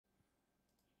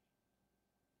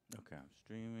Okay, I'm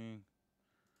streaming.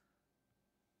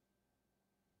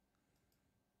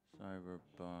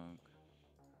 Cyberpunk.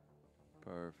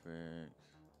 Perfect.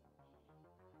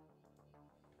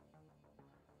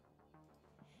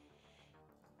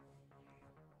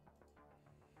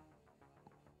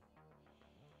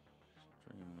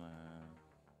 Streamlab.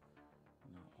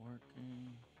 Not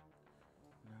working.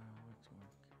 Now it's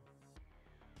working.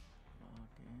 Log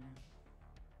in.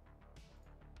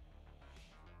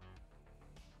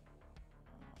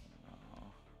 Oh no.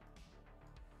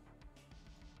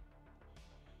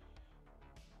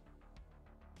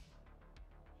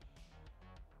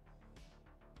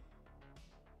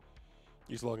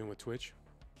 You just log in with Twitch.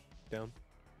 Down.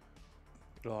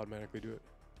 It'll automatically do it.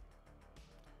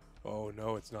 Oh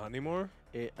no, it's not anymore.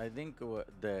 I think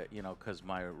that, you know, because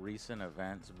my recent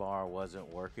events bar wasn't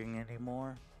working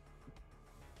anymore.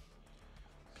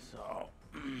 So.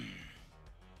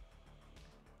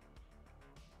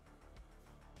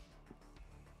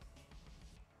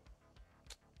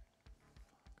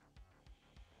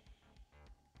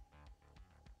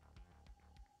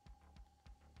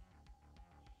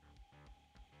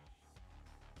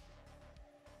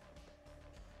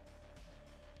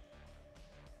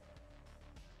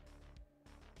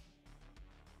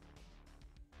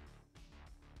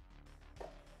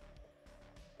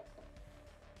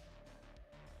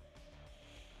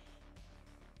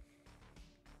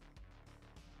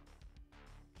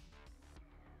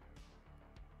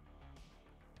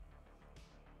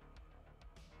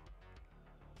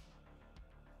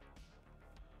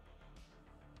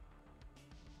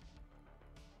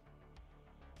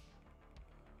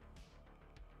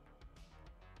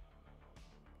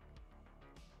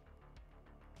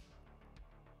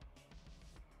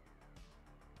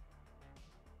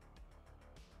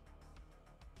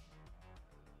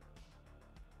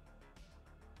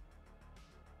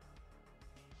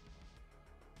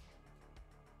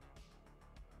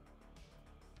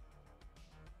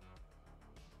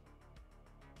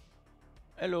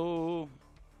 Hello.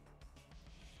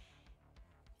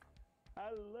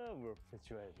 I love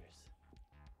refrigerators.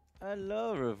 I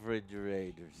love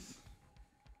refrigerators.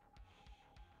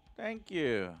 Thank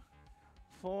you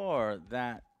for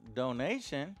that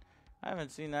donation. I haven't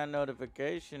seen that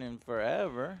notification in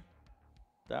forever.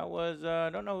 That was, I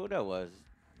don't know who that was.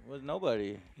 It was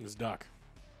nobody. It was Doc.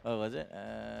 Oh, was it?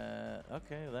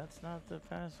 Okay, that's not the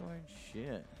password.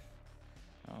 Shit.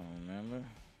 I don't remember.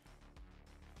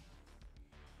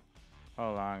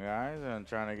 Hold on, guys. I'm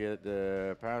trying to get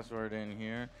the password in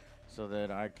here so that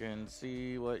I can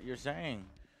see what you're saying.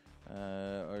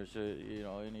 Or should, you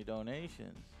know, any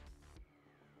donations.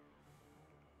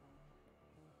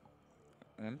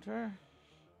 Enter?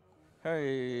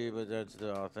 Hey, but that's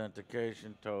the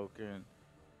authentication token.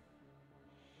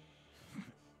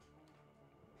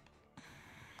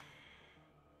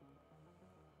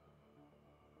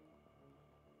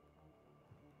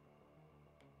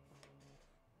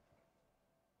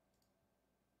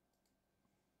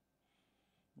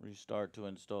 Restart to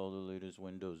install the latest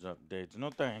Windows updates. No,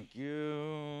 thank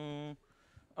you.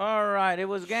 All right, it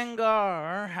was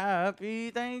Gengar. Happy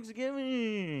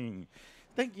Thanksgiving.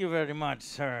 Thank you very much,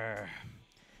 sir.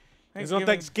 It's not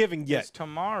Thanksgiving yet. It's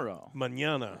tomorrow.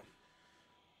 Mañana.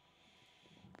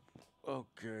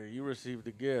 Okay, you received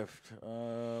a gift.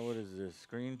 What is this?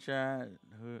 Screen chat?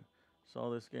 Who saw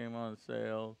this game on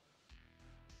sale?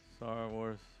 Star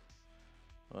Wars.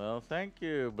 Well, thank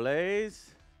you,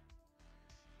 Blaze.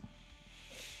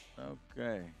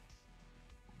 Okay.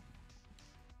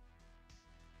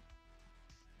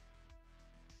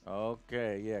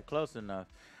 Okay, yeah, close enough.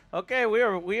 Okay, we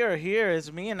are here.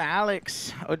 It's me and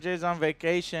Alex. OJ's on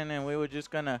vacation, and we were just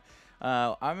gonna.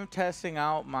 I'm testing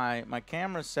out my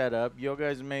camera setup. You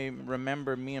guys may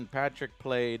remember me and Patrick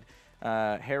played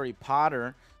Harry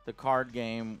Potter, the card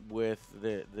game, with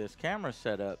this camera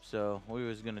setup. So we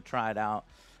was gonna try it out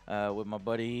with my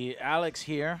buddy Alex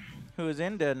here, who is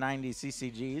into 90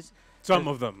 CCGs. Some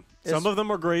of them. Some of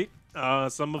them are great.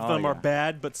 Some of them are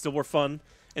bad, but still were fun.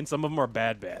 And some of them are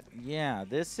bad. Yeah,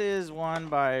 this is one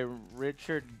by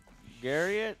Richard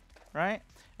Garriott, right?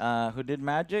 Who did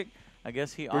Magic. I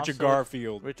guess he Richard also...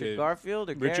 Garfield. Richard Garfield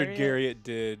or Richard Garriott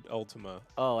did Ultima.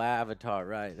 Oh, Avatar,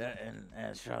 right.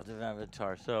 And Shroud of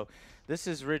Avatar. So this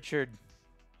is Richard...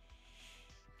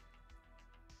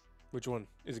 Which one?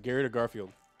 Is it Garriott or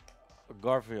Garfield?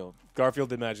 Garfield. Garfield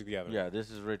did Magic the Gathering. Yeah, this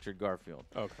is Richard Garfield.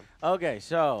 Okay. Okay,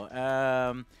 so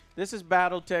this is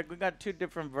BattleTech. We got two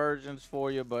different versions for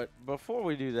you, but before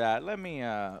we do that, let me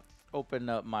open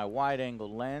up my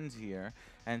wide-angle lens here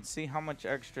and see how much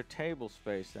extra table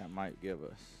space that might give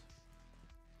us.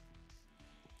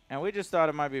 And we just thought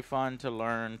it might be fun to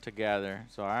learn together.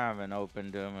 So I haven't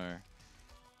opened them or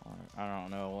I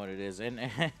don't know what it is. And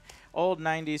old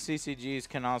 90s CCGs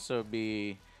can also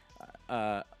be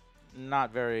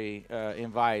not very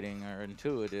inviting or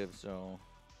intuitive. So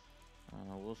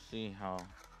we'll see how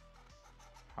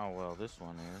well this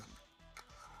one is.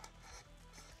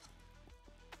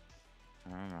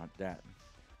 I'm not that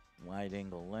wide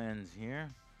angle lens here.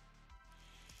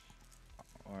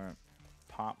 Or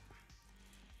pop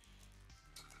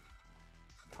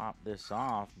this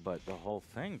off, but the whole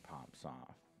thing pops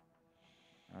off.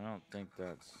 I don't think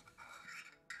that's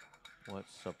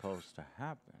what's supposed to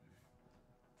happen.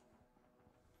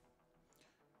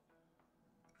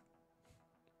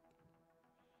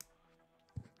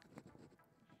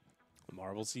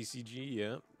 Marvel CCG,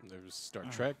 yeah. There's Star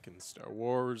Trek and Star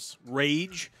Wars.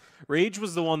 Rage. Rage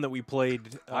was the one that we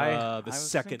played the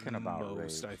second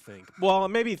most, I think. Well,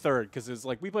 maybe third, because it's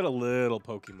like we played a little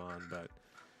Pokemon, but...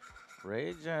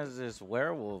 Rage has this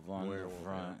werewolf on the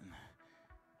front.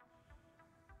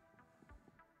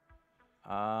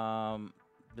 Yeah.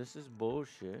 This is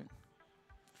bullshit.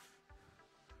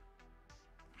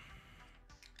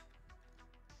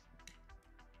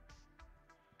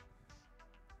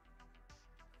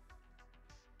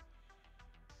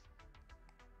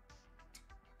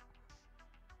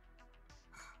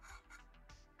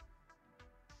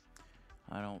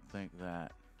 I don't think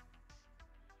that.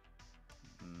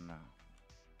 No.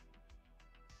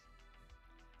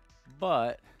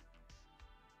 But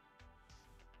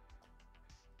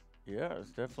yeah,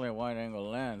 it's definitely a wide angle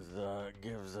lens.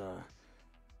 Gives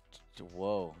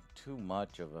whoa, too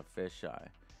much of a fisheye.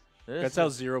 That's how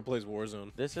Zero plays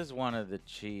Warzone. This is one of the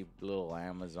cheap little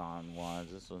Amazon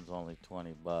ones. This one's only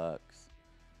 $20, $20,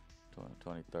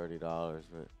 $30,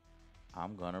 but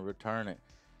I'm gonna return it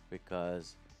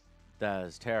because that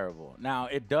is terrible. Now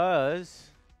it does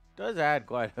add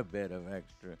quite a bit of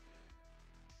extra.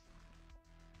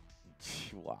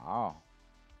 Wow.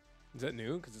 Is that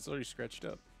new? Because it's already scratched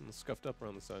up and scuffed up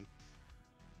around the side.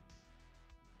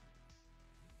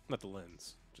 Not the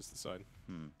lens, just the side.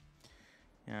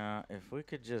 Yeah, if we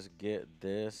could just get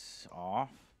this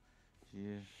off.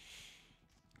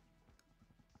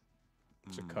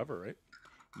 It's a cover, right?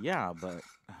 Yeah, but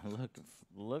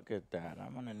look at that.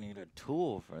 I'm gonna need a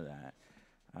tool for that.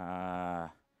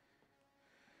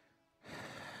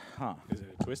 Huh. Is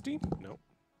it a twisty? Nope.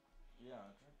 Yeah,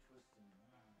 try twisting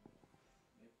that.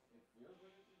 It feels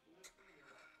like it's twisty.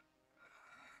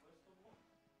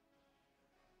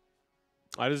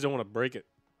 I just don't want to break it.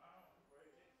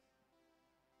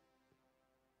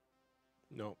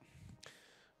 No.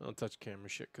 I don't touch camera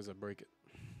shit because I break it.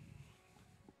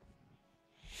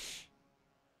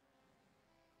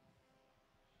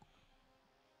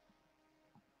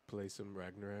 Play some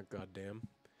Ragnarok, goddamn.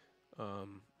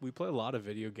 We play a lot of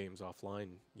video games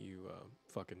offline, you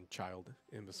fucking child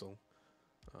imbecile.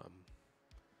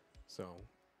 So,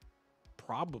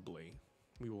 probably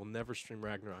we will never stream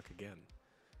Ragnarok again.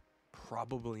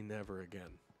 Probably never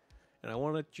again. And I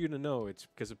wanted you to know it's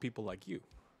because of people like you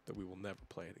that we will never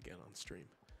play it again on stream.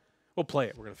 We'll play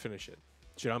it. We're going to finish it.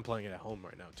 Shit, I'm playing it at home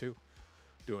right now, too.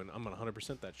 I'm on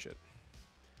 100% that shit.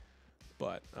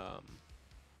 But,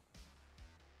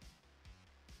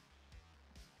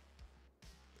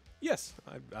 yes,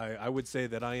 I would say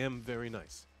that I am very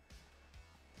nice.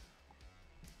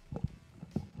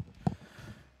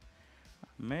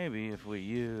 Maybe if we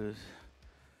use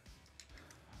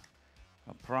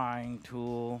a prying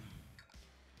tool.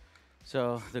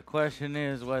 So the question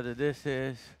is whether this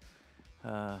is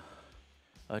a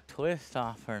twist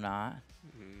off or not.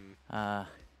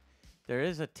 There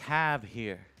is a tab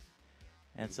here.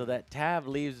 And so that tab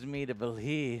leads me to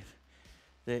believe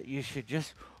that you should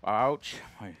just, ouch,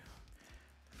 my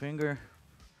finger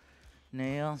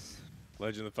nails.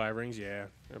 Legend of the Five Rings, yeah.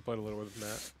 I played a little with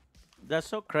that. That's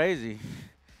so crazy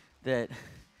that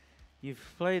you've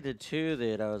played the two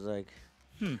that I was like,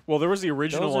 Well, there was the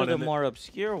original one. Those are the more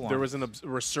obscure ones. There was a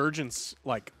resurgence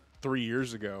like 3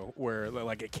 years ago where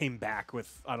like it came back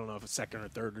with, I don't know if it's second or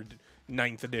third or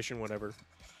ninth edition, whatever.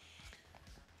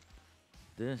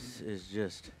 This is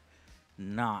just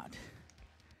not.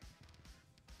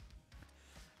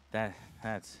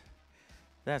 That's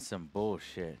some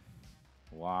bullshit.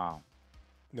 Wow.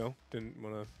 No? Didn't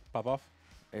want to pop off?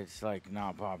 It's like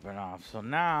not popping off. So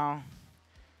now,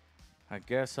 I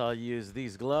guess I'll use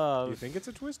these gloves. Do you think it's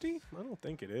a twisty? I don't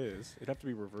think it is. It'd have to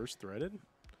be reverse threaded.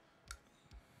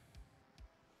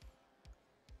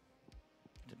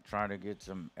 To try to get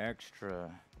some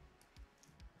extra.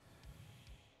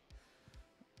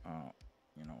 Oh,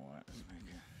 you know what? Let's make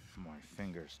it, my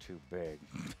finger's too big.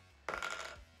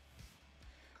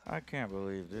 I can't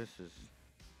believe this is.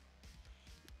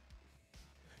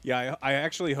 Yeah, I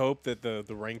actually hope that the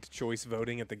ranked choice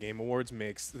voting at the Game Awards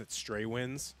makes that Stray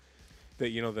wins. That,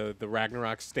 you know, the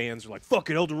Ragnarok stands are like, fuck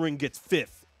it, Elden Ring gets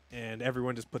 5th. And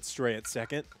everyone just puts Stray at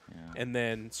 2nd. Yeah. And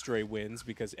then Stray wins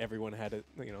because everyone had it,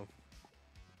 you know,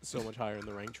 so much higher in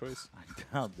the rank choice. I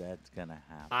doubt that's gonna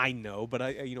happen. I know,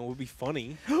 but you know, it would be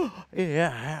funny.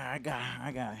 Yeah, I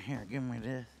got. Here, give me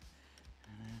this.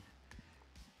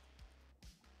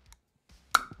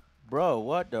 Bro,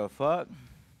 what the fuck?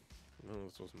 No,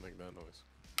 I'm supposed to make that noise.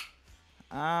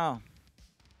 Ow.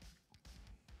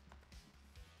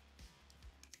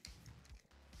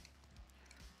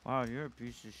 Wow, you're a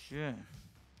piece of shit.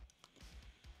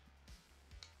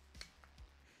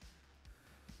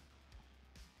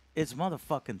 It's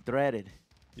motherfucking threaded.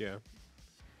 Yeah.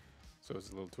 So it's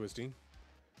a little twisty.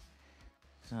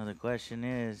 So the question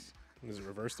is... Is it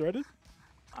reverse threaded?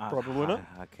 Probably not.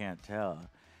 I can't tell.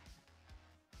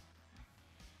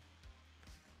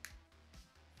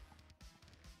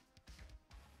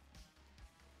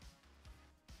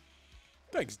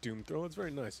 Thanks, Doomthrow. It's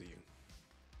very nice of you.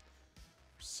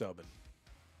 For subbing.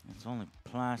 It's only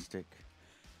plastic.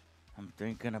 I'm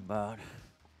thinking about...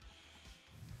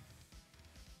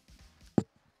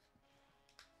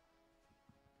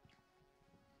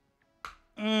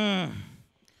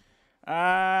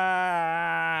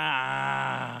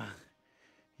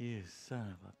 You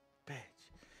son of a bitch.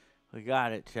 We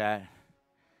got it, chat.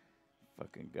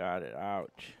 Fucking got it.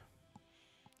 Ouch.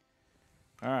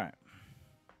 Alright.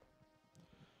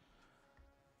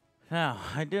 Now,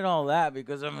 I did all that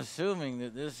because I'm assuming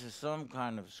that this is some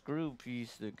kind of screw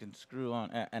piece that can screw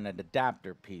on, and an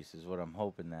adapter piece is what I'm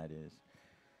hoping that is.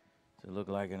 Does it look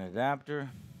like an adapter?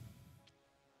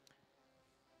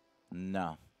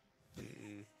 No.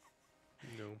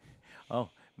 No. Oh,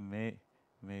 maybe.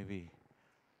 Wait.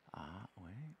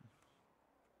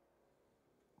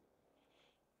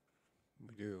 We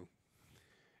do.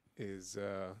 Is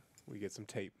we get some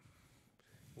tape.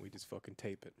 We just fucking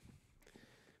tape it.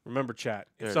 Remember, chat,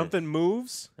 There if it something is.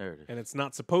 moves There it is. and it's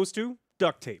not supposed to,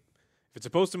 duct tape. If it's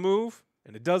supposed to move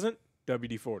and it doesn't,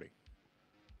 WD-40.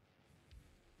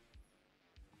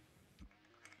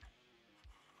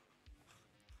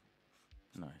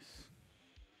 Nice.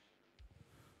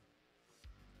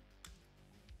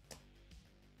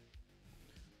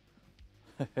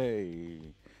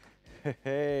 Hey.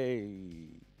 Hey.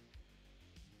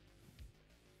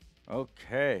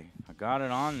 Okay. I got it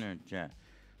on there, Jet.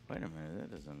 Wait a minute.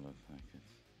 That doesn't look like it.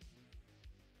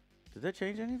 Did that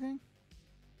change anything?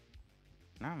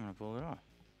 Now I'm going to pull it off.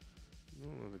 I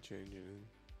don't know to change anything.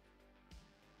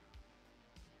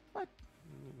 What?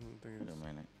 I don't think Wait it's... a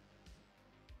minute.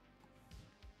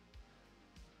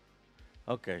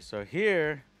 Okay, so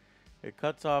here, it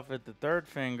cuts off at the third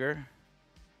finger.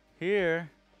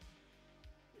 Here,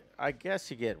 I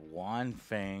guess you get one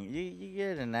thing. You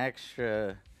get an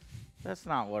extra. That's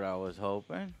not what I was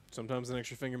hoping. Sometimes an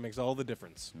extra finger makes all the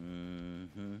difference.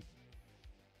 Mm-hmm.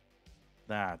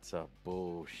 That's a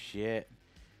bullshit.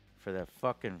 For the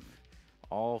fucking,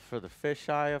 all for the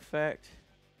fisheye effect.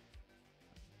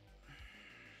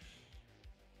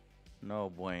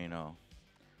 No bueno.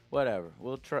 Whatever.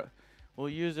 We'll try. We'll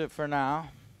use it for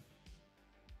now.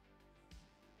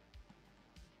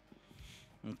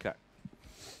 Okay.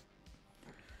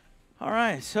 All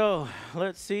right. So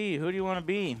let's see. Who do you want to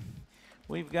be?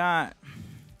 We've got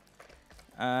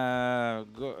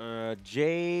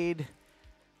Jade.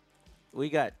 We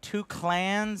got 2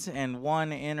 clans and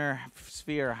 1 inner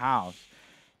sphere house.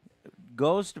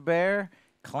 Ghost Bear,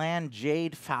 Clan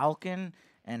Jade Falcon,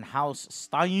 and House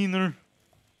Steiner.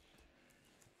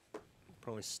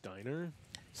 Probably Steiner.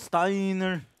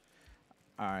 Steiner.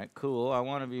 All right, cool. I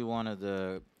want to be one of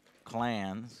the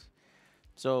clans.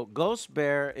 So Ghost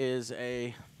Bear is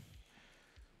a...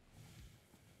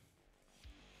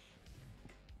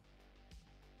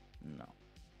 No.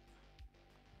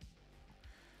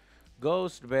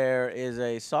 Ghost Bear is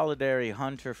a solitary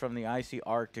hunter from the icy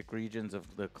Arctic regions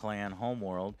of the clan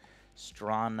homeworld,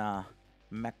 Strana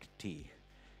Mekti.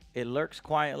 It lurks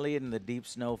quietly in the deep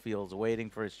snowfields, waiting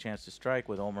for its chance to strike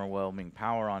with overwhelming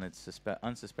power on its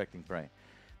unsuspecting prey.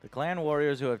 The clan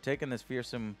warriors who have taken this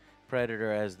fearsome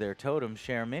predator as their totem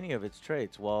share many of its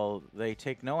traits. While they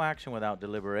take no action without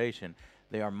deliberation,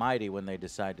 they are mighty when they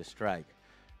decide to strike.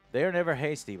 They are never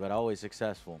hasty, but always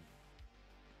successful.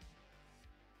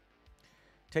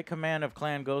 Take command of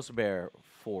Clan Ghost Bear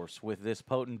force with this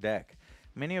potent deck.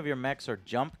 Many of your mechs are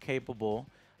jump capable,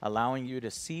 allowing you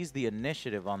to seize the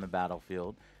initiative on the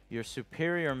battlefield. Your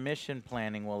superior mission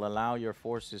planning will allow your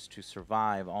forces to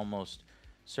survive almost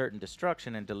certain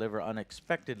destruction and deliver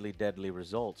unexpectedly deadly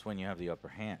results when you have the upper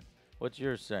hand. What's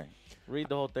yours say? Read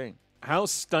the whole thing.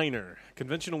 House Steiner.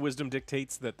 Conventional wisdom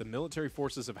dictates that the military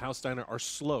forces of House Steiner are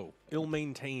slow,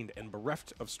 ill-maintained, and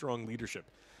bereft of strong leadership.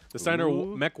 The Steiner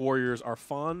mech warriors are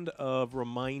fond of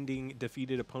reminding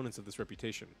defeated opponents of this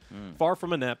reputation. Far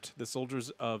from inept, the soldiers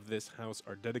of this house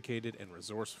are dedicated and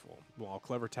resourceful. While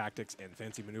clever tactics and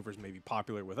fancy maneuvers may be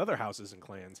popular with other houses and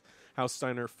clans, House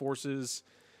Steiner forces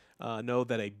know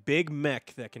that a big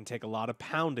mech that can take a lot of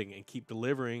pounding and keep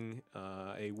delivering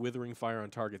a withering fire on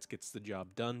targets gets the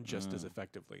job done just as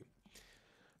effectively.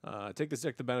 Take this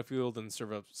deck to the battlefield and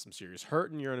serve up some serious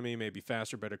hurt, and your enemy may be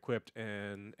faster, better equipped,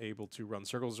 and able to run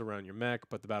circles around your mech,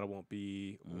 but the battle won't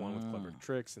be won with clever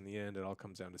tricks. In the end, it all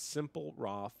comes down to simple,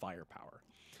 raw firepower.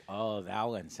 Oh, that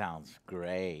one sounds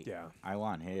great. Yeah. I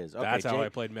want his. Okay, That's how I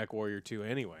played Mech Warrior 2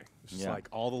 anyway. It's just like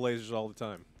all the lasers all the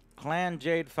time. Clan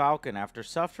Jade Falcon, after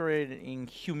suffering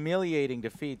humiliating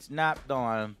defeats,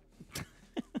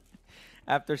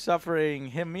 after suffering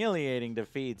humiliating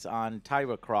defeats on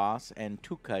Tyra Cross and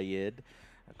Tukayid,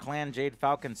 Clan Jade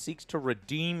Falcon seeks to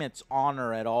redeem its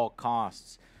honor at all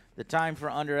costs. The time for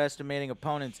underestimating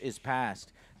opponents is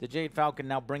past. The Jade Falcon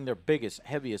now bring their biggest,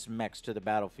 heaviest mechs to the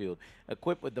battlefield.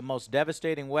 Equipped with the most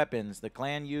devastating weapons, the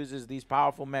clan uses these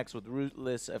powerful mechs with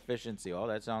ruthless efficiency. Oh,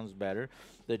 that sounds better.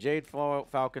 The Jade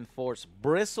Falcon force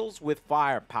bristles with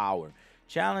firepower.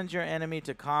 Challenge your enemy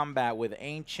to combat with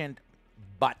ancient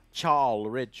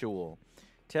Bachal ritual.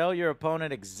 Tell your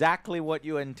opponent exactly what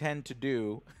you intend to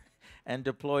do and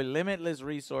deploy limitless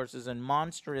resources and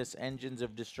monstrous engines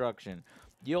of destruction.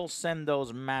 You'll send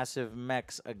those massive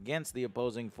mechs against the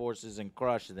opposing forces and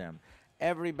crush them.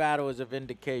 Every battle is a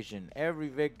vindication. Every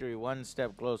victory one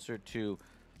step closer to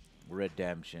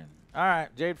redemption. All right,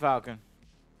 Jade Falcon.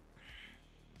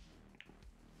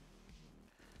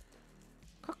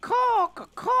 Caw,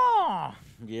 caw.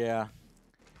 Yeah,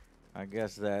 I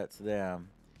guess that's them.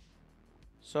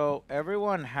 So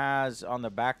everyone has, on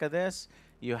the back of this,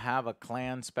 you have a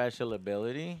clan special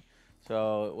ability.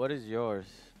 So what is yours?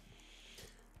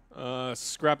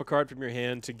 Scrap a card from your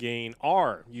hand to gain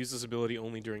R. Use this ability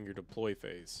only during your deploy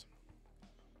phase.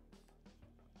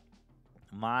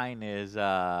 Mine is,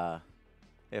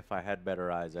 if I had better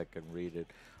eyes, I could read it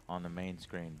on the main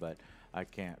screen, but I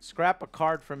can't. Scrap a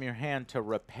card from your hand to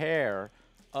repair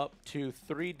up to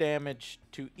 3 damage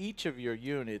to each of your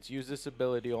units. Use this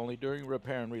ability only during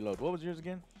repair and reload. What was yours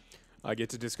again? I get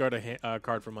to discard a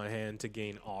card from my hand to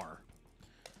gain R.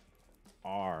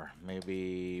 R.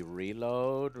 Maybe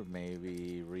reload,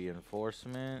 maybe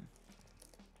reinforcement.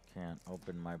 Can't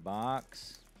open my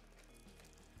box.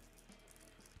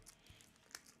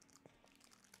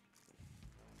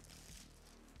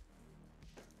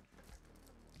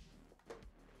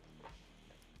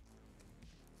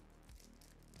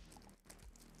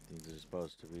 These are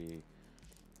supposed to be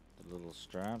the little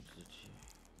straps that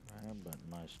you have, but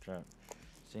my strap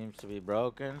seems to be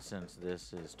broken since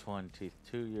this is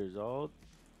 22 years old.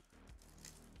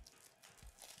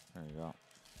 There you go.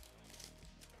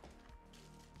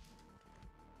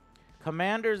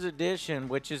 Commander's Edition,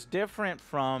 which is different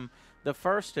from the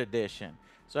first edition.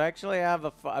 So actually I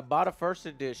bought a first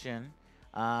edition,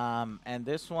 and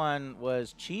this one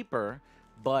was cheaper,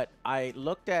 but I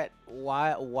looked at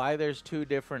why there's 2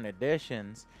 different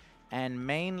editions. And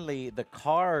mainly, the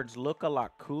cards look a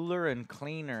lot cooler and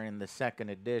cleaner in the second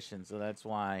edition, so that's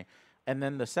why. And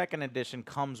then the second edition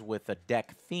comes with a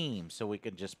deck theme, so we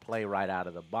can just play right out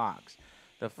of the box.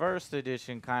 The first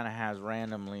edition kind of has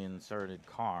randomly inserted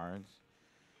cards,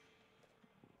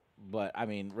 but I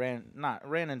mean,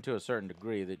 ran into a certain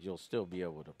degree that you'll still be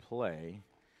able to play.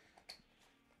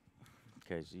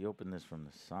 Okay, so you open this from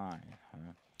the side,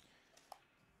 huh?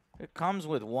 It comes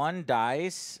with 1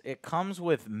 dice. It comes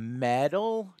with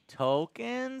metal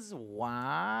tokens.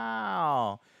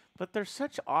 Wow. But they're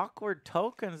such awkward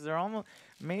tokens. They're almost,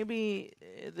 maybe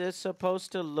they're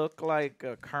supposed to look like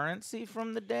a currency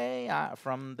from the day,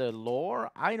 from the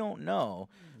lore. I don't know.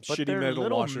 But Shitty they're metal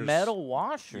little washers. metal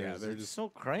washers. Yeah, they're it's just so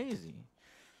crazy.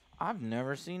 I've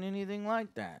never seen anything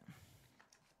like that.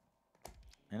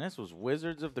 And this was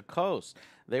Wizards of the Coast.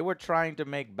 They were trying to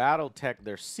make BattleTech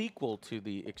their sequel to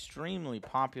the extremely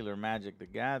popular Magic the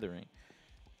Gathering.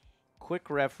 Quick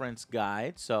reference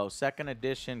guide. So second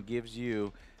edition gives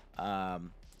you,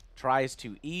 tries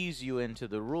to ease you into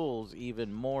the rules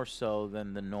even more so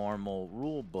than the normal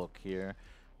rule book here,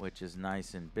 which is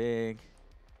nice and big.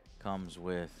 Comes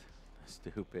with a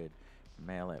stupid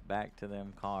mail it back to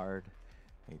them card.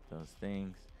 Hate those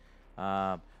things.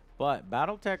 But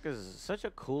BattleTech is such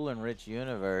a cool and rich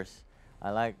universe. I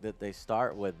like that they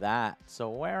start with that. So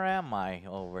where am I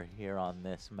over here on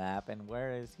this map, and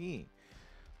where is he?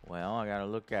 Well, I gotta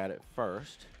look at it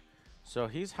first. So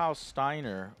he's House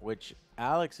Steiner, which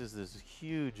Alex is this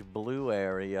huge blue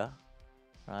area,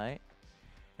 right?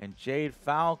 And Jade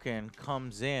Falcon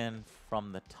comes in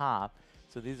from the top.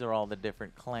 So these are all the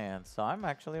different clans. So I'm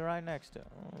actually right next to him.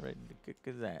 I'm ready to kick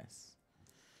his ass.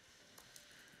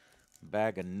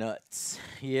 Bag of nuts.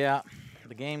 Yeah,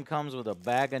 the game comes with a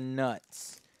bag of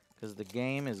nuts. Because the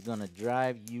game is going to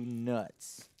drive you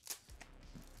nuts.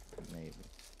 Maybe.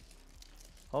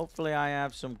 Hopefully I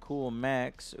have some cool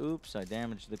mechs. Oops, I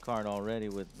damaged the card already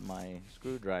with my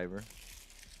screwdriver.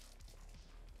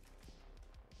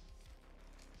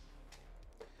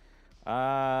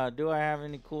 Do I have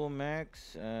any cool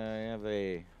mechs? I have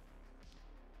a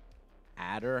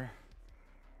adder.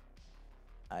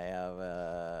 I have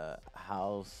a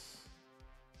house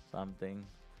something.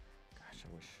 Gosh,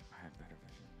 I wish I had better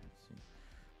vision. Let's see.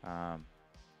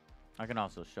 I can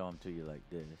also show them to you like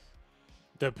this.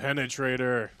 The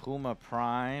Penetrator. Puma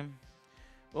Prime.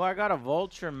 Oh, I got a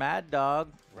Vulture Mad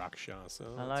Dog. Rakshasa.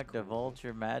 I like the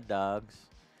Vulture Mad Dogs.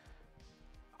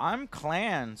 I'm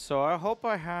clan, so I hope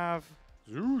I have...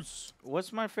 Zeus.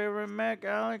 What's my favorite mech,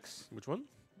 Alex? Which one?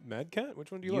 Mad Cat?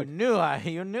 Which one do you You like?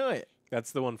 you knew it.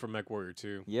 That's the one from Mech Warrior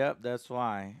 2. Yep, that's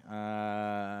why.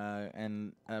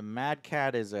 And Mad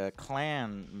Cat is a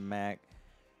clan mech.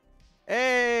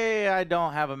 Hey, I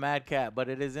don't have a Mad Cat, but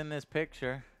it is in this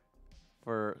picture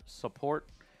for support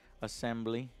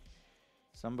assembly.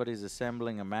 Somebody's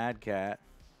assembling a Mad Cat.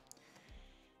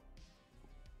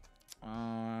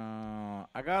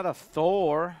 I got a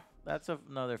Thor. That's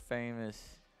another famous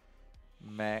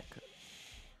mech.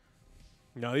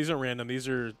 No, these are random. These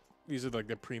are like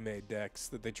the pre-made decks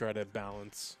that they try to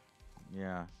balance.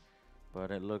 Yeah, but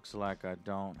it looks like I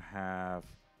don't have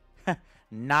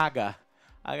Naga.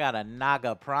 I got a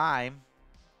Naga Prime.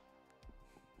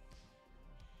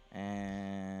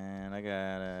 And I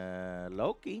got a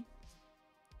Loki.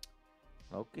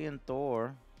 Loki and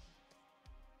Thor.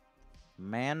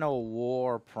 Man o'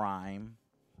 War Prime.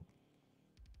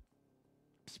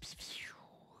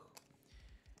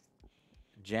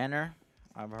 Jenner.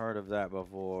 I've heard of that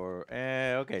before.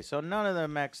 Okay, so none of the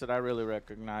mechs that I really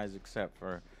recognize except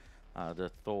for the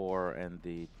Thor and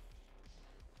the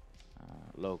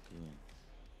Loki.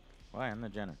 Well, and the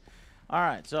Jenner. All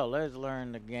right, so let's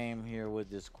learn the game here with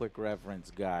this quick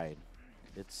reference guide.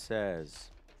 It says,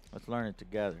 let's learn it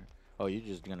together. Oh, you're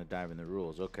just going to dive in the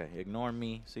rules. Okay, ignore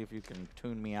me. See if you can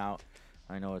tune me out.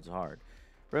 I know it's hard.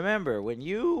 Remember, when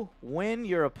you win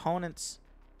your opponent's...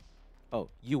 Oh,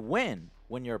 you win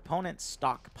when your opponent's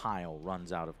stockpile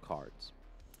runs out of cards.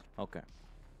 Okay.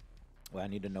 Well, I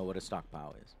need to know what a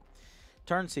stockpile is.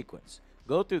 Turn sequence.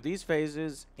 Go through these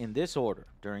phases in this order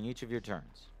during each of your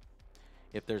turns.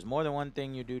 If there's more than one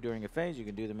thing you do during a phase, you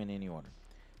can do them in any order.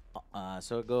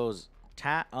 So it goes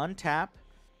untap,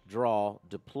 draw,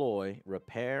 deploy,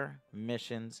 repair,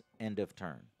 missions, end of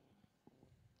turn.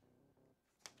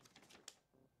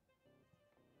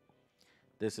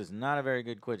 This is not a very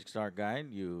good quick start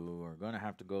guide. You are going to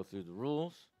have to go through the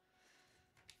rules.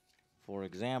 For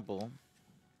example,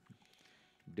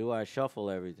 do I shuffle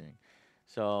everything?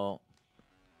 So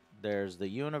there's the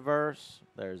universe,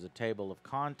 there's a table of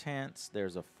contents,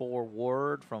 there's a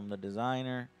foreword from the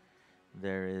designer,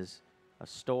 there is a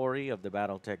story of the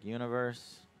BattleTech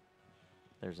universe,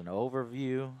 there's an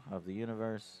overview of the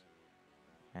universe,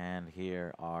 and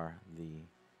here are the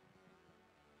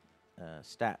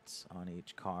stats on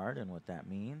each card and what that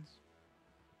means.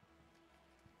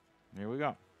 Here we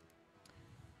go.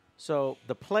 So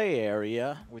the play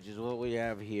area, which is what we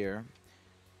have here,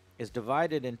 is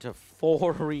divided into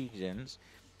 4 regions.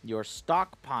 Your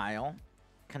stockpile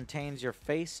contains your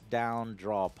face down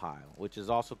draw pile, which is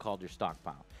also called your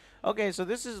stockpile. Okay, so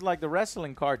this is like the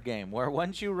wrestling card game where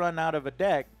once you run out of a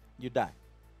deck, you die.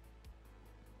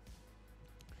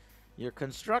 Your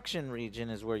construction region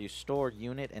is where you store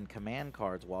unit and command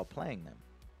cards while playing them.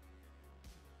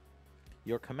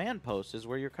 Your command post is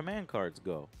where your command cards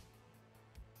go.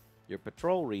 Your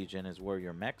patrol region is where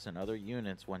your mechs and other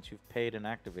units, once you've paid and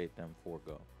activate them,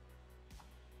 forego.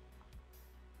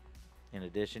 In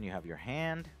addition, you have your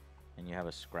hand and you have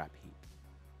a scrap heap.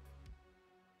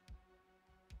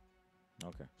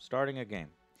 Okay, starting a game.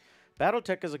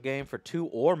 BattleTech is a game for 2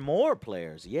 or more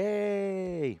players.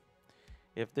 Yay!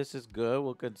 If this is good,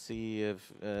 we could see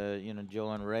if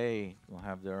Joe and Ray will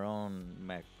have their own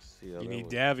mechs. You need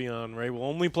Davion, Ray. We'll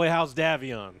only play House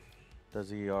Davion. Does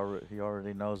he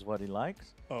already knows what he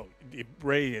likes? Oh,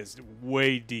 Ray is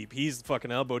way deep. He's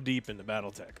fucking elbow deep into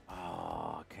BattleTech.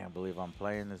 Oh, I can't believe I'm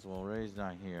playing this while Ray's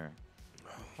not here.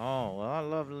 Oh, well, I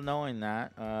love knowing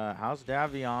that. House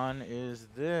Davion is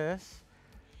this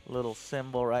little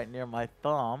symbol right near my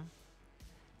thumb.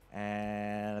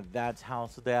 And that's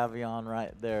House Davion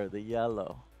right there, the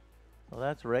yellow. So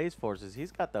that's Ray's forces.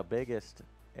 He's got the biggest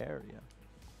area.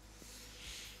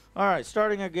 All right,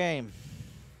 starting a game.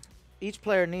 Each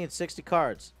player needs 60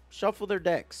 cards. Shuffle their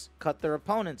decks, cut their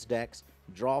opponent's decks,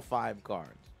 draw 5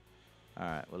 cards. All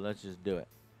right, well, let's just do it.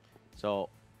 So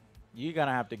you're going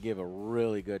to have to give a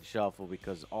really good shuffle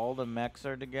because all the mechs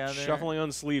are together. Shuffling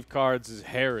unsleeved cards is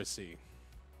heresy.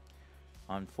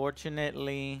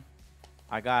 Unfortunately,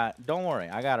 don't worry,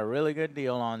 I got a really good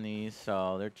deal on these,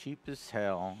 so they're cheap as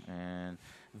hell. And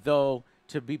though,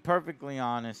 to be perfectly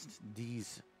honest,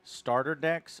 these starter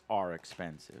decks are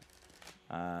expensive.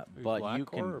 But black you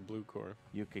core can or blue core?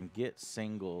 you can get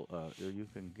you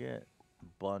can get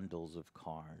bundles of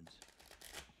cards.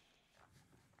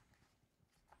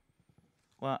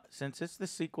 Well, since it's the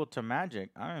sequel to Magic,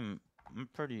 I'm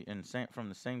pretty insane from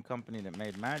the same company that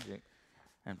made Magic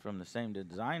and from the same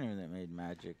designer that made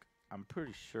Magic. I'm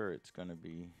pretty sure it's going to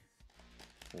be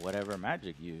whatever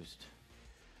Magic used.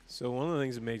 So one of the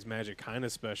things that makes Magic kind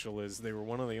of special is they were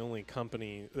one of the only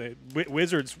company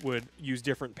Wizards would use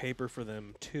different paper for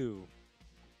them too.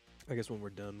 I guess when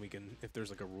we're done, we can, if there's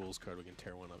like a rules card, we can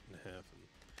tear one up in half.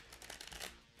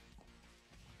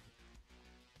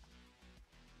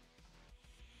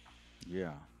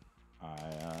 Yeah,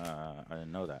 I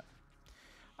didn't know that.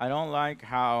 I don't like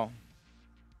how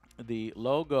the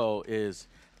logo is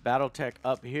BattleTech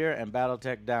up here and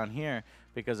BattleTech down here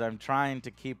because I'm trying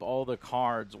to keep all the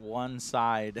cards one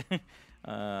side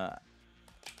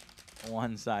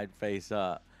face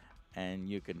up, and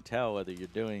you can tell whether you're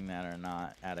doing that or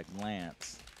not at a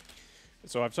glance.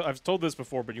 So I've told this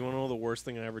before, but you want to know the worst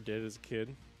thing I ever did as a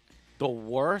kid? The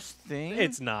worst thing?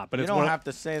 It's not, but you it's don't have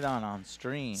to say that on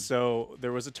stream. So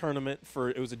there was a tournament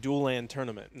it was a dual land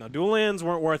tournament. Now dual lands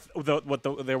weren't worth what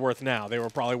they're worth now. They were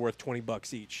probably worth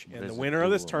 $20 each. And the winner of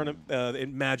this tournament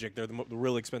in Magic, they're the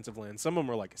really expensive lands. Some of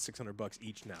them are like $600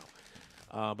 each now.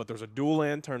 But there was a dual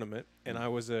land tournament, and I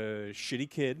was a shitty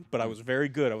kid, but I was very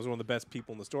good. I was one of the best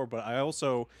people in the store. But I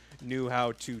also knew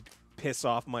how to piss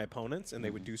off my opponents, and they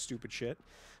would do stupid shit.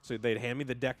 So they'd hand me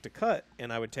the deck to cut,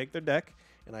 and I would take their deck,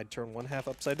 and I'd turn one half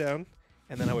upside down,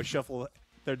 and then I would shuffle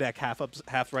their deck half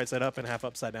right side up and half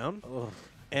upside down. Ugh.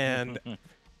 And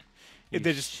they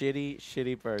just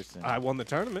shitty person. I won the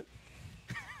tournament.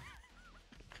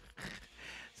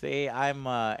 See, I'm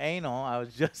anal. I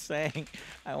was just saying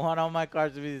I want all my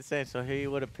cards to be the same, so here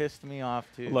you would have pissed me off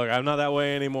too. Look, I'm not that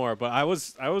way anymore, but I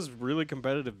was really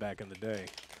competitive back in the day.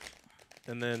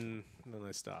 And then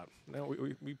I stopped. Now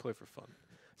we play for fun.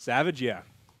 Savage, yeah.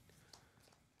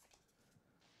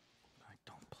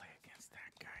 Don't play against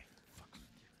that guy. Fuck your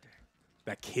deck.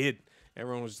 That kid.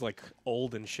 Everyone was like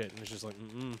old and shit, and it's just like,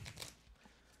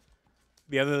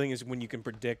 The other thing is when you can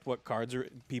predict what cards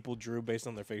people drew based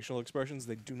on their facial expressions,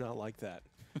 they do not like that.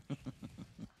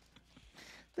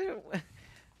 Dude,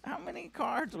 how many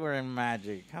cards were in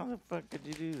Magic? How the fuck could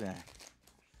you do that?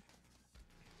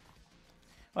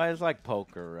 Well, it's like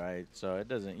poker, right? So it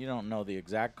doesn't. You don't know the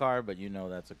exact card, but you know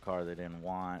that's a card they didn't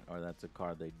want, or that's a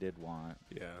card they did want.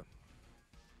 Yeah.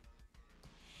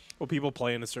 Well, people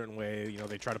play in a certain way. You know,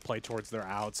 they try to play towards their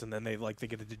outs, and then they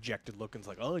get a dejected look, and it's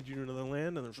like, oh, did you do another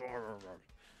land? And they're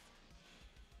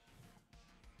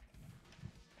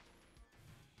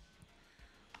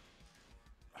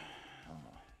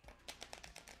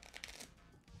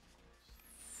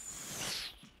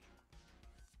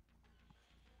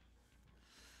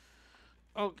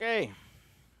Okay.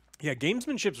 Yeah,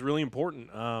 gamesmanship's really important.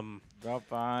 Drop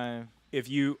 5.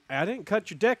 I didn't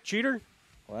cut your deck, cheater.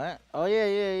 What? Oh,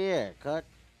 yeah. Cut.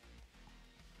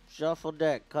 Shuffle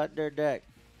deck. Cut their deck.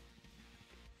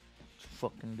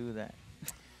 Fucking do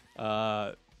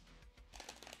that.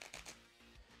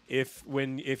 If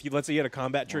you let's say you had a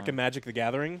combat trick in Magic the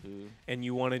Gathering, 2, and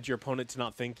you wanted your opponent to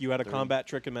not think you had a 3, combat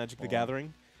trick in Magic the 4,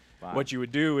 Gathering, 5. what you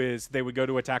would do is they would go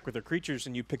to attack with their creatures,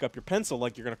 and you pick up your pencil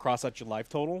like you're going to cross out your life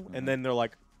total, and then they're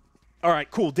like, all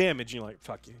right, cool, damage. And you're like,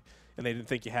 fuck you. And they didn't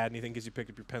think you had anything because you picked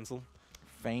up your pencil.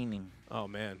 Feigning. Oh,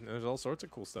 man. There's all sorts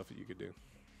of cool stuff that you could do.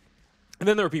 And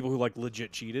then there were people who,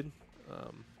 legit cheated.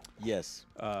 Yes.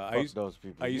 Fuck those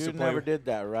people. I used you to play never did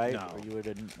that, right? No. Or you would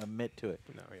admit to it.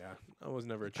 No, yeah. I was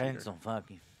never a cheater. Pencil,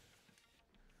 fucking.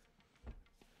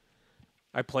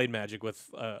 I played Magic with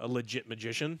a legit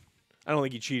magician. I don't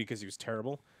think he cheated because he was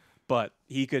terrible. But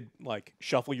he could,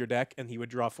 shuffle your deck, and he would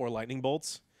draw 4 lightning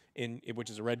bolts, which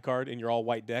is a red card, in your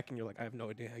all-white deck, and you're like, I have no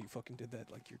idea how you fucking did that.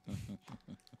 You're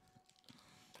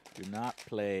Do not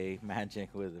play Magic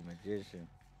with a magician.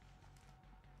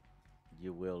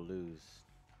 you will lose.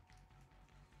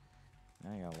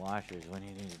 Now you got washers when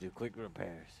you need to do quick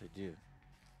repairs. I do.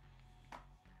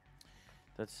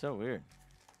 That's so weird.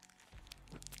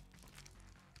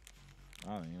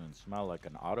 I don't even smell like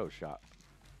an auto shop.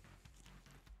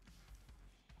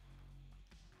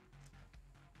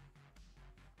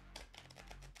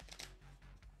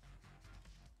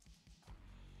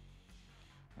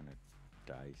 And a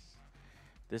dice.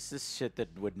 This is shit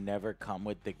that would never come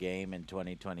with the game in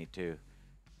 2022.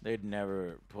 They'd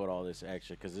never put all this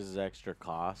extra because this is extra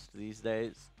cost these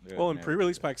days. Well, and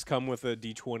pre-release packs come with a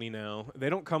D20 now.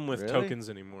 They don't come with Really? tokens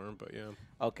anymore, but yeah.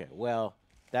 Okay, well,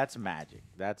 that's Magic.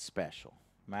 That's special.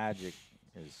 Magic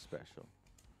is special.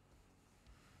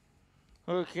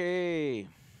 Okay.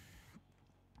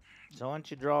 So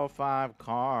once you draw 5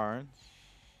 cards,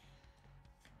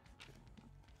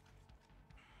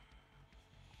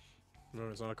 No,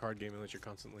 it's not a card game unless you're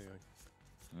constantly like.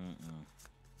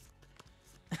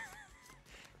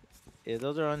 yeah,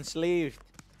 those are unsleeved.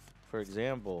 For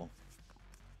example.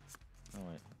 Oh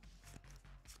wait.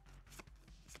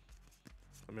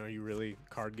 I mean, are you really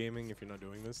card gaming if you're not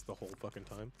doing this the whole fucking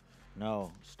time?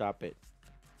 No, stop it.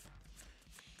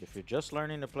 If you're just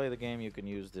learning to play the game, you can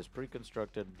use this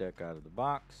pre-constructed deck out of the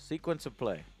box. Sequence of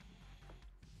play.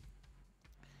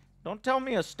 Don't tell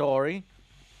me a story.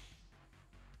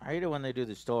 I hate it when they do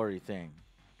the story thing.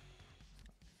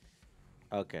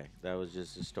 Okay, that was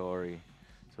just a story.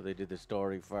 So they do the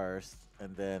story first,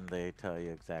 and then they tell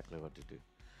you exactly what to do.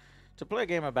 To play a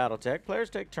game of BattleTech, players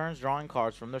take turns drawing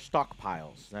cards from their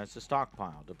stockpiles. That's the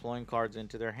stockpile. Deploying cards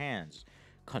into their hands.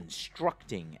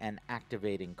 Constructing and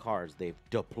activating cards they've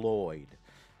deployed.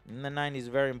 In the 90s,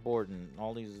 very important.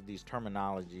 All these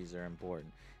terminologies are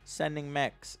important. Sending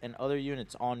mechs and other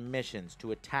units on missions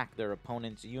to attack their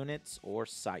opponent's units or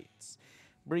sites.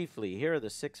 Briefly, here are the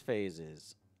 6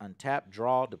 phases. Untap,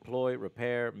 draw, deploy,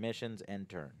 repair, missions, end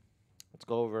turn. Let's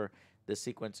go over this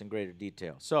sequence in greater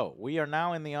detail. So, we are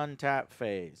now in the untap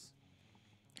phase.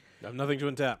 I have nothing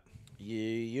to untap.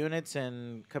 Units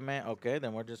and command. Okay,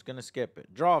 then we're just going to skip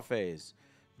it. Draw phase.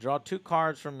 Draw 2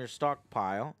 cards from your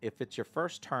stockpile. If it's your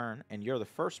first turn and you're the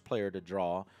first player to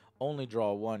draw, only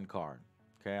draw 1 card.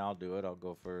 Okay, I'll do it. I'll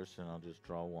go first and I'll just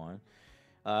draw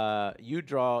 1. You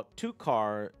draw 2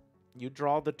 cards. You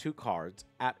draw the 2 cards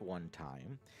at one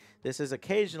time. This is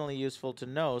occasionally useful to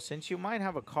know since you might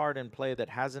have a card in play that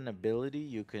has an ability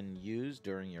you can use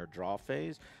during your draw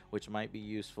phase, which might be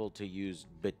useful to use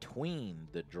between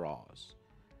the draws.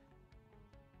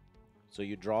 So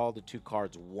you draw the 2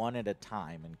 cards one at a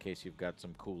time in case you've got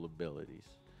some cool abilities.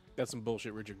 That's some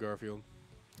bullshit, Richard Garfield.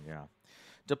 Yeah.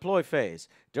 Deploy phase.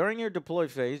 During your deploy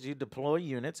phase, you deploy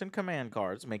units and command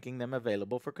cards, making them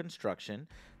available for construction,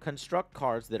 construct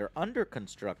cards that are under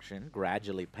construction,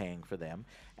 gradually paying for them,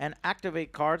 and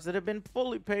activate cards that have been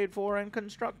fully paid for and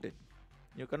constructed.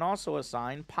 You can also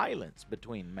assign pilots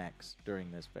between mechs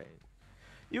during this phase.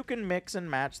 You can mix and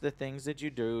match the things that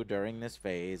you do during this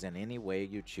phase in any way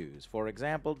you choose. For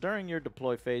example, during your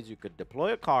deploy phase, you could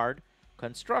deploy a card,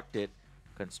 construct it,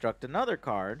 construct another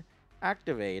card,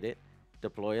 activate it,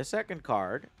 deploy a second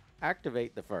card,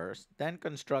 activate the first, then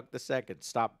construct the second.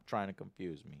 Stop trying to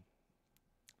confuse me.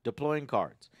 Deploying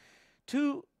cards.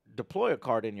 To deploy a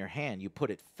card in your hand, you put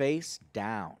it face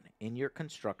down in your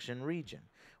construction region.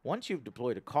 Once you've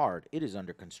deployed a card, it is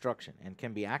under construction and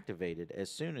can be activated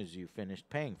as soon as you've finished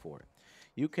paying for it.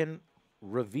 You can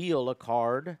reveal a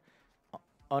card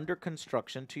under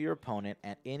construction to your opponent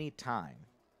at any time,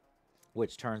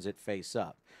 which turns it face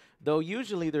up. Though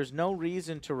usually there's no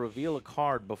reason to reveal a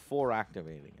card before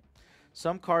activating it.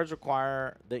 Some cards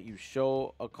require that you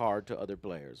show a card to other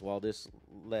players. While this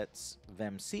lets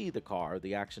them see the card,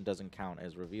 the action doesn't count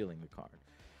as revealing the card.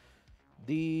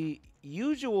 The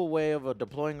usual way of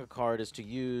deploying a card is to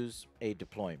use a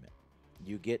deployment.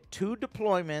 You get 2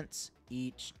 deployments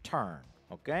each turn,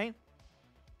 okay?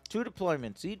 2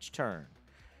 deployments each turn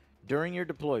during your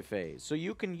deploy phase. So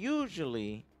you can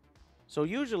usually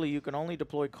you can only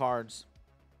deploy cards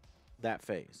that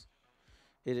phase.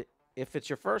 If it's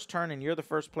your first turn and you're the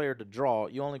first player to draw,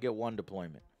 you only get 1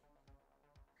 deployment.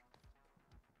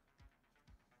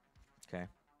 Okay.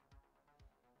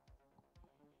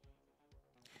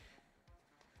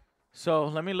 So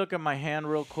let me look at my hand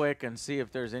real quick and see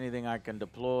if there's anything I can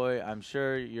deploy. I'm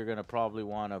sure you're going to probably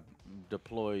want to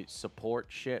deploy support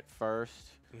shit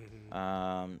first.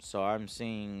 Mm-hmm. So I'm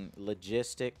seeing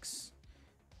logistics.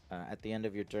 At the end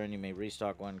of your turn, you may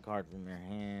restock 1 card from your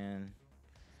hand.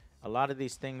 A lot of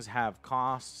these things have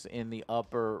costs in the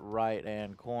upper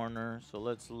right-hand corner. So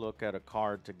let's look at a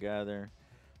card together.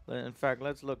 In fact,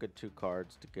 let's look at 2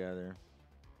 cards together.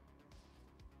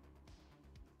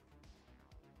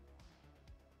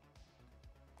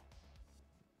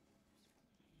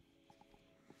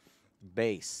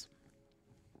 base.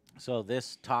 So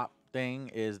this top thing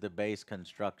is the base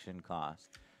construction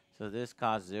cost. So this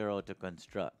costs 0 to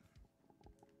construct.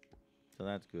 So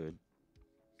that's good.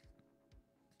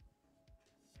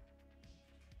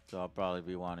 So I'll probably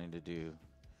be wanting to do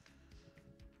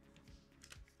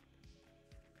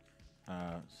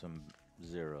some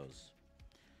zeros.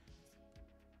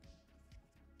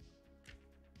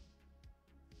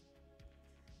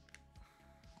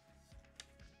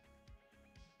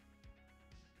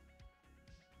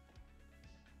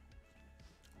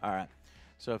 All right.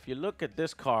 So if you look at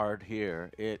this card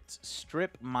here, it's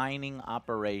strip mining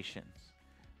operations.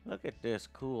 Look at this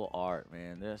cool art,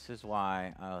 man. This is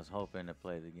why I was hoping to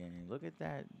play the game. Look at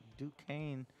that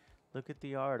Duquesne. Look at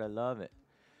the art. I love it.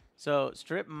 So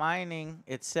strip mining,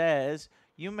 it says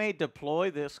you may deploy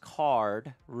this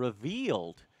card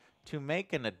revealed to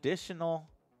make an additional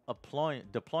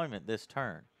deployment this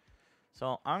turn.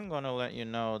 So I'm going to let you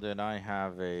know that I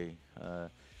have a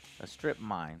strip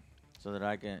mine. So that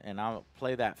I can, and I'll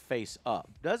play that face up.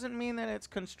 Doesn't mean that it's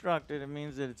constructed. It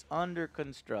means that it's under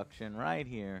construction right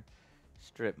here.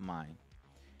 Strip mine.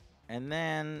 And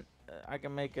then I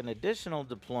can make an additional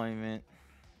deployment,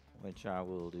 which I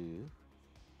will do.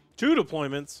 2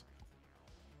 deployments.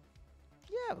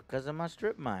 Yeah, because of my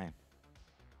strip mine.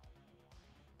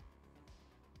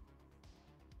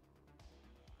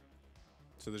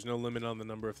 So there's no limit on the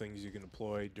number of things you can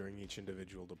deploy during each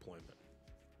individual deployment.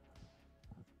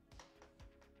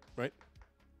 Right?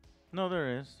 No,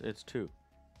 there is. It's 2.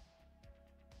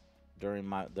 During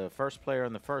the first player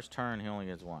in the first turn, he only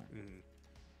gets 1. Mm-hmm.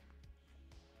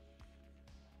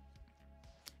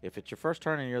 If it's your first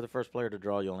turn and you're the first player to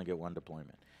draw, you only get 1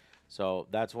 deployment. So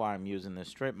that's why I'm using this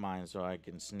strip mine so I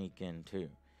can sneak in 2.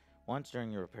 Once during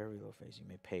your repair reload phase, you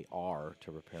may pay R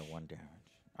to repair 1 damage.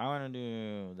 I want to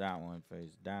do that one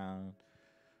face down.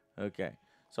 Okay.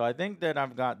 So I think that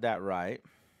I've got that right.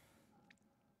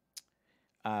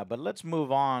 But let's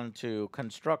move on to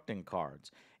constructing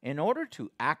cards. In order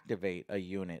to activate a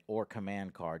unit or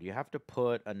command card, you have to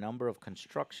put a number of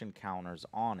construction counters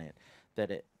on it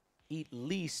that at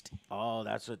least, oh,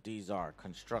 that's what these are,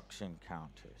 construction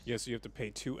counters. Yeah, so you have to pay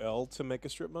 2L to make a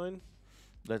strip mine?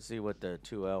 Let's see what the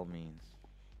 2L means.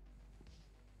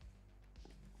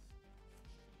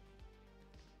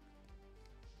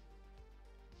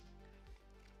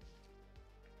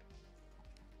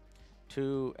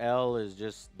 L is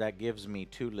just, that gives me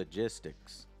 2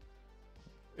 logistics.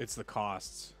 It's the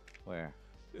costs. Where?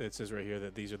 It says right here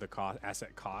that these are the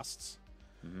asset costs.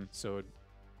 Mm-hmm. So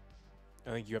I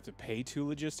think you have to pay 2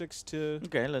 logistics to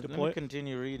Okay, let me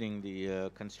continue reading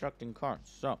the constructing cards.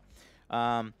 So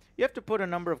you have to put a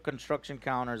number of construction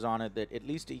counters on it that at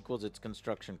least equals its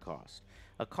construction cost.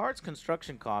 A card's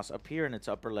construction costs appear in its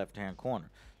upper left-hand corner.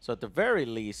 So at the very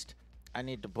least, I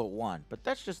need to put 1, but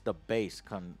that's just the base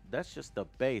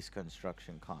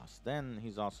construction cost. Then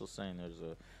he's also saying there's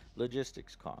a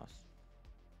logistics cost.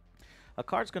 A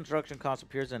card's construction cost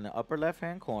appears in the upper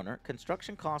left-hand corner.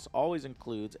 Construction cost always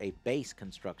includes a base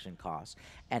construction cost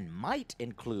and might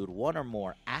include 1 or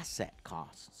more asset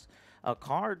costs. A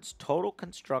card's total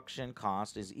construction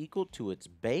cost is equal to its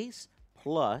base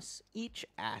plus each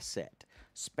asset,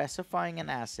 specifying an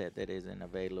asset that isn't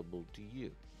available to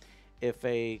you. If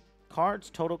a card's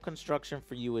total construction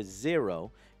for you is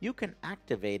 0, you can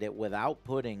activate it without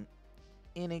putting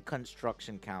any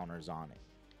construction counters on it.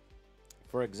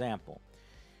 For example,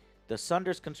 the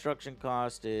Sunder's construction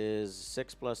cost is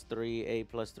 6 plus 3, A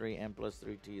plus 3, N plus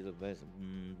 3, T the best.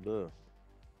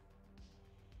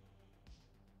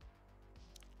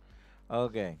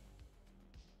 Okay.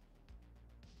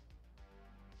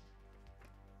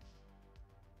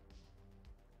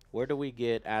 Where do we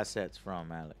get assets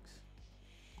from, Alex?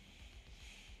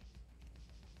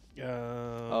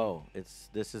 Oh,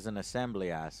 this is an assembly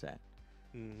asset.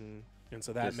 Mm-hmm. And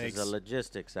so that this makes is a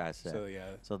logistics asset. So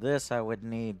yeah. So this I would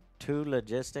need 2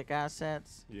 logistic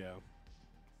assets. Yeah.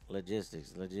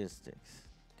 Logistics.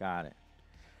 Got it.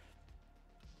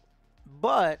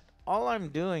 But all I'm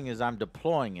doing is I'm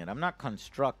deploying it. I'm not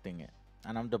constructing it.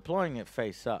 And I'm deploying it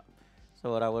face up.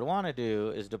 So what I would want to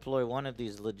do is deploy one of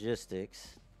these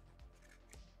logistics.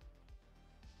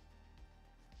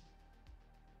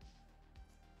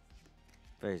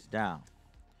 Face down.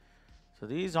 So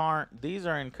these are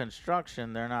in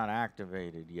construction. They're not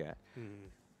activated yet. Mm-hmm.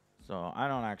 So I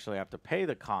don't actually have to pay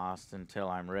the cost until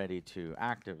I'm ready to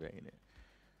activate it.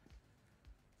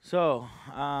 So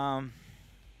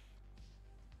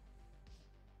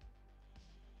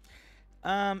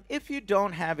if you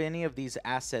don't have any of these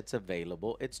assets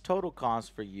available, its total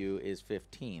cost for you is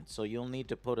 15. So you'll need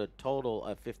to put a total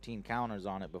of 15 counters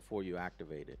on it before you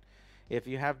activate it. If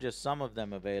you have just some of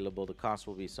them available, the cost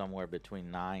will be somewhere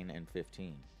between 9 and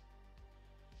 15.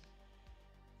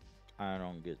 I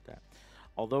don't get that.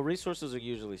 Although resources are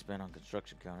usually spent on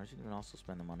construction counters, you can also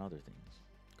spend them on other things.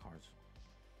 Cards.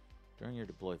 During your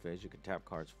deploy phase, you can tap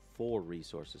cards for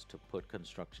resources to put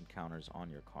construction counters on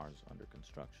your cards under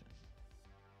construction.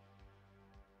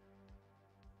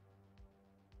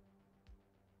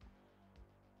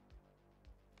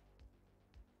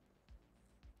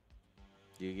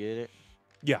 Do you get it?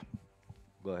 Yeah.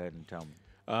 Go ahead and tell me.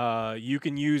 You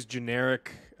can use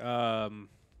generic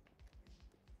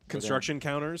construction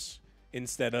counters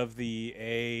instead of the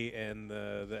A and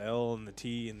the L and the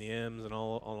T and the M's and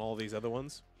all these other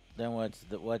ones. Then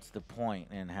what's the point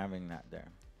in having that there?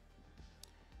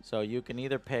 So you can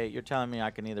either pay. You're telling me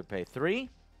I can either pay 3,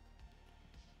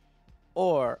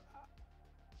 or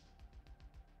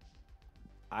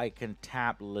I can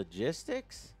tap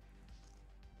logistics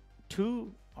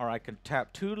 2, or I can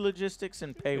tap 2 logistics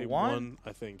and pay 1.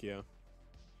 I think, yeah.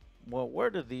 Well, where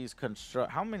do these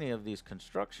how many of these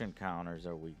construction counters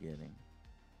are we getting?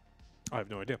 I have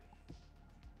no idea.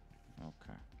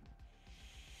 Okay.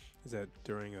 Is that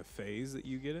during a phase that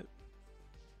you get it?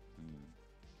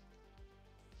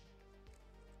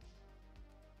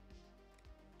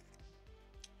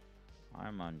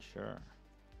 I'm unsure.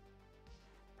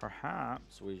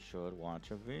 Perhaps we should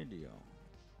watch a video.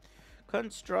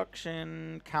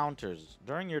 Construction counters.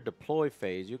 During your deploy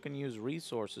phase, you can use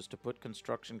resources to put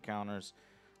construction counters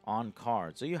on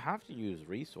cards. So you have to use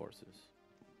resources.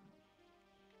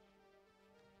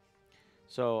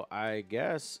 So I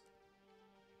guess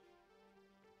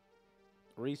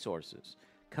resources.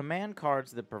 Command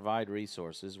cards that provide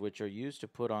resources, which are used to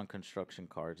put on construction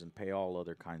cards and pay all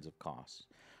other kinds of costs.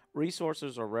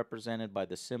 Resources are represented by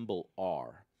the symbol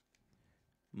R.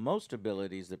 Most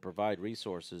abilities that provide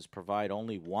resources provide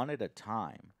only one at a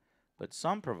time, but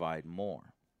some provide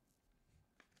more.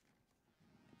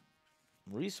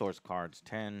 Resource cards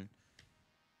tend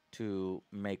to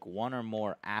make one or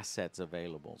more assets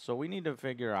available. So we need to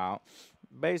figure out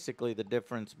basically the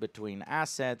difference between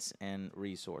assets and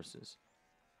resources.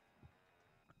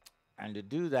 And to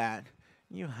do that,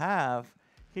 you have,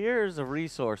 here's a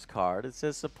resource card. It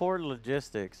says support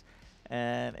logistics,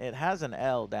 and it has an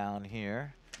L down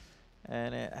here,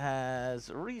 and it has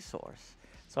resource.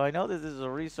 So I know that this is a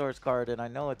resource card, and I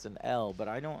know it's an L, but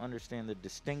I don't understand the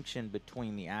distinction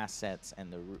between the assets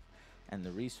and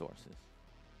the resources.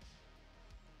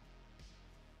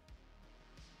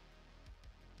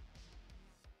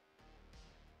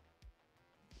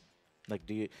 Like,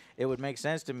 it would make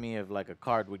sense to me if like a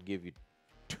card would give you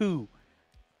 2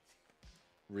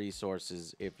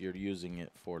 resources if you're using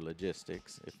it for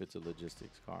logistics, if it's a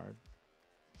logistics card.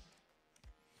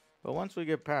 But once we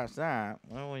get past that,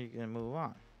 well, we can move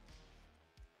on.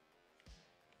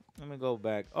 Let me go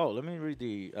back. Oh, let me read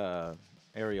the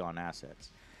area on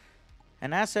assets.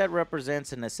 An asset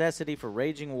represents a necessity for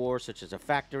waging war, such as a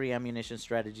factory, ammunition,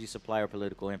 strategy, supply, or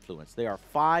political influence. There are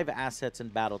 5 assets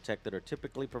in BattleTech that are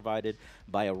typically provided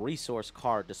by a resource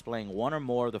card displaying one or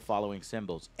more of the following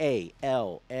symbols: A,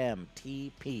 L, M,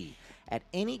 T, P. At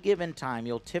any given time,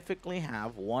 you'll typically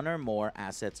have one or more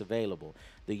assets available.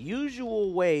 The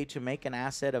usual way to make an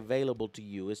asset available to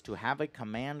you is to have a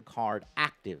command card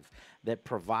active that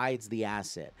provides the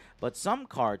asset. But some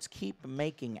cards keep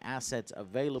making assets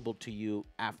available to you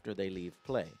after they leave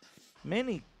play.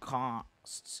 Many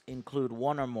costs include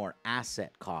one or more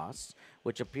asset costs,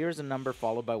 which appears a number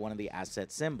followed by one of the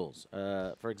asset symbols.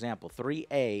 For example,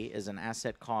 3A is an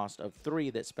asset cost of 3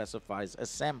 that specifies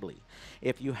assembly.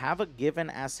 If you have a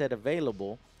given asset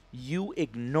available, you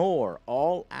ignore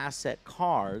all asset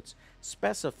cards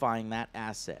specifying that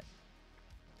asset.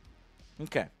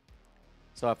 Okay.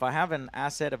 So if I have an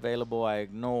asset available, I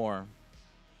ignore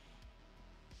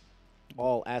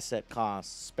all asset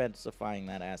costs specifying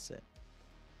that asset.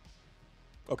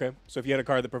 Okay, so if you had a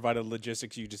card that provided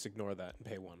logistics, you just ignore that and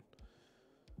pay 1.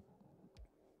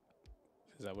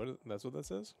 Is that that's what that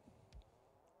says?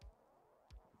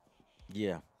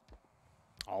 Yeah.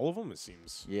 All of them, it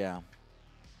seems. Yeah.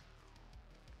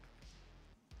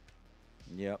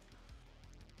 Yep.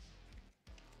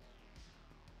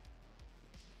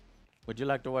 Would you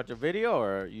like to watch a video,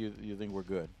 or you think we're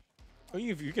good? Oh,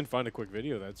 if you can find a quick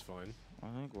video, that's fine. I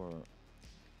think we're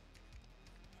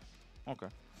okay.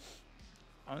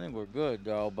 I think we're good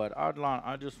though, but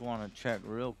I just want to check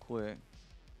real quick.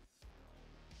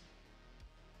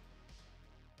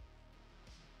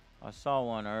 I saw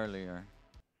one earlier,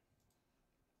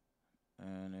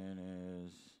 and it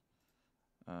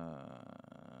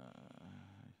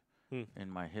is in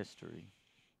my history.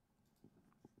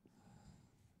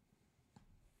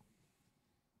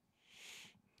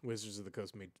 Wizards of the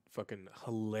Coast made fucking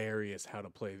hilarious how to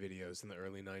play videos in the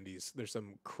early 90s. There's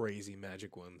some crazy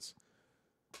Magic ones.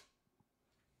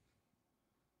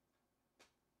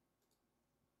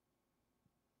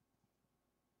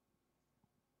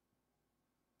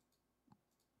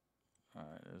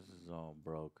 Alright, this is all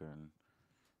broken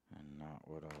and not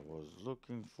what I was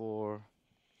looking for.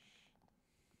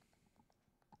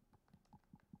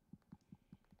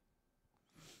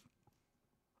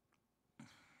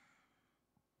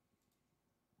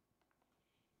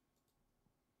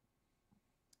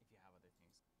 If you have other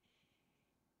things,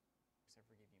 except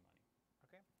for give you money.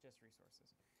 Okay, just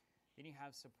resources. Then you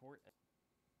have support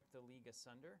the league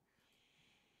asunder,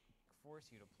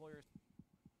 force you deployers.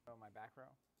 Oh, my back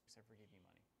row. Except for give you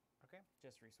money. Okay.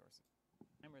 Just resources.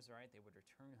 Members, all right, they would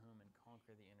return home and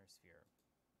conquer the inner sphere.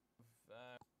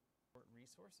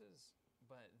 Resources,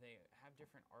 but they have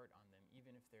different art on them,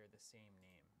 even if they're the same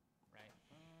name, right?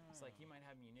 It's like you might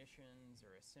have munitions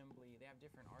or assembly. They have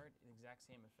different art, exact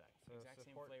same effect, So exact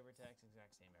same flavor text,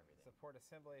 exact same everything. Support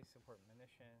assembly, support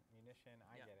munition.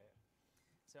 I Yeah. get it.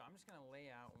 So I'm just going to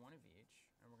lay out one of each,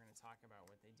 and we're going to talk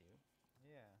about what they do.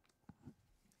 Yeah.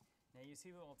 Now you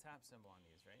see the little tap symbol on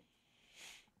these, right?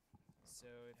 So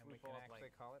if And we we pull can up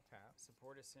actually like call it tap.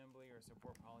 support assembly or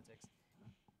support politics,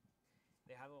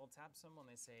 they have a little tap symbol, and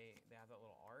they say they have that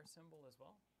little R symbol as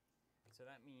well. So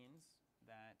that means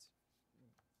that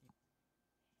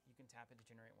you can tap it to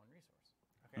generate one resource.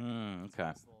 Okay. So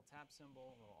Okay. this little tap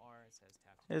symbol, little R, it says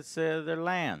tap. It's their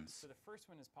lands. So the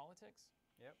first one is politics.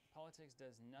 Yep. Politics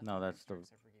does nothing No, that's extra the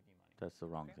except for give you money. that's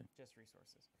the wrong Okay. thing. Just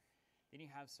resources. Then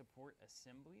you have support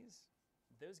assemblies.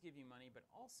 Those give you money, but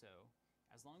also,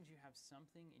 as long as you have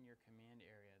something in your command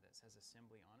area that says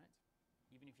assembly on it,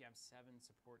 even if you have 7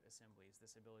 support assemblies,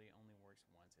 this ability only works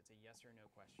once. It's a yes or no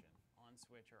question, on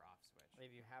switch or off switch.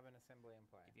 If you have an assembly in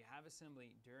play. If you have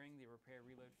assembly during the repair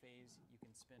reload phase, you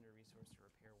can spend a resource to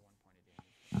repair 1 point of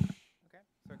damage. Okay.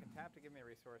 So I can tap to give me a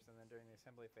resource, and then during the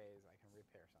assembly phase, I can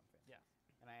repair something. Yeah.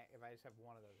 And if I just have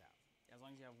one of those out. As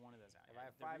long as you have one of those out. If I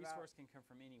have the 5 out- resource can come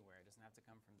from anywhere. It doesn't have to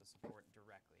come from the support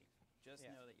directly. Just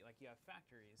Yeah. know that you have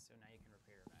factories, so now you can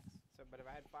repair your mechs. So, but if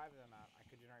I had 5 of them out, I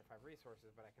could generate 5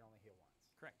 resources, but I can only heal once.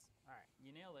 Correct. All right.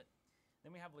 You nailed it.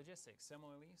 Then we have logistics.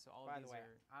 Similarly, so all By of the these way,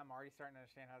 are I'm already starting to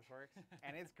understand how this works,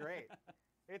 and it's great.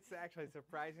 It's actually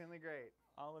surprisingly great.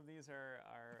 all of these are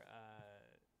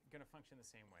going to function the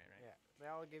same way, right? Yeah.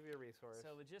 They all give you a resource.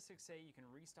 So logistics say you can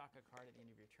restock a card at the end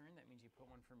of your turn. That means you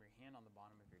put one from your hand on the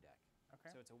bottom of your deck.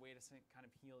 Okay. So it's a way to kind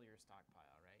of heal your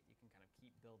stockpile, right? You can kind of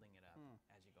keep building it up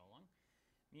as you go along.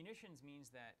 Munitions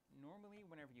means that normally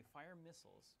whenever you fire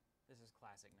missiles, this is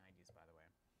classic 90s, by the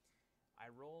way. I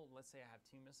roll, let's say I have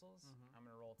 2 missiles. I'm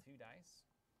going to roll 2 dice.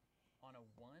 On a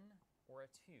 1 or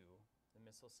a 2, the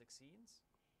missile succeeds.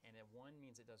 And a 1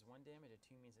 means it does 1 damage, a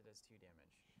 2 means it does 2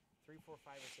 damage. 3, 4,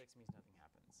 5, or 6 means nothing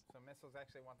happens. So missiles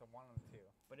actually want the 1 and the 2.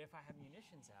 But if I have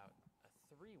munitions out, a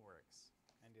 3 works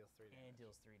And deals 3 damage. and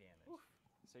deals 3 damage.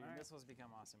 So your Alright. missiles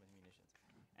become awesome with munitions.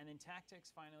 And then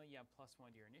tactics, finally, you have +1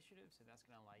 to your initiative, so that's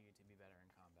going to allow you to be better in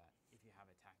combat if you have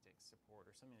a tactics support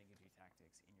or something that gives you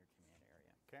tactics in your command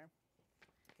area. Okay.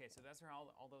 Okay, so that's how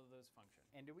all of those function.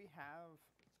 And do we have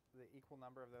the equal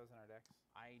number of those in our decks?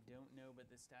 I don't know, but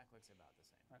this stack looks about the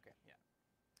same. Okay. Yeah.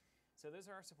 So those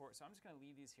are our support. So I'm just going to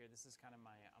leave these here. This is kind of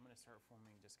I'm going to start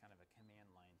forming just kind of a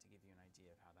command line to give you an idea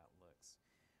of how that looks.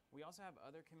 We also have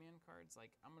other command cards.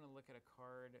 Like I'm going to look at a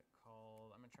card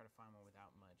called, I'm going to try to find one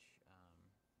without much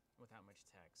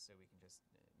text so we can just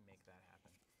make that happen.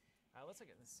 Let's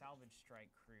look at the Salvage Strike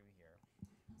Crew here.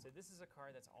 So this is a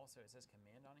card that's also, it says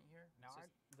command on it here. Now,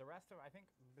 the rest of, I think,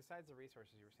 besides the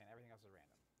resources you were saying, everything else is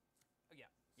random. Oh, yeah.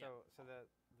 So the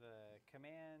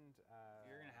command.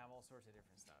 You're going to have all sorts of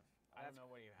different stuff. I don't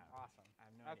know what you have. Awesome. I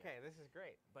have no idea. Okay, this is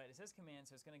great. But it says command,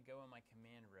 so it's going to go in my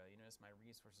command row. You notice my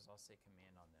resources all say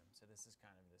command on them. So this is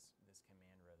kind of this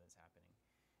command row that's happening.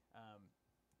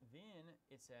 Then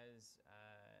it says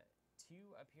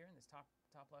 2 up here in this top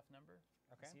left number.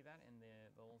 Okay. You see that in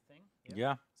the little thing? Yep.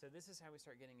 Yeah. So this is how we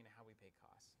start getting into how we pay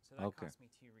costs. So that Okay. costs me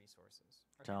 2 resources.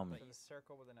 Okay, Tell me. So the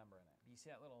circle with a number in it. You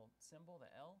see that little symbol,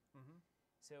 the L? Mm-hmm.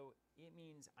 So it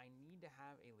means I need to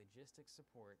have a logistics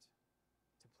support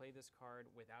to play this card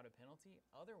without a penalty.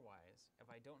 Otherwise, if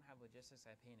I don't have logistics,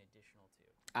 I pay an additional 2.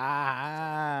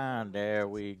 Ah, there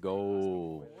we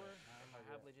go. Or if I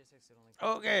have logistics, it only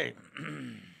costs Okay.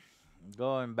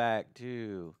 Going back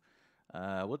to,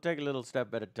 we'll take a little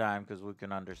step at a time because we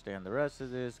can understand the rest of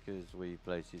this because we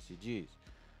play CCGs.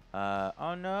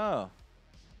 Oh no.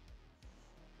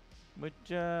 Which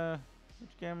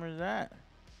camera is that?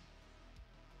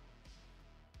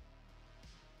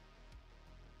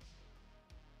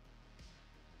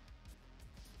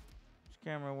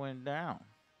 camera went down.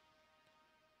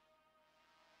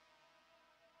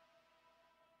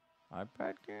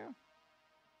 iPad cam?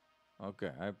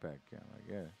 Okay, iPad cam, I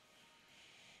guess.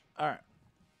 All right.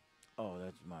 Oh,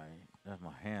 that's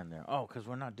my hand there. Oh, because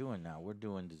we're not doing now. We're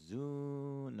doing the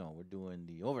zoom. No, we're doing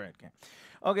the overhead cam.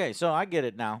 Okay, so I get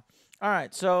it now. All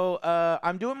right, so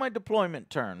I'm doing my deployment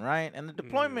turn, right? And the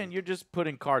deployment, you're just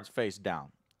putting cards face down,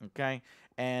 okay?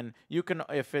 And you can,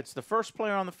 if it's the first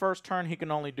player on the first turn, he can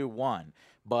only do one.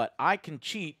 But I can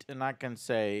cheat, and I can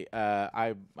say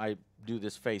I do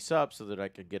this face up so that I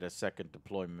could get a second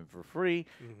deployment for free.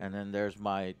 And then there's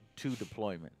my 2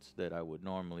 deployments that I would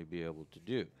normally be able to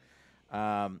do.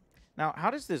 Now, how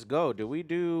does this go? Do we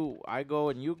do I go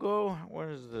and you go? What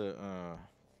is the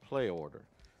play order?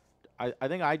 I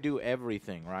think I do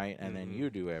everything, right? And then you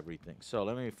do everything. So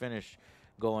let me finish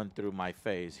going through my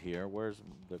phase here. Where's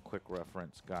the quick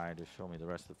reference guide to show me the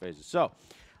rest of the phases? So,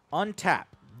 untap.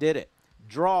 Did it.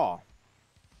 Draw.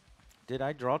 Did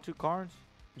I draw 2 cards?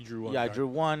 You drew one. Yeah, card. I drew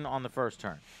 1 on the first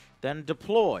turn. Then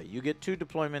deploy. You get 2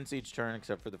 deployments each turn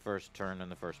except for the first turn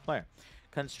and the first player.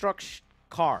 Construct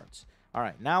cards. All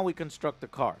right, now we construct the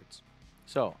cards.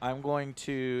 So I'm going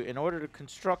to, in order to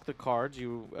construct the cards,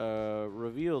 you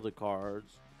reveal the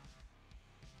cards.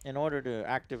 In order to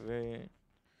activate,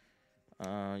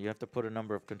 you have to put a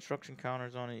number of construction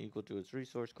counters on it equal to its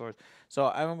resource cards. So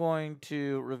I'm going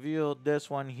to reveal this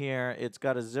one here. It's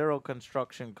got a 0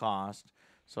 construction cost.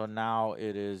 So now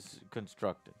it is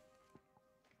constructed.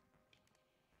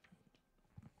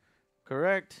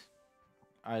 Correct?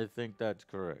 I think that's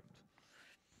correct.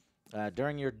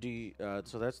 During your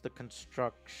so that's the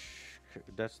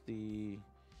that's the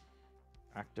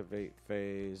activate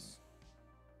phase.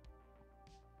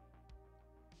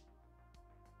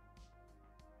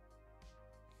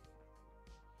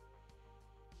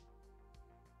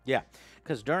 Yeah,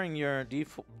 because during your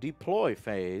deploy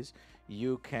phase,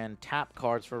 you can tap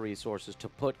cards for resources to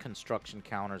put construction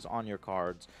counters on your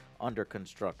cards under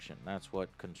construction. That's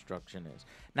what construction is.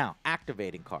 Now,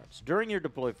 activating cards. During your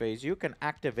deploy phase, you can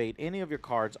activate any of your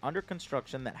cards under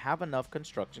construction that have enough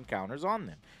construction counters on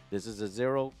them. This is a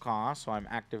 0 cost, so I'm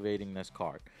activating this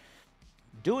card.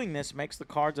 Doing this makes the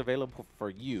cards available for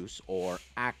use or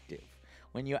active.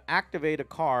 When you activate a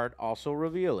card, also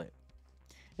reveal it.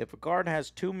 If a card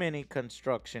has too many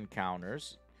construction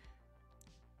counters,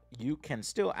 you can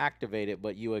still activate it,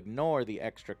 but you ignore the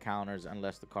extra counters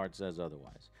unless the card says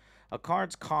otherwise. A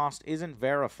card's cost isn't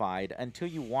verified until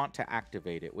you want to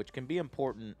activate it, which can be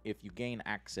important if you gain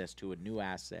access to a new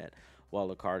asset while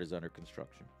the card is under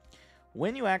construction.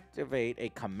 When you activate a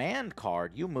command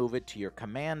card, you move it to your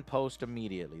command post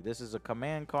immediately. This is a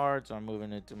command card, so I'm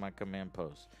moving it to my command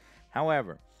post.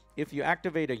 However, if you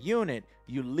activate a unit,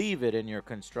 you leave it in your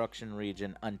construction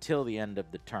region until the end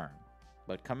of the turn.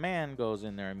 But command goes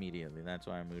in there immediately. That's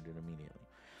why I moved it immediately.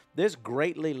 This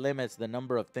greatly limits the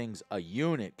number of things a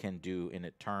unit can do in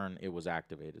a turn it was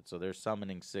activated. So they're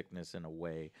summoning sickness in a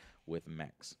way with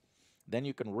mechs. Then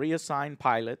you can reassign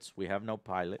pilots. We have no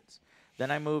pilots.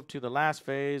 Then I move to the last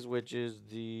phase, which is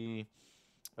the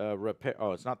repair.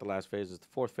 Oh, it's not the last phase. It's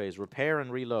the 4th phase, repair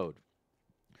and reload.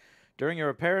 During your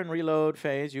repair and reload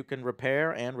phase, you can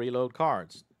repair and reload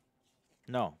cards.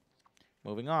 No.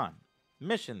 Moving on.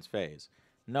 Missions phase.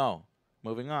 No.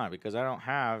 Moving on, because I don't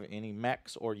have any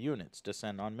mechs or units to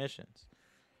send on missions.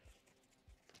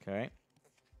 Okay.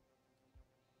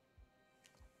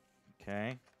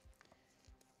 Okay.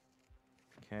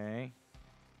 Okay.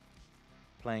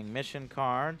 Playing mission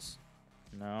cards.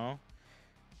 No.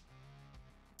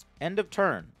 End of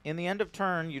turn. In the end of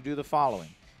turn, you do the following.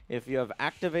 If you have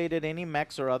activated any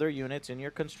mechs or other units in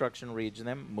your construction region,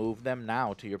 then move them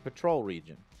now to your patrol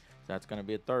region. That's going to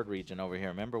be a 3rd region over here.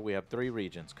 Remember, we have 3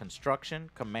 regions: construction,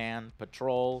 command,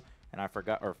 patrol, and I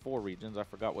forgot, or 4 regions. I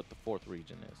forgot what the 4th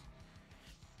region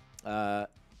is.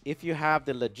 If you have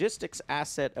the logistics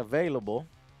asset available,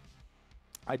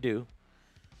 I do,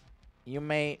 you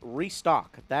may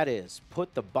restock. That is,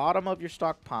 put the bottom of your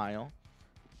stockpile,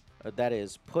 that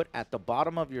is, put at the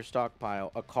bottom of your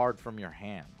stockpile a card from your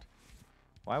hand.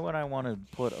 Why would I want to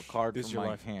put a card This is from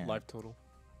your my hand? life total.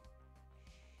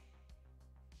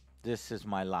 This is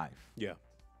my life. Yeah.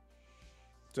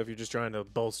 So if you're just trying to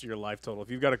bolster your life total, if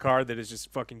you've got a card that is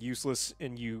just fucking useless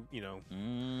and you know,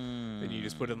 then you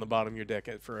just put it in the bottom of your deck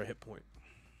for a hit point.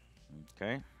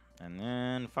 Okay. And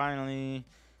then finally,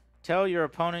 tell your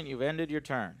opponent you've ended your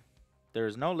turn. There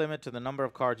is no limit to the number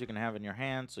of cards you can have in your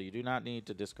hand, so you do not need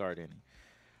to discard any.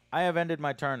 I have ended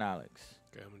my turn, Alex.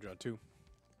 Okay, I'm going to draw 2.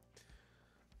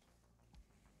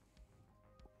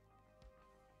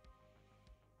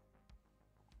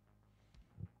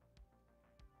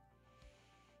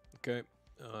 Okay.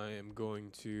 I am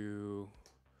going to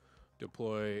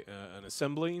deploy an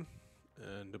assembly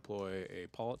and deploy a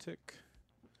politic.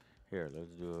 Here, let's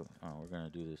do it. Oh, we're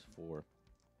gonna do this for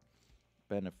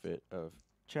benefit of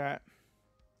chat.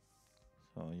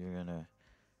 So you're gonna,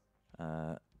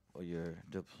 well, you're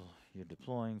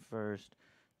deploying first.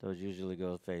 Those usually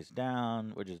go face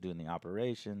down. We're just doing the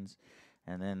operations,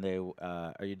 and then they.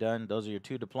 Are you done? Those are your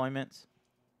 2 deployments,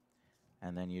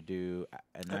 and then you do,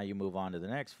 and now you move on to the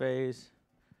next phase,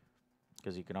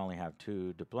 because you can only have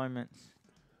 2 deployments.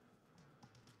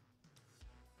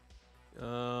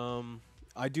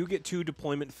 I do get 2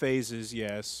 deployment phases,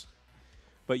 yes.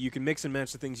 But you can mix and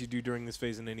match the things you do during this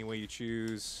phase in any way you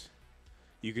choose.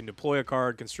 You can deploy a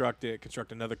card, construct it,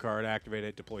 construct another card, activate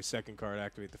it, deploy second card,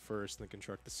 activate the first, and then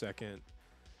construct the second.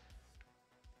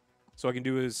 So I can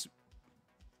do is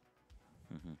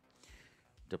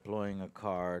Deploying a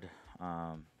card.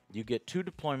 You get 2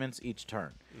 deployments each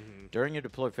turn. During your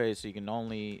deploy phase, so you can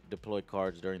only deploy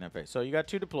cards during that phase. So you got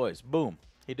 2 deploys. Boom.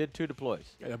 He did 2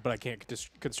 deploys. but I can't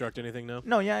construct anything now?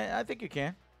 No, yeah, I think you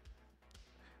can.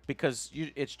 Because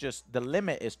it's just the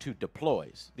limit is 2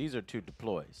 deploys. These are 2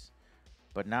 deploys.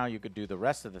 But now you could do the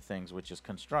rest of the things, which is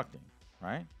constructing,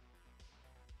 right?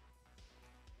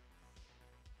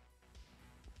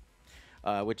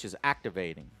 Which is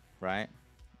activating, right?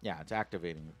 Yeah, it's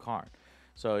activating a card.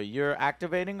 So you're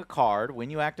activating a card. When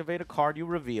you activate a card, you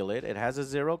reveal it. It has a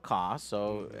 0 cost,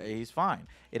 so he's fine.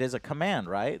 It is a command,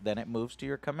 right? Then it moves to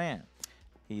your command.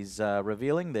 He's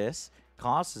revealing this.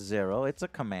 Costs 0. It's a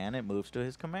command. It moves to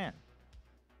his command.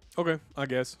 Okay, I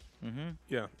guess.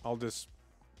 Yeah. I'll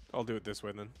do it this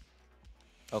way then.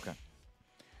 Okay.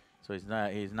 So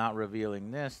he's not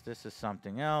revealing this. This is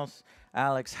something else.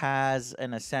 Alex has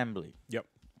an assembly. Yep.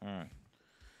 All right.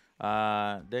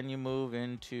 Then you move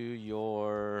into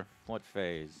your what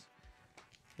phase?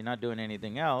 You're not doing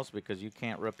anything else because you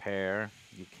can't repair,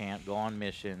 you can't go on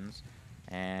missions,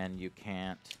 and you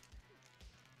can't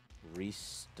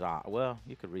restock. Well,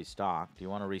 you could restock. Do you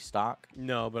want to restock?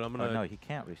 No, but I'm gonna. No, he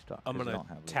can't restock. I'm 'cause you gonna don't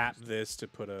have tap resources. this to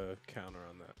put a counter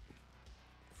on that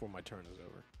before my turn is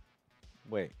over.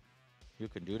 Wait, you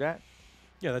can do that?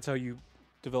 Yeah, that's how you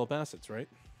develop assets, right?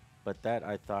 But that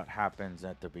I thought happens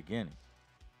at the beginning.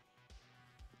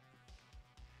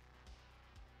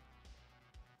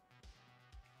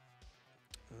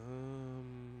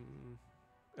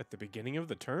 At the beginning of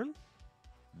the turn?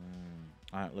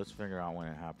 All right, let's figure out when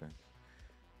it happens.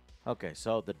 Okay,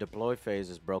 so the deploy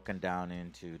phase is broken down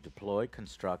into deploy,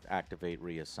 construct, activate,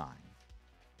 reassign.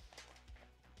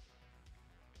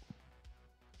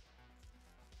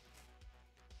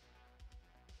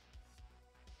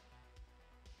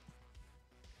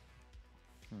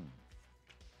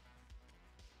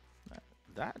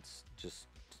 That's just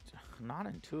not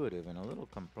intuitive and a little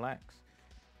complex.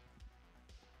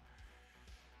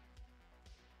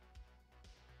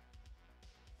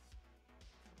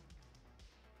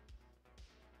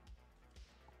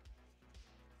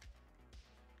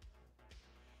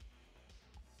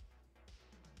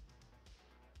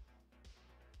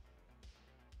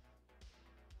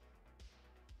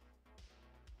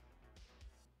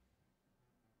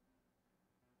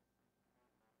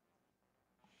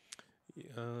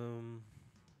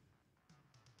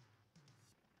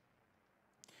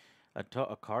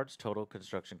 A card's total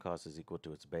construction cost is equal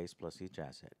to its base plus each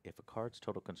asset. If a card's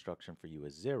total construction for you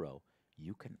is 0,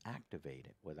 you can activate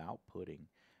it without putting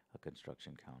a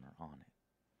construction counter on it.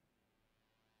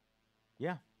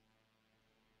 Yeah.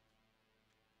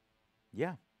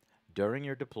 Yeah. During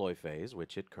your deploy phase,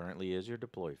 which it currently is your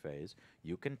deploy phase,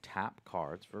 you can tap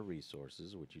cards for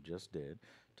resources, which you just did,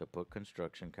 to put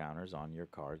construction counters on your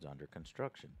cards under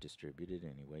construction, distributed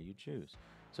any way you choose.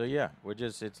 So yeah,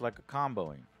 it's like a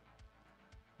comboing.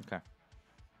 Okay.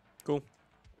 Cool.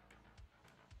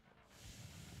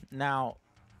 Now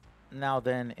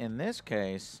then, in this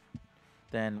case,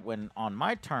 then when on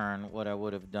my turn, what I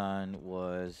would have done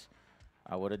was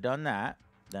I would have done that.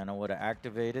 Then I would have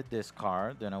activated this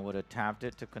card. Then I would have tapped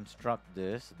it to construct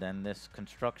this. Then this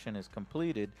construction is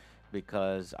completed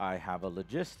because I have a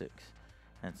logistics.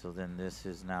 And so then this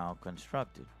is now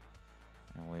constructed.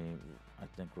 And we, I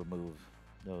think, remove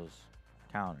those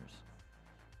counters.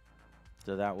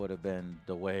 So that would have been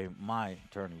the way my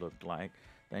turn looked like.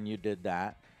 Then you did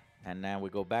that. And now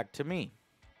we go back to me.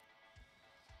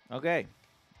 Okay.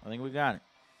 I think we got it.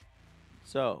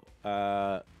 So,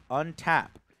 untap.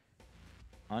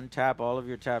 Untap all of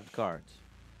your tapped cards.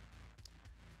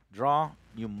 Draw.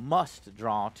 You must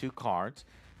draw 2 cards.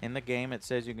 In the game, it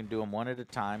says you can do them one at a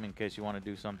time in case you want to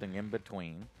do something in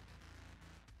between.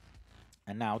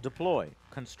 And now deploy,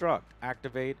 construct,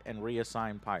 activate, and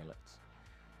reassign pilots.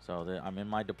 So I'm in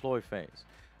my deploy phase.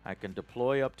 I can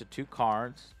deploy up to 2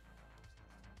 cards.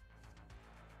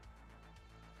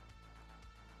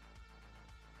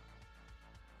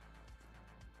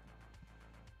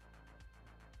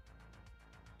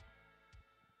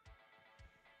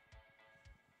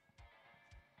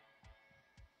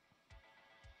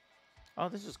 Oh,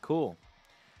 this is cool.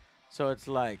 So it's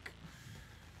like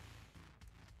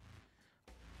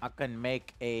I can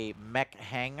make a mech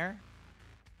hanger,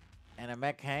 and a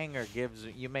mech hanger gives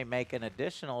you may make an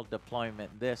additional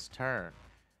deployment this turn.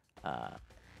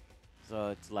 So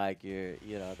it's like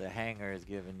the hanger is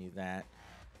giving you that.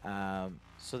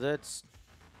 So that's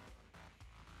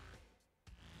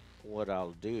what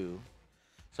I'll do.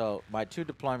 So my 2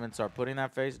 deployments are putting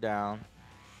that face down,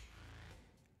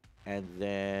 and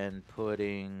then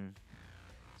putting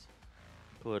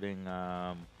was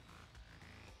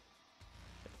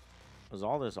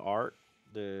all this art.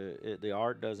 The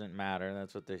art doesn't matter.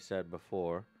 That's what they said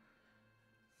before.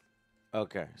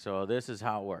 Okay, so this is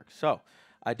how it works. So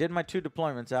I did my 2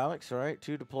 deployments, Alex, right?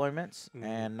 2 deployments.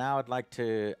 And now I'd like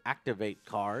to activate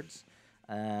cards.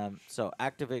 So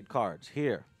activate cards.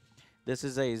 Here, this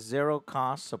is a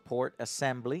 0-cost support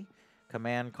assembly.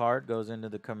 Command card goes into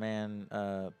the command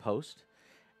post.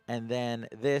 And then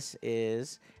this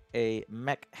is a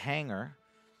mech hanger.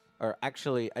 Or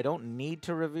actually, I don't need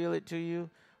to reveal it to you.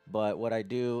 But what I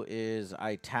do is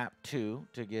I tap 2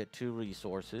 to get 2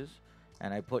 resources.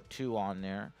 And I put 2 on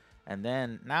there. And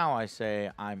then now I say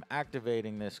I'm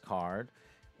activating this card.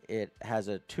 It has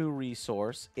a 2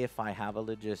 resource if I have a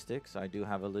logistics. I do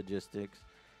have a logistics.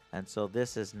 And so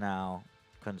this is now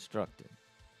constructed.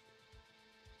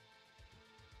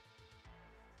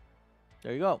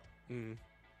 There you go.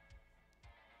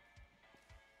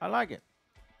 I like it.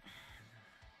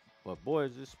 But boy,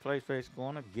 is this playface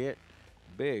going to get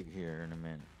big here in a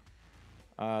minute.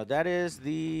 That is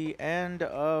the end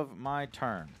of my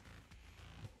turn.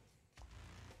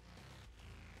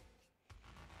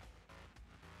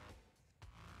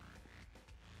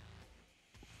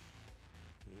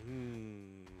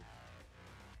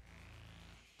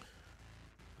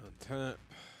 Untap.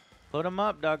 Put him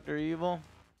up, Dr. Evil.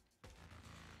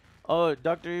 Oh,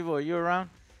 Dr. Evil, are you around?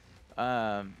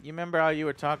 You remember how you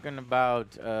were talking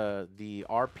about the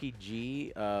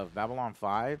RPG of Babylon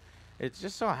 5? It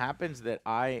just so happens that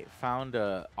I found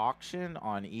a auction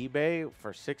on eBay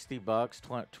for $60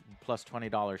 plus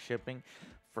 $20 shipping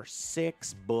for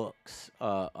 6 books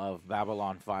of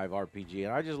Babylon 5 RPG.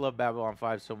 And I just love Babylon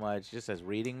 5 so much, just as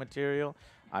reading material.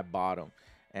 I bought them,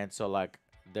 and so like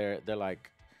they're like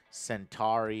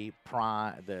Centauri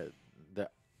Prime.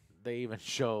 They even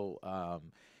show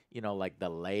like the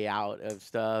layout of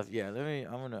stuff. Yeah,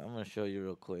 I'm gonna show you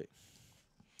real quick.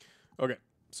 Okay,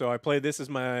 so I played this as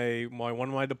my one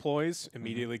of my deploys.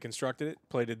 Immediately constructed it.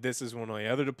 Played it this as one of my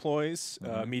other deploys.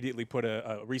 Immediately put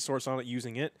a resource on it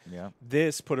using it. Yeah.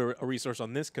 This put a resource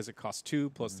on this because it costs 2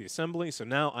 plus the assembly. So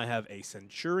now I have a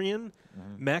Centurion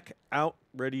mech out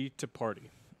ready to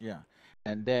party. Yeah,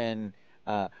 and then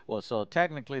well, so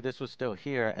technically this was still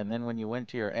here, and then when you went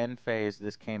to your end phase,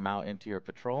 this came out into your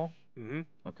patrol.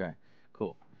 Okay,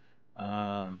 cool.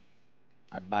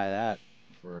 I'd buy that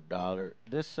for $1.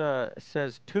 This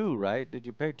says 2, right? Did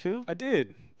you pay 2? I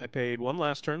did. I paid 1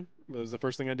 last turn. That was the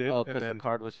first thing I did. Oh, because the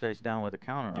card was face down with a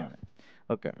counter on it.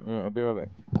 Okay, I'll be right back.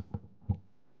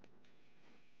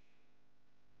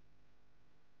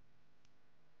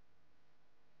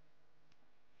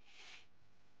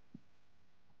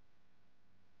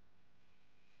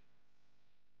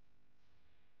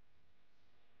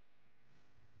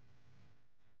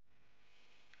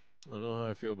 I don't know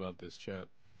how I feel about this, chat.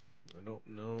 I don't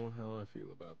know how I feel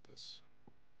about this.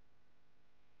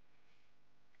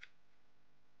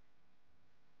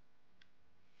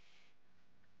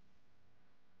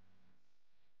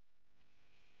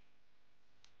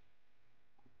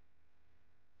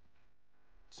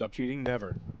 Stop cheating?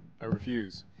 Never. I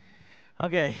refuse.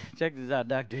 Okay, check this out,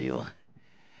 Dr. Evil.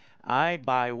 I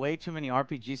buy way too many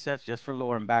RPG sets just for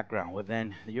lore and background. Well,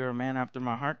 then you're a man after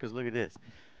my heart, because look at this.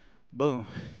 Boom.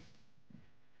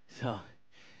 So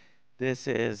this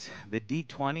is the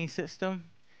D20 system.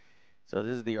 So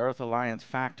this is the Earth Alliance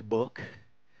fact book.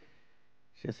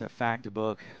 It's just a fact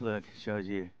book. Look, it shows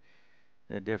you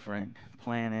the different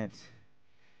planets,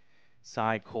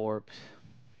 Psycorps,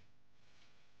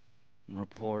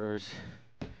 reporters,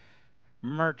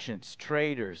 merchants,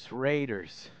 traders,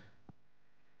 raiders.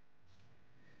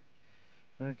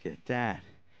 Look at that.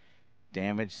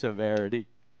 Damage severity,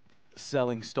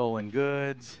 selling stolen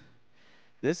goods.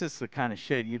 This is the kind of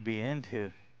shit you'd be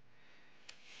into.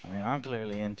 I mean, I'm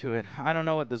clearly into it. I don't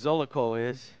know what the Zolico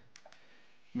is.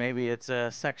 Maybe it's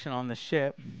a section on the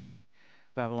ship.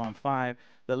 Babylon 5.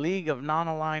 The League of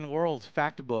Non-Aligned Worlds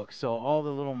fact book. So all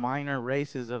the little minor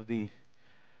races of the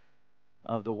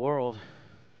world.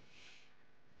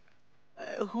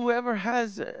 Whoever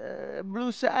has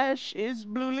blue sash is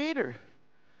blue leader.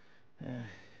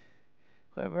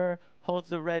 Whoever holds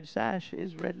the red sash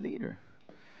is red leader.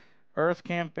 Earth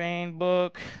campaign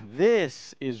book.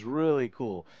 This is really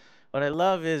cool. What I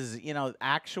love is,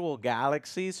 actual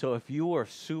galaxies. So if you are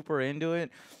super into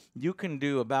it, you can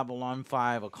do a Babylon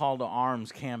 5, a Call to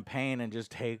Arms campaign and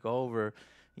just take over,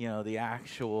 the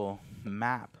actual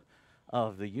map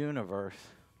of the universe.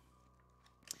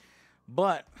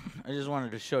 But I just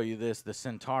wanted to show you this, the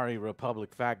Centauri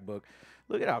Republic fact book.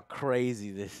 Look at how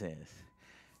crazy this is.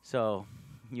 So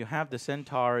you have the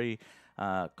Centauri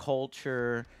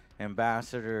culture,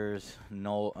 ambassadors,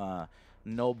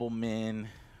 noblemen,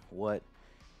 what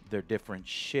their different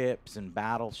ships and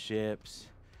battleships.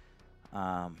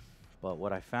 But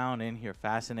what I found in here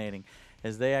fascinating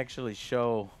is they actually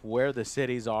show where the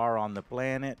cities are on the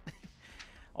planet,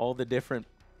 all the different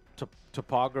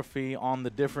topography on the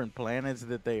different planets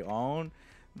that they own.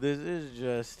 This is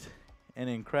just an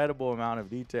incredible amount of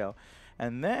detail.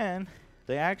 And then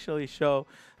they actually show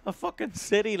a fucking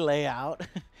city layout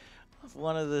of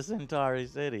one of the Centauri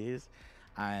cities.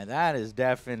 That is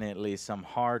definitely some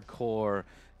hardcore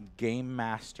game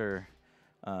master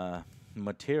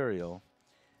material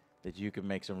that you can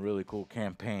make some really cool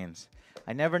campaigns.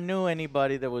 I never knew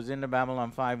anybody that was into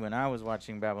Babylon 5 when I was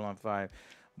watching Babylon 5.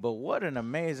 But what an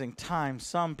amazing time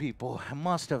some people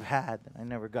must have had that I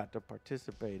never got to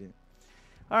participate in.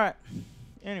 All right.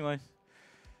 Anyways,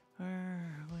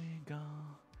 where we go.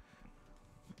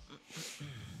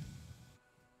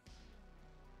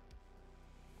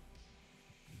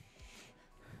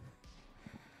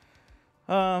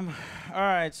 All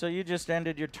right, so you just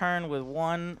ended your turn with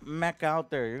one mech out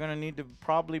there. You're going to need to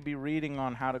probably be reading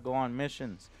on how to go on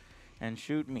missions and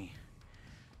shoot me.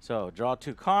 So, draw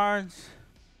 2 cards.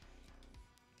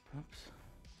 Oops.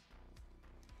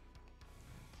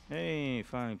 Hey,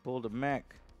 finally pulled a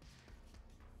mech.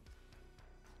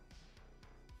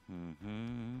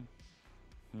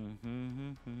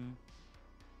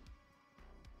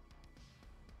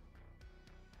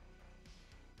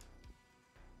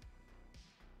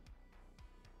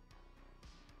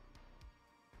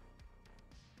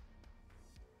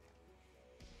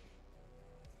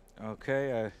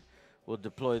 Okay, I will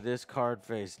deploy this card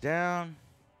face down.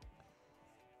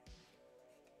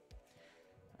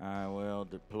 I will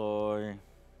deploy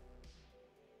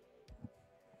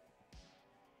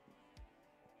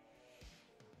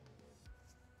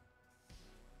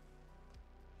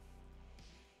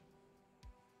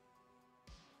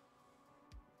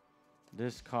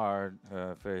this card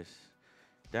face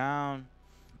down.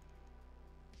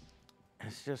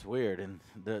 It's just weird, and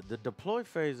the deploy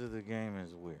phase of the game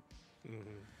is weird.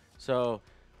 So,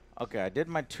 okay, I did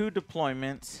my 2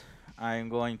 deployments. I'm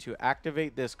going to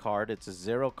activate this card. It's a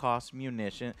 0 cost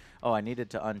munition. Oh, I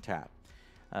needed to untap.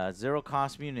 0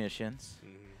 cost munitions.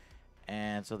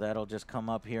 And so that'll just come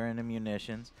up here in the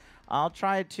munitions. I'll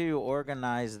try to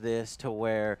organize this to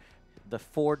where the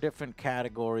 4 different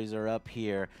categories are up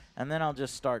here. And then I'll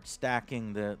just start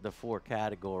stacking the 4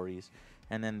 categories.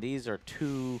 And then these are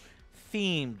 2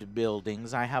 themed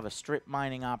buildings. I have a strip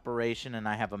mining operation and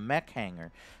I have a mech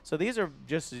hangar. So these are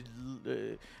just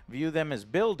view them as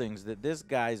buildings that this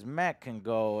guy's mech can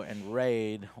go and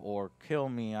raid or kill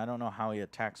me. I don't know how he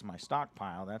attacks my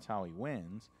stockpile. That's how he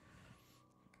wins.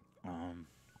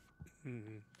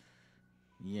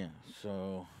 Yeah,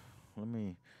 so let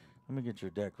me get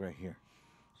your deck right here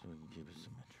so we can keep it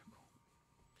symmetrical.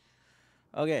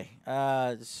 Okay,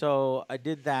 so I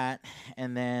did that,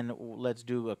 and then let's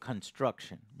do a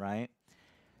construction, right?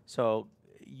 So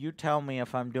you tell me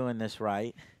if I'm doing this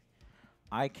right.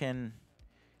 I can,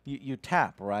 you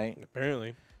tap, right?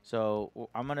 Apparently. So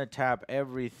I'm going to tap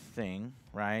everything,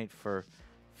 right, for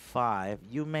 5.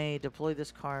 You may deploy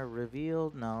this card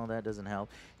revealed. No, that doesn't help.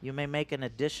 You may make an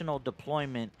additional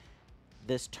deployment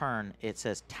this turn. It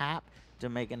says tap to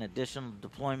make an additional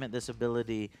deployment. This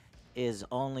ability is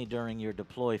only during your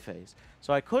deploy phase.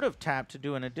 So I could have tapped to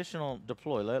do an additional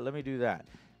deploy. Let me do that,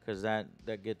 because that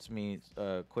gets me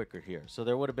quicker here. So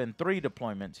there would have been 3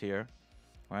 deployments here,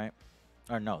 right?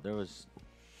 Or no, there was...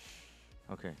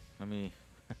 Okay, let me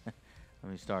let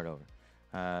me start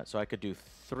over. So I could do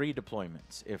 3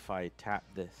 deployments if I tap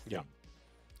this thing. Yeah.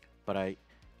 But I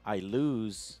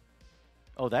lose...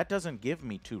 Oh, that doesn't give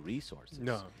me 2 resources.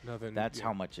 No, nothing. That's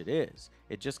how much it is.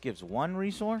 It just gives 1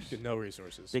 resource No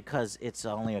resources. because it's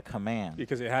only a command.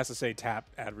 Because it has to say tap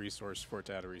add resource for it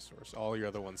to add a resource. All your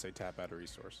other ones say tap add a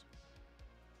resource.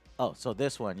 Oh, so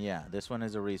this one, yeah. This one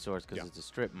is a resource because Yeah. it's a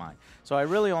strip mine. So I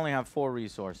really only have 4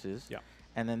 resources. Yeah.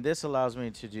 And then this allows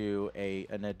me to do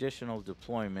an additional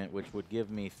deployment, which would give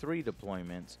me 3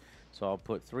 deployments. So I'll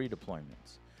put 3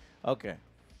 deployments. Okay.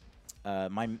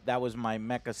 That was my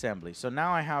mech assembly. So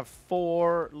now I have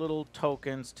 4 little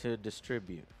tokens to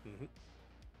distribute.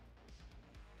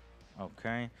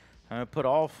 Okay. I'm going to put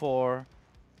all 4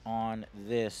 on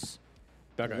this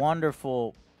Okay.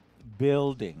 wonderful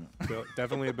building.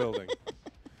 Definitely a building.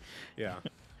 Yeah.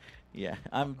 Yeah,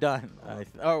 I'm done.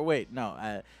 Oh, wait,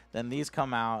 no. Then these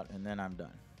come out, and then I'm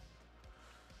done.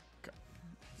 Okay.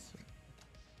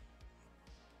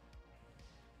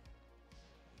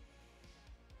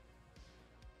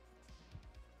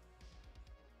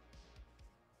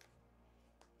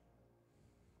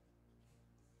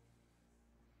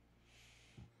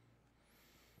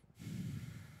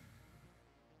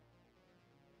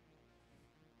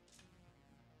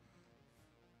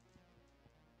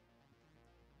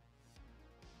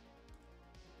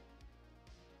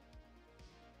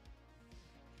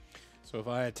 So if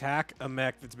I attack a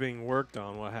mech that's being worked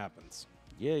on, what happens?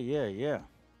 Yeah.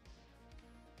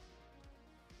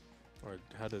 Or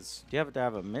how does... Do you have to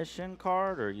have a mission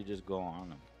card, or you just go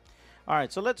on them? All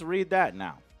right, so let's read that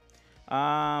now.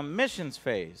 Missions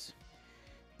phase.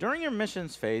 During your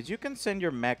missions phase, you can send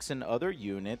your mechs and other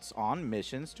units on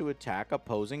missions to attack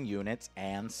opposing units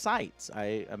and sites.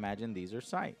 I imagine these are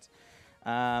sites.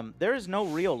 There is no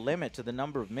real limit to the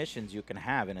number of missions you can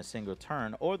have in a single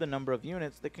turn or the number of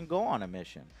units that can go on a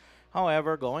mission.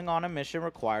 However, going on a mission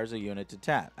requires a unit to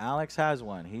tap. Alex has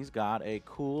one. He's got a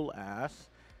cool-ass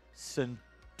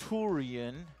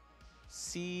Centurion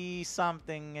C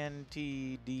something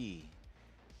NTD.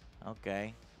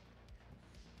 Okay.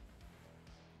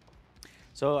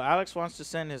 So Alex wants to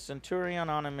send his Centurion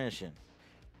on a mission.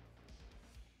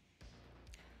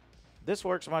 This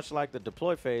works much like the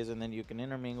deploy phase, and then you can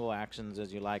intermingle actions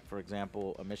as you like. For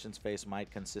example, a missions phase might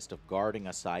consist of guarding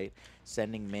a site,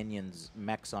 sending minions,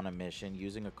 mechs on a mission,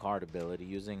 using a card ability,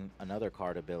 using another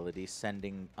card ability,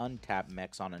 sending untapped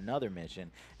mechs on another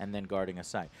mission, and then guarding a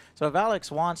site. So if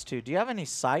Alex wants to, do you have any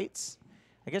sites?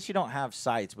 I guess you don't have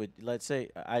sites, but let's say,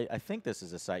 I think this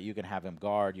is a site. You can have him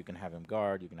guard, you can have him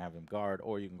guard, you can have him guard,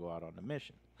 or you can go out on a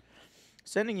mission.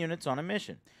 Sending units on a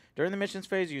mission. During the missions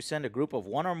phase, you send a group of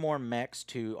 1 or more mechs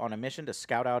on a mission to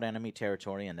scout out enemy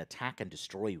territory and attack and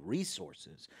destroy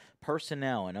resources,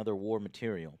 personnel, and other war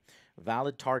material.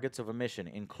 Valid targets of a mission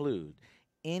include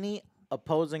any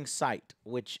opposing site,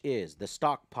 which is the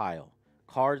stockpile,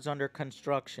 cards under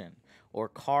construction, or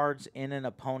cards in an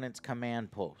opponent's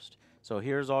command post. So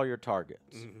here's all your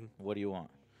targets. What do you want?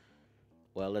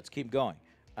 Well, let's keep going.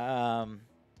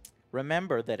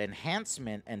 Remember that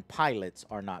enhancement and pilots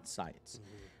are not sites.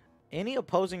 Any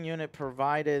opposing unit,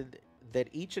 provided that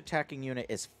each attacking unit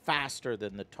is faster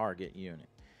than the target unit.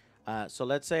 So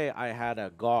let's say I had a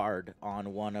guard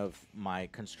on one of my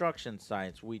construction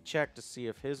sites. We check to see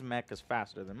if his mech is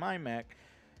faster than my mech,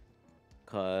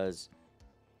 because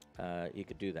you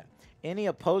could do that. Any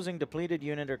opposing depleted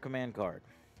unit or command card.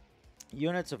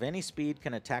 Units of any speed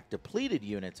can attack depleted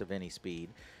units of any speed.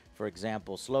 For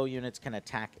example, slow units can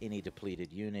attack any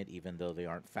depleted unit, even though they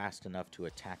aren't fast enough to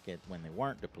attack it when they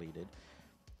weren't depleted.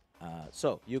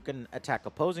 So you can attack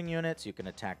opposing units, you can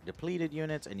attack depleted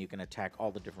units, and you can attack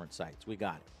all the different sites. We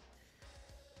got it.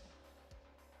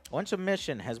 Once a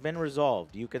mission has been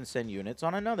resolved, you can send units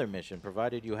on another mission,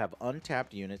 provided you have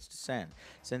untapped units to send.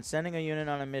 Since sending a unit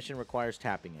on a mission requires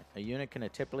tapping it, a unit can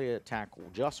typically attack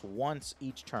just once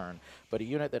each turn, but a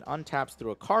unit that untaps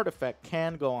through a card effect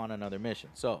can go on another mission.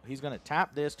 So he's going to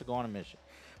tap this to go on a mission.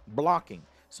 Blocking.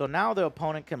 So now the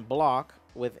opponent can block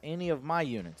with any of my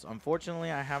units.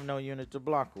 Unfortunately, I have no unit to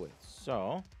block with.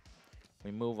 So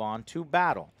we move on to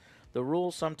battle. The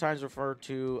rules sometimes refer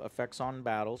to effects on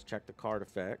battles. Check the card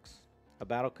effects. A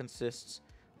battle consists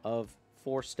of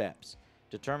 4 steps.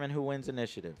 Determine who wins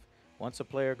initiative. Once a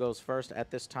player goes first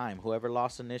at this time, whoever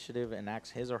lost initiative enacts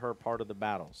his or her part of the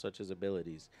battle, such as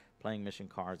abilities, playing mission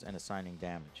cards, and assigning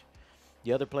damage.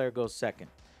 The other player goes second.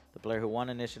 The player who won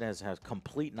initiative has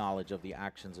complete knowledge of the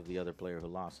actions of the other player who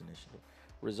lost initiative.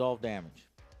 Resolve damage.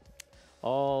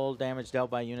 All damage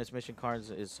dealt by units mission cards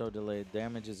is so delayed.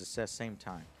 Damage is assessed same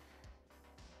time.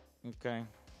 Okay.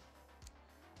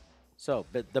 So,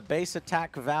 but the base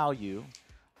attack value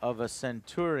of a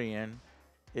Centurion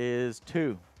is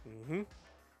 2. Mm-hmm.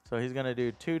 So he's going to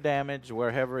do 2 damage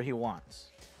wherever he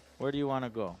wants. Where do you want to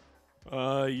go?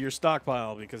 Your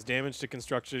stockpile, because damage to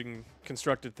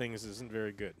constructed things isn't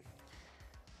very good.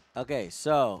 Okay,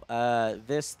 so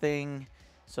this thing,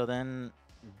 so then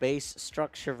base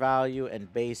structure value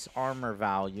and base armor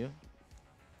value.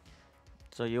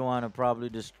 So you want to probably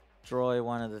destroy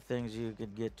one of the things you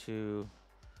could get to.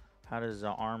 How does the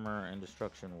armor and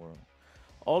destruction work?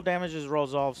 All damage is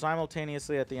resolved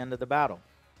simultaneously at the end of the battle.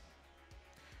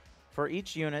 For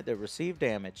each unit that received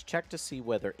damage, check to see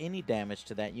whether any damage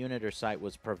to that unit or site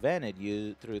was prevented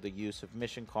through the use of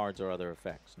mission cards or other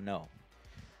effects. No.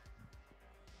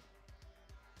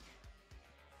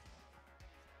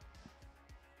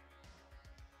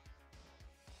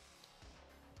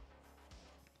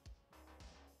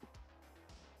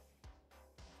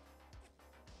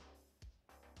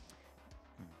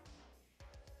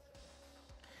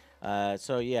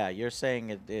 So yeah, you're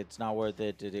saying it's not worth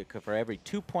it. For every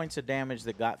 2 points of damage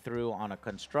that got through on a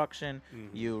construction,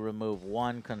 you remove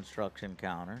 1 construction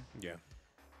counter. Yeah.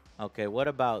 Okay, what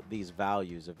about these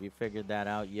values? Have you figured that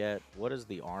out yet? What does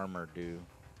the armor do?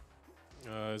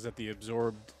 Is that the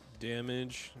absorbed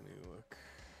damage? Let me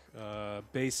look.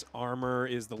 Base armor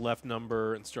is the left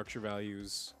number, and structure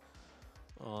values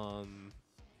on.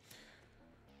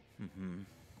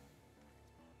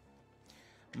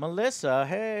 Melissa,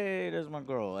 hey, there's my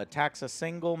girl, attacks a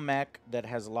single mech that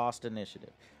has lost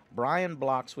initiative. Brian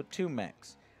blocks with 2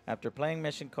 mechs. After playing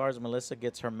mission cards, Melissa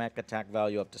gets her mech attack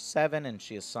value up to 7, and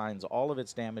she assigns all of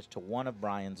its damage to one of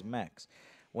Brian's mechs.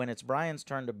 When it's Brian's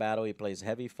turn to battle, he plays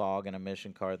Heavy Fog and a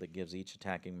mission card that gives each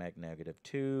attacking mech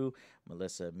 -2.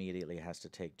 Melissa immediately has to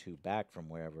take 2 back from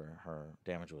wherever her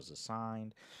damage was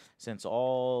assigned. Since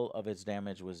all of its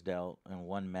damage was dealt in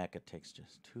one mech, it takes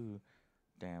just 2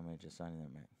 damage assigning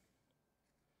that mech.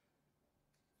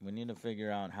 We need to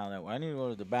figure out how that. I need to go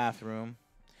to the bathroom.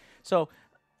 So,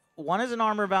 one is an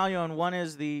armor value and one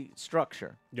is the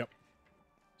structure. Yep.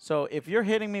 So if you're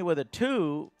hitting me with a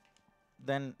 2,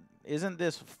 then isn't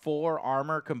this 4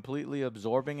 armor completely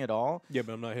absorbing it all? Yeah,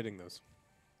 but I'm not hitting those.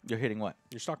 You're hitting what?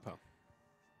 Your stockpile.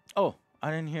 Oh,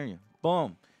 I didn't hear you.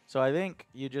 Boom. So I think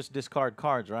you just discard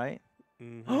cards, right?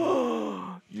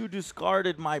 You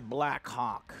discarded my Black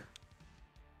Hawk.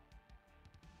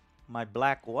 My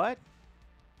black what?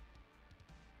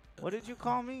 What did you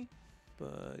call me?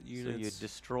 But So you units.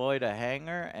 destroyed a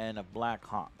hangar and a Black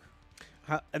Hawk.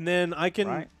 And then I can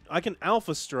Right. I can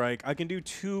alpha strike. I can do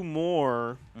 2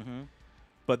 more,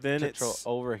 but then it's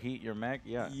overheat your mech.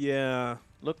 Yeah. yeah.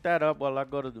 Look that up while I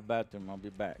go to the bathroom. I'll be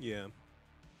back. Yeah.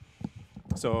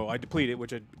 So I deplete it,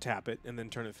 which I tap it, and then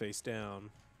turn it face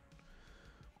down.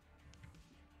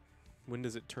 When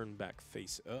does it turn back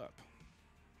face up?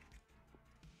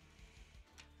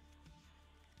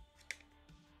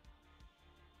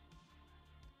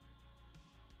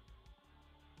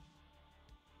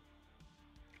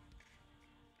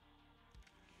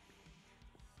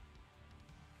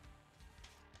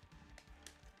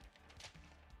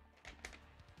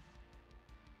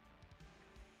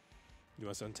 You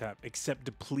must untap except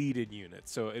depleted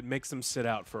units. So it makes them sit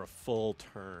out for a full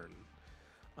turn.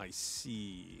 I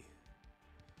see.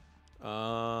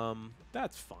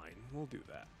 That's fine. We'll do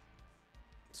that.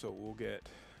 So we'll get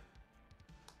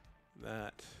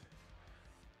that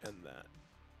and that.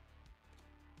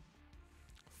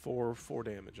 4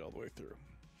 damage all the way through.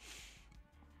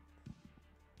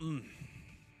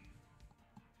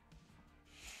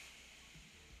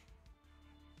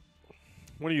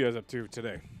 What are you guys up to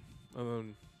today? Other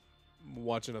than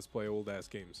watching us play old ass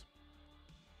games.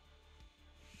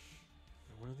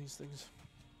 What are these things?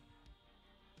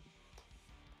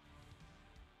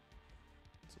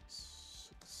 That's a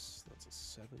 6. That's a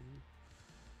 7.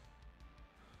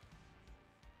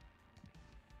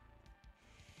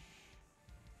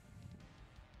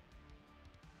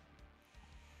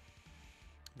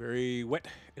 Very wet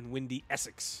and windy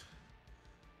Essex.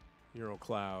 Euro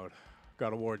Cloud.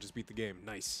 God of War just beat the game.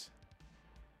 Nice.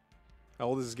 How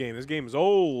old is this game? This game is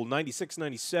old. 96,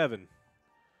 97.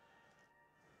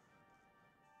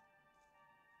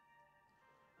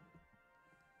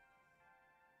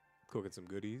 Cooking some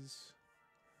goodies.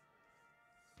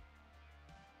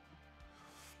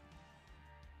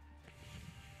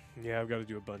 Yeah, I've got to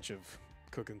do a bunch of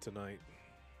cooking tonight.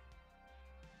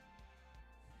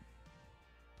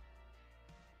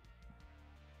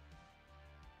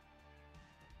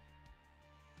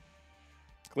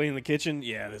 Cleaning the kitchen?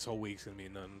 Yeah, this whole week's going to be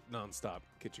non-stop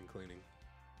kitchen cleaning.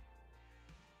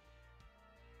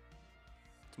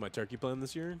 Is my turkey plan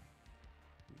this year?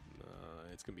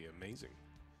 It's going to be amazing.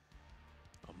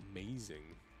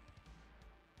 Amazing.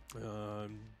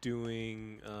 I'm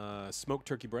doing smoked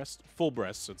turkey breast, full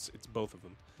breast, so it's both of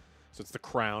them. So it's the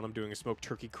crown. I'm doing a smoked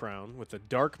turkey crown. With the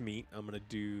dark meat, I'm going to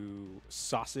do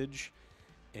sausage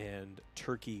and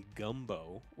turkey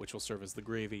gumbo, which will serve as the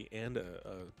gravy and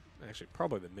actually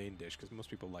probably the main dish because most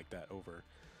people like that over.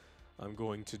 I'm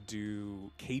going to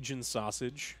do Cajun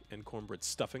sausage and cornbread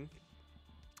stuffing,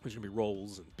 which is going to be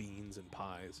rolls and beans and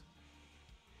pies.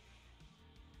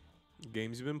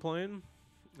 Games you've been playing?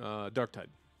 Dark Tide.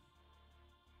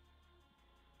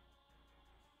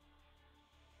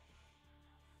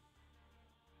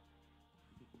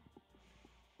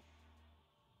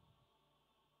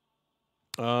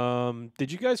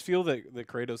 Did you guys feel that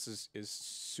Kratos is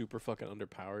super fucking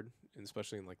underpowered, and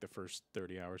especially in like the first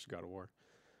 30 hours of God of War?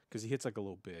 Because he hits like a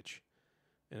little bitch.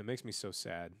 And it makes me so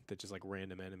sad that just like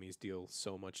random enemies deal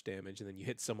so much damage, and then you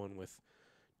hit someone with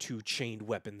 2 chained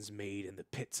weapons made in the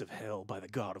pits of hell by the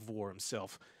God of War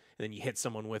himself, and then you hit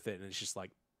someone with it, and it's just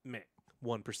like, man,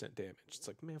 1% damage. It's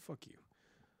like, man, fuck you.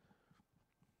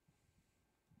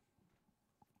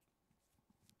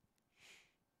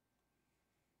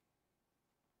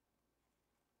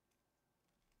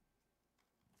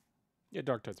 Yeah,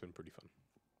 Dark Tide's been pretty fun.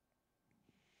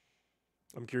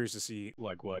 I'm curious to see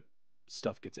like what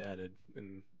stuff gets added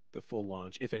in the full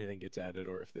launch, if anything gets added,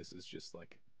 or if this is just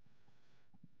like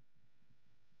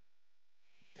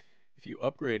if you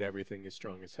upgrade everything as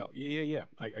strong as hell. Yeah.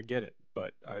 I get it,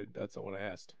 but that's not what I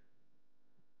asked.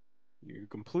 You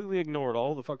completely ignored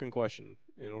all the fucking question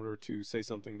in order to say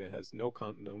something that has no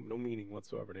meaning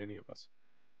whatsoever to any of us.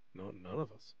 No, none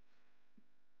of us.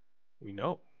 We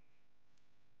know.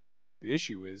 The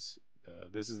issue is,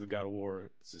 this is the God of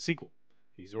War. It's a sequel.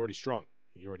 He's already strong.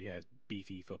 He already has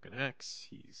beefy fucking axe.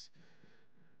 He's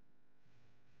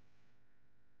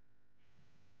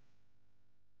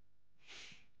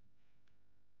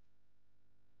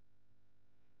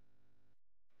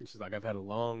It's just like I've had a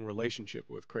long relationship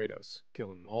with Kratos,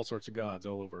 killing all sorts of gods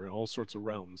all over in all sorts of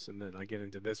realms, and then I get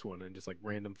into this one and just like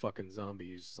random fucking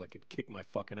zombies just like could kick my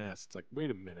fucking ass. It's like, wait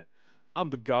a minute,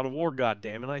 I'm the God of War,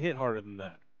 goddamn it! I hit harder than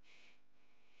that.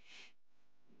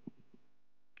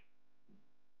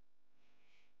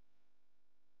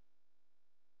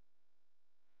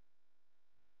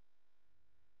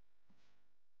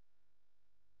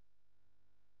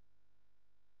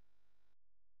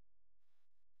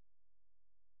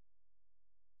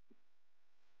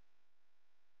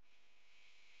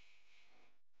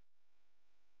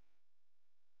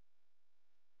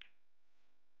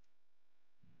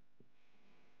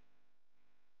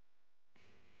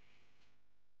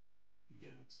 Yeah,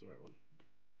 that's the right one.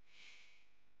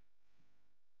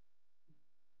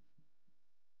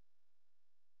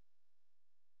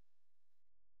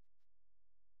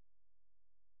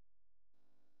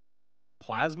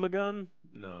 Plasma gun?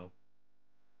 No,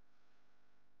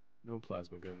 no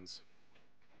plasma guns.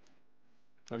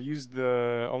 I've used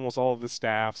the almost all of the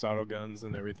staffs, auto guns,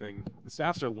 and everything. The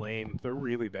staffs are lame. They're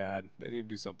really bad. They need to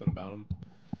do something about them.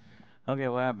 Okay,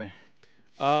 what happened?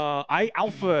 I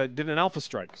did an alpha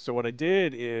strike. So what I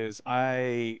did is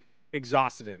I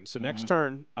exhausted him. So next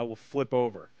turn I will flip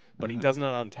over, but he does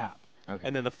not untap. Okay.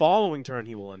 And then the following turn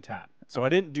he will untap. So I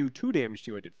didn't do 2 damage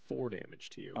to you. I did 4 damage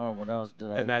to you. Oh, what else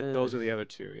did I And do? those are the other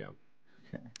 2. Yeah.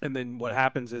 Okay. And then what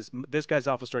happens is this guy's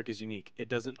alpha strike is unique. It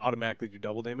doesn't automatically do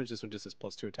double damage. This one just has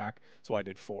 +2 attack. So I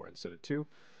did 4 instead of 2.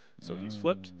 So he's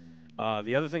flipped.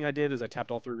 The other thing I did is I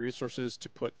tapped all 3 resources to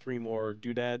put 3 more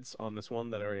doodads on this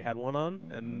one that I already had one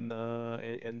on, and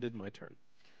it ended my turn.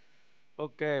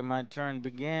 Okay, my turn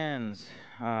begins.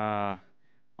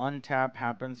 Untap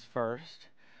happens first.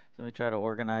 So let me try to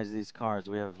organize these cards.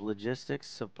 We have logistics,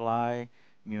 supply,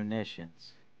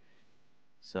 munitions.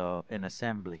 So in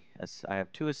assembly, I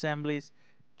have 2 assemblies,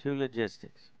 2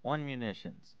 logistics, 1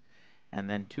 munitions, and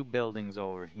then 2 buildings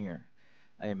over here.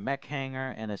 A mech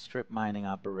hangar and a strip mining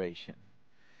operation.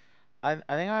 I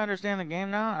think I understand the game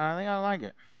now, and I think I like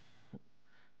it.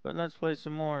 But let's play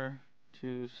some more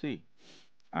to see.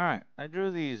 Alright, I drew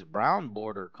these brown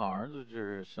border cards, which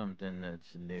are something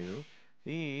that's new.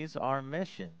 These are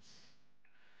missions.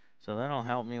 So that'll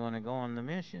help me when I go on the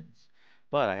missions.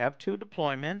 But I have 2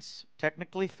 deployments,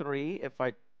 technically 3 if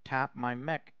I tap my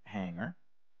mech hangar.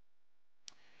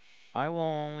 I will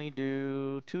only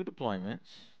do 2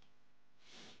 deployments.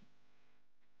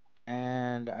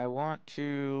 And I want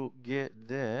to get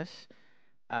this.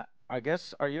 I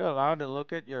guess, are you allowed to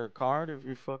look at your card if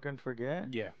you fucking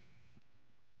forget? Yeah.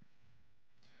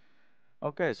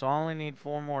 Okay, so I only need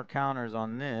 4 more counters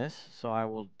on this, so I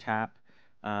will tap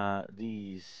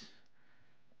these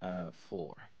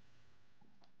 4.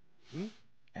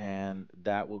 And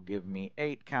that will give me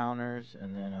 8 counters,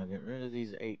 and then I'll get rid of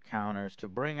these 8 counters to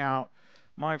bring out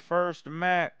my first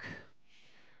mech.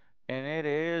 And it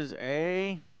is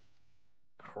a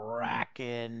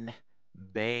Kraken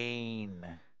Bane.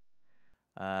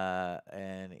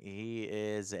 And he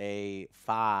is a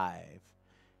 5.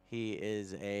 He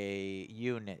is a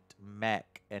unit,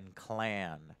 mech, and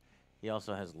clan. He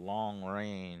also has long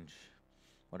range,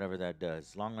 whatever that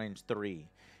does. Long range 3.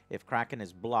 If Kraken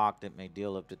is blocked, it may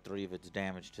deal up to 3 of its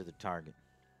damage to the target.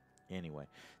 Anyway,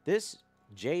 this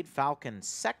Jade Falcon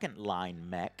second line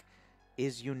mech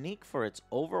is unique for its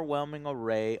overwhelming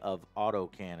array of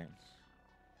autocannons.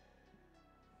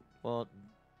 Well,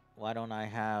 why don't I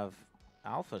have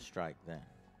Alpha Strike then?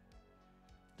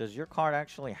 Does your card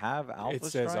actually have Alpha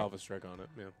Strike? It says Alpha Strike on it,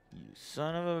 yeah. You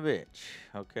son of a bitch.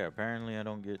 Okay, apparently I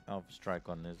don't get Alpha Strike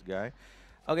on this guy.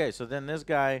 Okay, so then this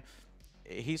guy,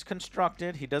 he's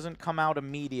constructed. He doesn't come out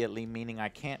immediately, meaning I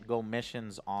can't go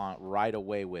missions on right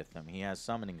away with him. He has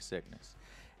Summoning Sickness.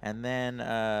 And then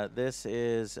this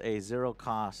is a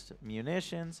 0-cost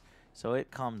munitions, so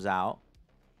it comes out.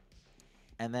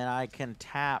 And then I can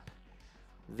tap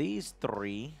these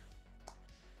 3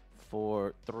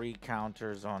 for 3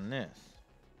 counters on this.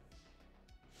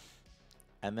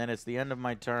 And then it's the end of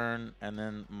my turn, and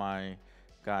then my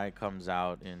guy comes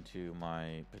out into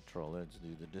my patrol. Let's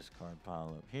do the discard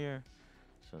pile up here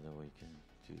so that we can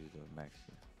do the max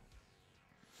here.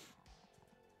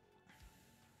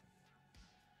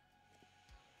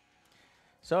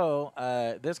 So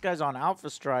this guy's on Alpha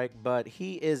Strike, but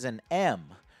he is an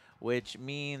M, which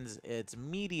means it's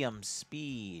medium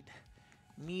speed.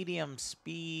 Medium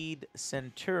speed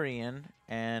Centurion.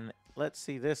 And let's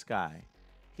see this guy.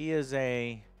 He is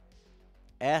a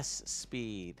S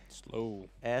speed. Slow.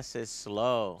 S is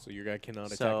slow. So your guy cannot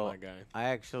attack So my guy. I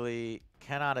actually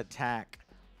cannot attack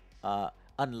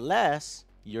unless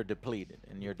you're depleted.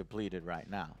 And you're depleted right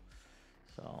now.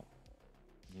 So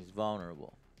he's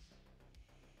vulnerable.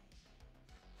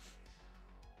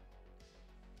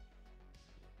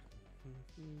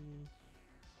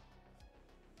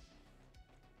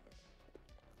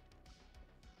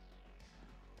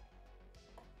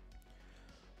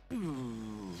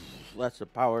 Let's the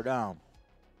power down.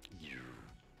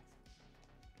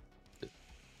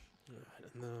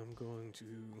 Alright, and then I'm going to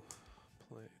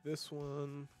play this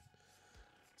one.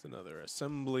 It's another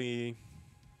assembly.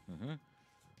 Mm-hmm. What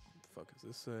the fuck does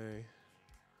this say?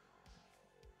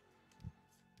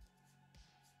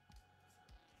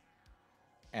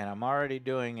 And I'm already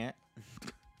doing it.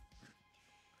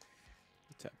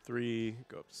 Tap 3,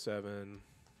 go up to 7.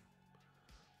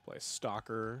 Play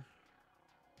Stalker.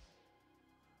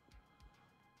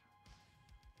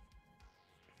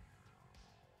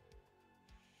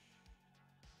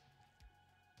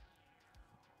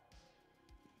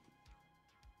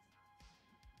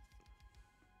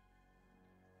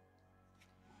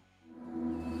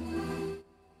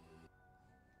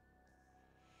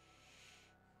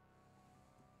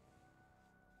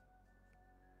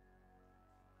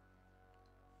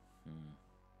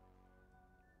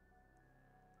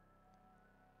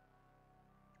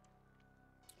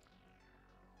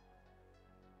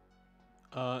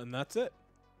 And that's it.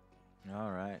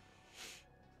 All right.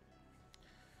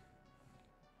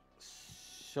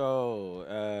 So,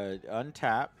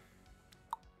 untap.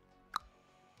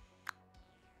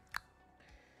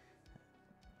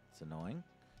 It's annoying.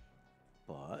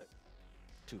 But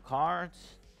 2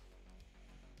 cards.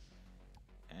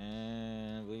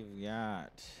 And we've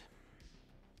got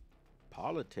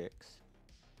politics.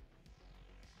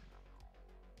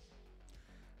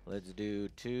 Let's do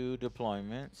 2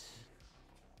 deployments.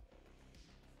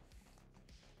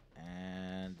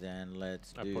 And then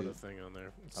let's do... I put a thing on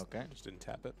there. Okay. Just didn't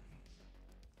tap it.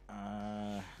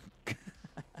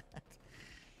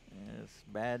 It's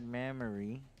bad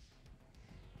memory.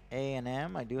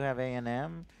 A&M. I do have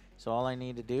A&M. So all I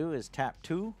need to do is tap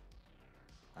 2.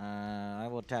 I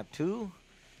will tap 2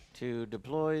 to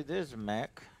deploy this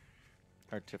mech.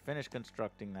 Or to finish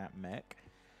constructing that mech.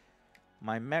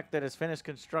 My mech that is finished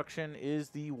construction is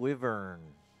the Wyvern.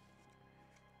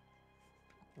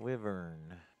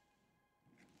 Wyvern.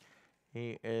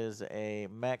 He is a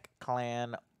mech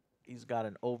clan. He's got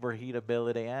an overheat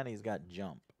ability and he's got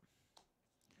jump.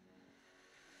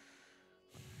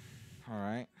 All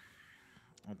right.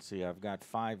 Let's see. I've got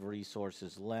 5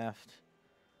 resources left.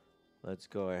 Let's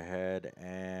go ahead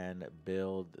and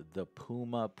build the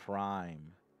Puma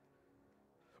Prime.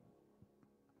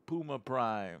 Puma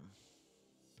Prime.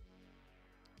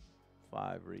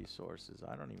 5 resources.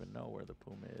 I don't even know where the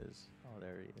Puma is. Oh,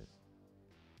 there he is.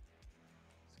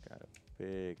 He's got a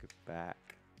big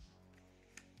back.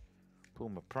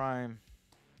 Puma Prime.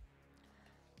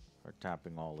 We're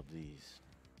tapping all of these.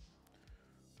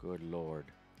 Good Lord.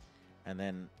 And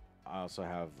then I also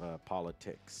have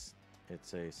politics.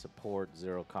 It's a support,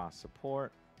 zero cost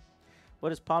support. What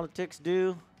does politics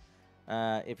do?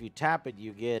 If you tap it,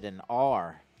 you get an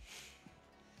R.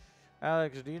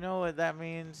 Alex, do you know what that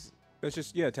means? That's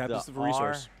just, yeah, tap The is the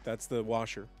resource. R? That's the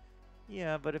washer.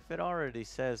 Yeah, but if it already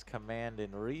says command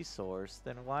and resource,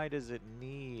 then why does it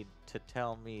need to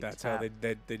tell me That's tap? how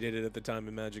they did it at the time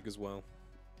in Magic as well.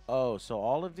 Oh, so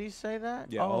all of these say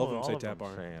that? Yeah, oh, all of them say tap them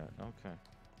R. say it. Okay.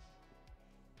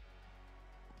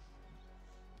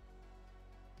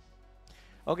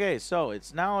 Okay, so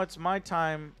it's my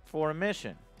time for a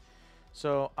mission.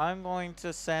 So I'm going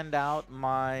to send out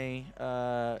my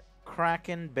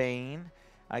Kraken Bane.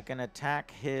 I can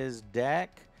attack his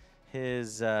deck,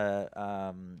 his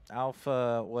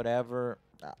alpha whatever,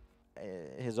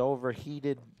 his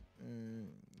overheated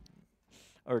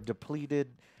or depleted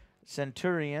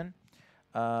Centurion.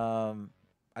 I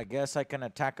guess I can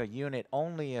attack a unit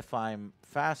only if I'm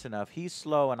fast enough. He's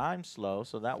slow and I'm slow,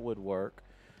 so that would work.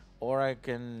 Or I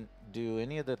can do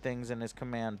any of the things in his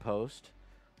command post,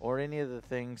 or any of the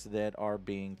things that are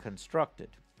being constructed.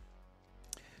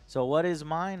 So what is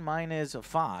mine? Mine is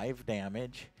 5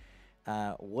 damage.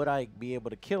 Would I be able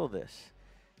to kill this?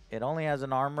 It only has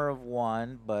an armor of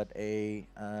 1, but a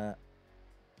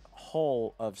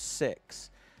hull of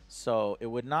 6. So it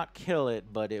would not kill it,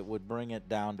 but it would bring it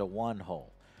down to 1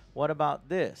 hull. What about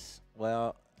this?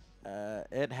 Well,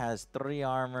 it has 3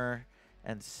 armor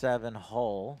and 7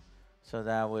 hull. So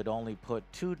that would only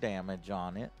put 2 damage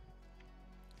on it.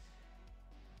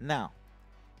 Now,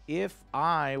 if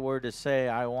I were to say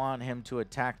I want him to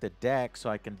attack the deck so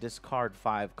I can discard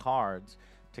 5 cards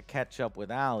to catch up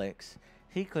with Alex,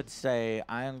 he could say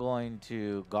I am going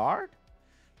to guard,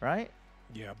 right?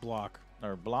 Yeah, block.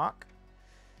 Or block.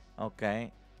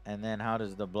 Okay. And then how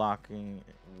does the blocking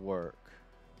work?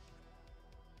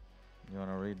 You want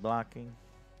to read blocking?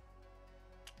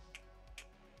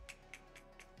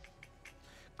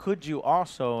 Could you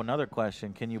also, another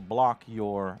question, can you block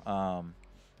your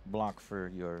block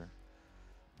for your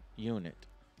unit?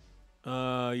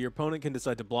 Your opponent can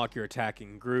decide to block your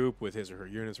attacking group with his or her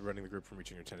units preventing the group from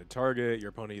reaching your intended target. Your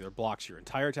opponent either blocks your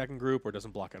entire attacking group or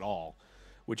doesn't block at all.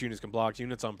 Which units can block?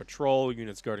 Units on patrol,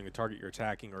 units guarding the target you're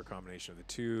attacking, or a combination of the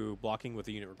two. Blocking with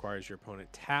the unit requires your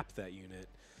opponent tap that unit,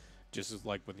 just as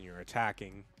like when you're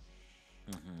attacking.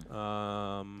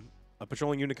 Mm-hmm. A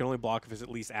patrolling unit can only block if it's at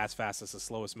least as fast as the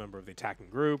slowest member of the attacking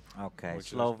group. Okay,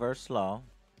 slow versus slow.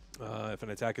 If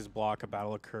an attack is blocked, a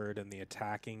battle occurred in the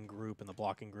attacking group and the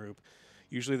blocking group.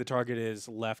 Usually the target is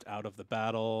left out of the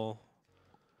battle.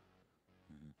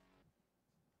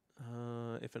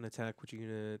 If an attack with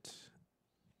unit...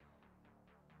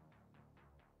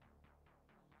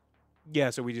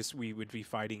 Yeah, so we would be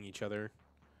fighting each other.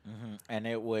 Mm-hmm. And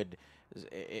it would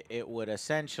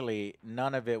essentially,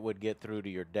 none of it would get through to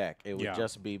your deck. It would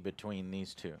just be between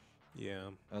these two.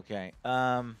 Yeah. Okay.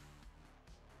 But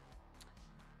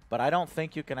I don't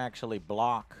think you can actually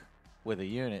block with a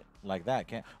unit like that.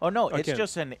 Can? Oh no,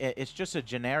 it's just a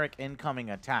generic incoming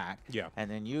attack. Yeah.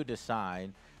 And then you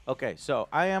decide. Okay, so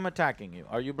I am attacking you.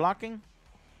 Are you blocking?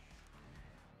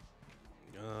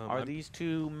 Are these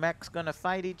two mechs gonna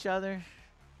fight each other?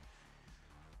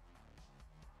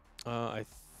 I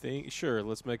think sure.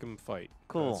 Let's make them fight.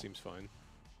 Cool. That seems fine.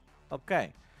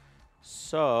 Okay.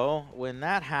 So when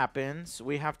that happens,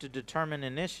 we have to determine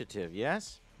initiative.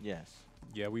 Yes. Yes.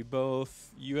 Yeah, we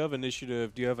both. You have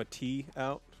initiative. Do you have a T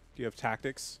out? Do you have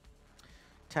tactics?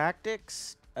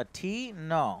 Tactics? A T?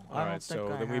 No. All right.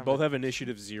 So then we both have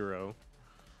initiative 0.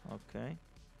 Okay.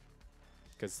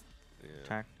 Because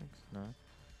tactics? No.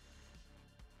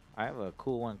 I have a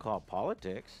cool one called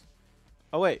politics.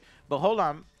 Oh wait, but hold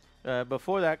on.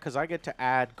 Before that, because I get to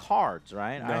add cards,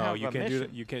 right? No, you can't do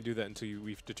that. You can't do that until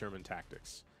we've determined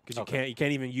tactics. Because you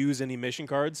can't even use any mission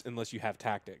cards unless you have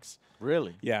tactics.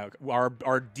 Really? Yeah.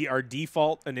 Our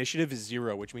default initiative is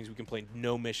 0, which means we can play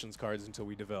no missions cards until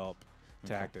we develop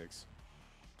tactics.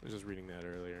 I was just reading that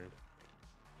earlier.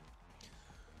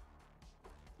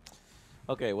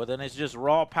 Okay, well then it's just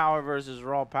raw power versus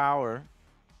raw power.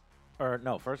 Or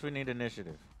no, first we need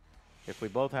initiative. If we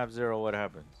both have 0, what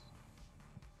happens?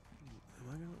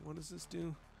 What does this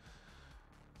do?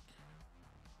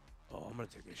 Oh, I'm gonna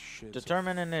take a shit.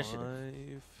 Determine initiative.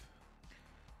 5.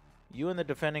 You and the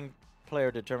defending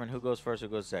player determine who goes first, who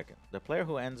goes second. The player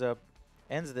who ends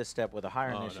this step with a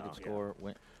higher initiative score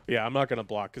wins. Yeah, I'm not gonna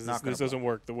block because this doesn't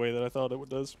work the way that I thought it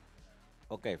does.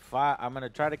 Okay, 5. I'm gonna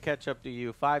try to catch up to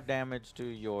you. 5 damage to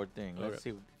your thing. Let's see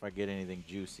if I get anything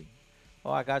juicy.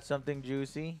 Oh, I got something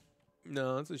juicy.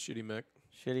 No, it's a shitty mech.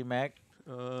 Shitty mech.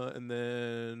 And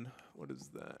then what is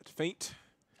that? Feint.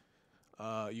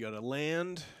 You got a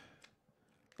land.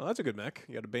 Oh, that's a good mech.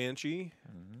 You got a Banshee,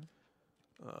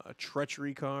 a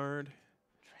Treachery card,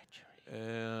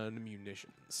 and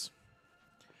munitions.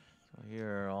 So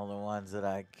here are all the ones that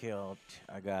I killed.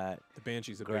 I got The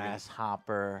Banshee's a big one.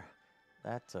 Grasshopper.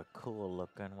 That's a cool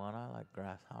looking one. I like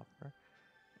Grasshopper.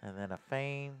 And then a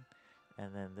Fame.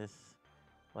 And then this,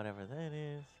 whatever that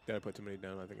is. Did I put too many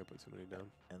down? I think I put too many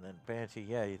down. And then Banshee.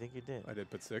 Yeah, you think you did? I did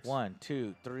put 6. 1,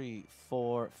 2, 3,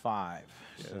 4, 5.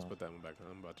 Yeah, So- let's put that one back.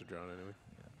 I'm about to drown anyway.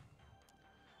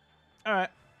 All right.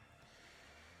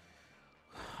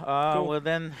 Cool. Well,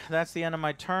 then that's the end of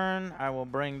my turn. I will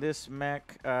bring this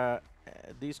mech,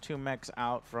 these 2 mechs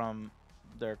out from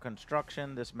their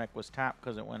construction. This mech was tapped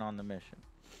because it went on the mission.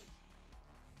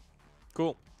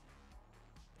 Cool.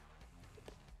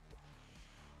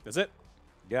 That's it.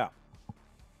 Yeah.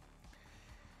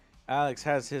 Alex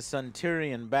has his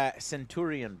Centurion back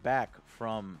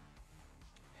from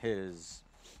his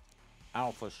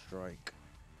Alpha Strike.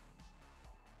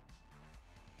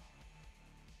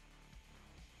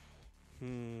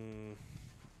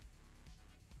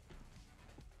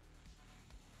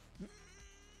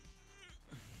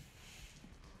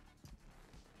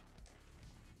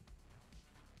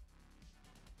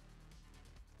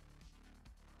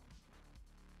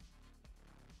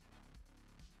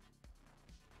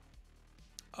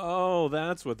 Oh,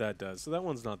 that's what that does. So that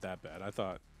one's not that bad. I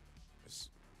thought,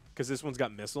 because this one's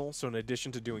got missile. So in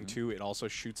addition to doing 2, it also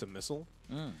shoots a missile.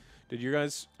 Did you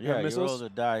guys Yeah, have you roll missiles? the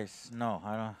dice. No,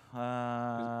 I don't.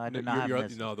 I did not have you're-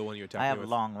 missiles. No, the one you attacked I me have with.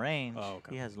 long range. Oh,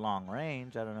 okay. He has long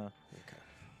range. I don't know. Okay.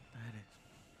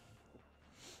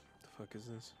 The fuck is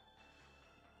this?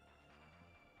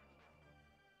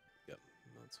 Yep,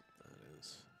 that's what that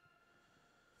is.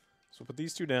 So put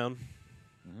these 2 down.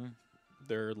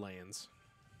 They're lands.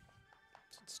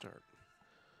 Let's start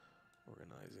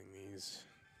organizing these.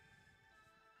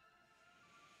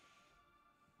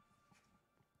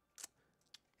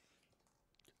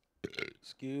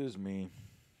 Excuse me.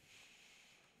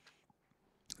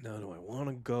 Now, do I want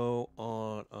to go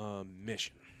on a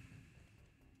mission?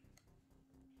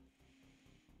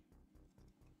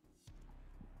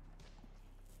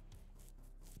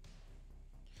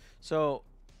 So,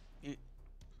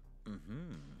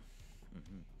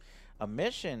 a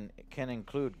mission can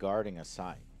include guarding a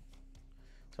site.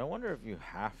 So I wonder if you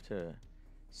have to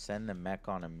send the mech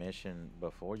on a mission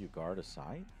before you guard a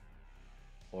site,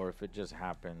 or if it just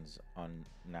happens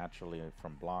naturally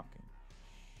from blocking.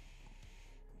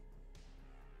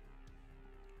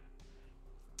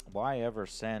 Why ever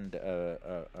send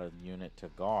a unit to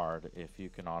guard if you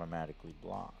can automatically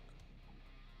block?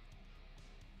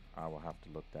 I will have to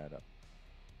look that up.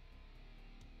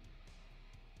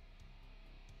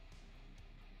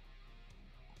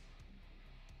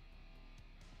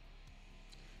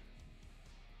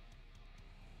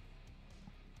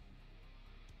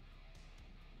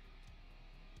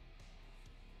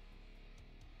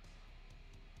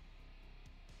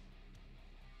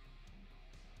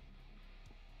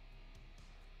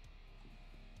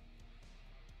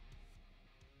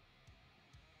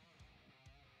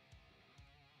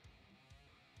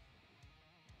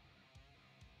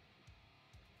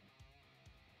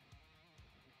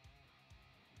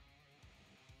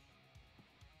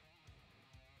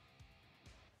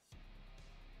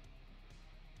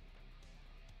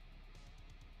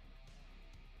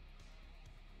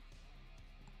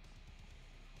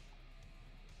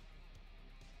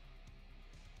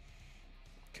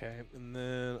 Okay, and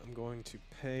then I'm going to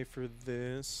pay for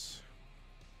this.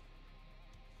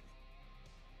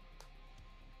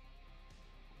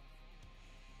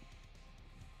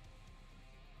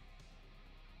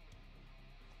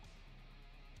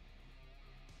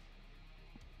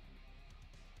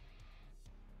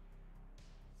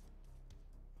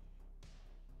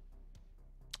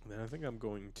 And then I think I'm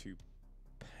going to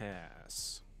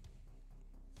pass.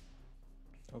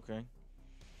 Okay.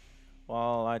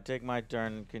 Well, I take my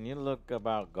turn. Can you look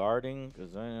about guarding?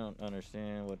 Because I don't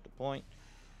understand what the point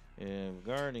of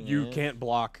guarding You is. can't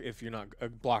block if you're not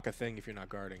block a thing if you're not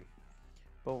guarding.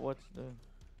 But what's the...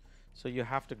 So you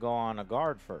have to go on a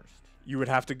guard first. You would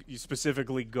have to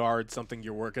specifically guard something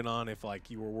you're working on if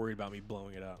like you were worried about me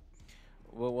blowing it up.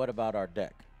 Well, what about our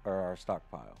deck or our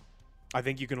stockpile? I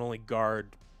think you can only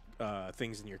guard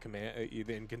things in your command,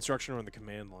 either in construction or in the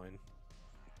command line.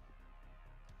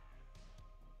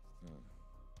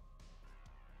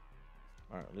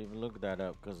 All right, look that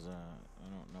up because I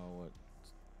don't know what.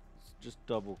 Just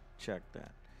double check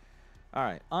that. All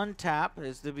right, untap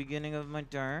is the beginning of my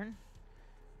turn.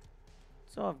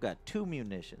 So I've got 2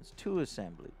 munitions, 2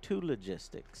 assembly, 2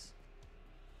 logistics,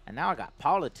 and now I got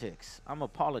politics. I'm a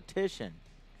politician.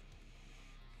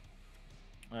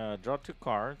 Draw 2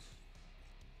 cards.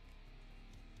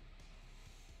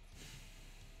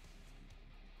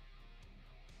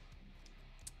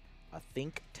 A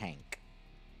think tank.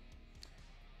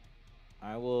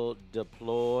 I will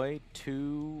deploy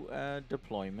 2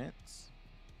 deployments.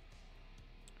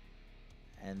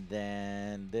 And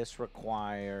then this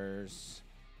requires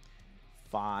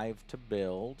 5 to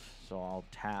build. So I'll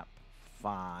tap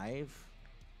 5.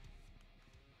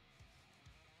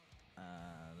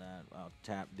 I'll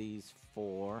tap these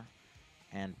 4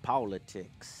 and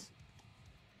politics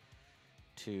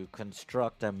to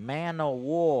construct a man of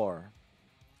war.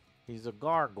 He's a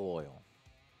gargoyle.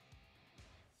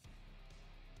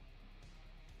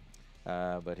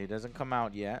 But he doesn't come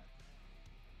out yet.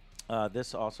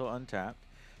 This also untapped.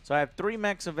 So I have 3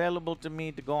 mechs available to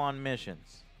me to go on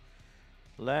missions.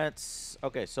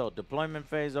 Okay, so deployment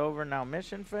phase over, now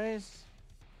mission phase?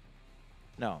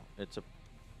 No,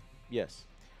 yes.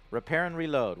 Repair and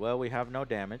reload. Well, we have no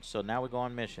damage, so now we go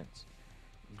on missions.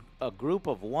 A group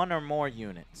of 1 or more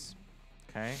units.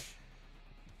 Okay.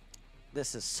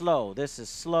 This is slow,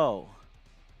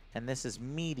 and this is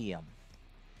medium.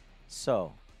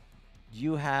 So, do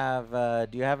you have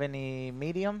any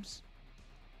mediums?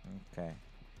 Okay.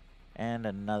 And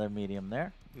another medium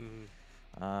there.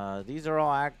 Mm-hmm. These are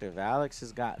all active. Alex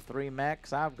has got 3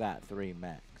 mechs. I've got 3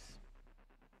 mechs.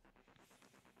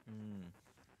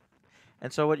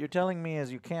 And so what you're telling me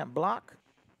is you can't block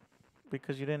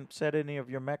because you didn't set any of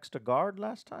your mechs to guard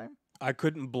last time? I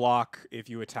couldn't block if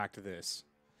you attacked this.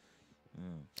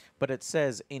 But it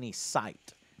says any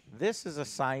site. This is a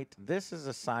site, this is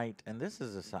a site, and this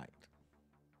is a site.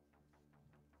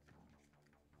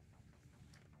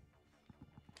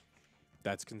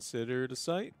 That's considered a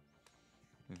site?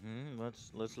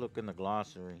 Let's look in the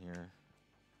glossary here.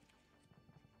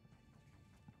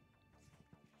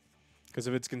 Because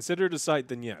if it's considered a site,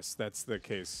 then yes, that's the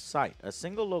case. Site, a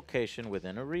single location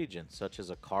within a region, such as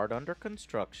a card under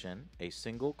construction, a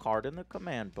single card in the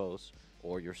command post,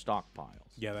 or your stockpiles.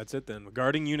 Yeah, that's it then. A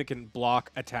guarding unit can block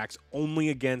attacks only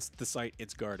against the site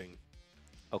it's guarding.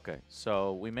 Okay,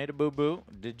 so we made a boo-boo.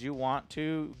 Did you want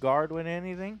to guard with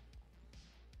anything?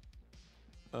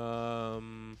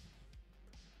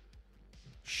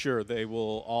 Sure, they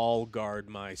will all guard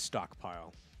my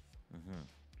stockpile.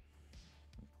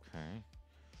 Okay.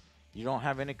 You don't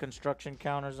have any construction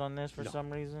counters on this for some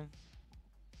reason?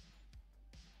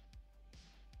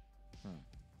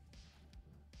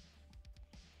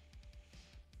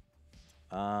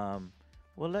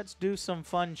 Well, let's do some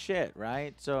fun shit,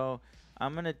 right? So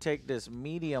I'm going to take this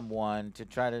medium one to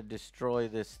try to destroy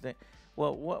this thing.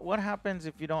 Well, what happens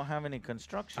if you don't have any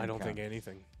construction I don't think counters?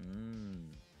 anything.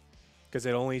 Because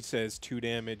it only says 2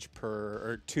 damage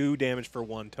for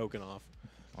 1 token off.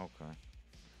 Okay.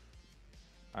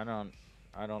 I don't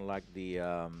like the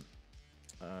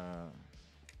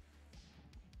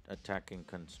attacking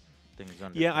things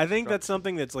under. Yeah, I think that's construction.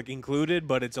 something that's like included,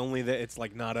 but it's only that it's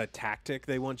like not a tactic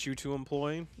they want you to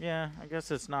employ. Yeah, I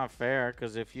guess it's not fair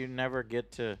because if you never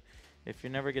get to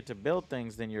build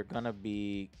things, then you're gonna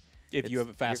be. If you have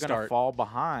a fast you're gonna start, fall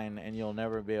behind and you'll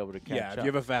never be able to catch up. if you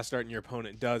have a fast start and your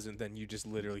opponent doesn't, then you just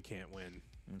literally can't win.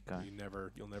 Okay.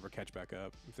 You'll never catch back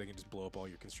up if they can just blow up all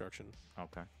your construction.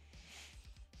 Okay.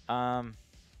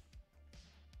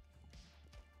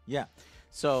 Yeah.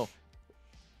 So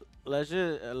let's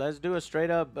do a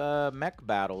straight up mech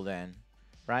battle then,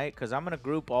 right? Because I'm gonna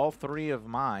group all 3 of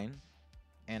mine,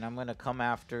 and I'm gonna come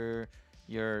after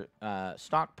your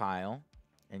stockpile.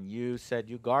 And you said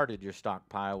you guarded your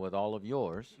stockpile with all of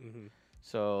yours.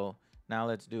 So now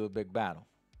let's do a big battle.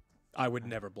 I would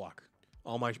never block.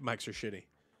 All my mechs are shitty.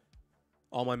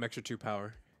 All my mechs are 2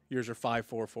 power. Yours are 5,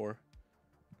 4, 4.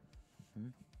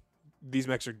 These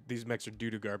mechs are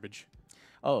doo-doo garbage.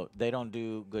 Oh, they don't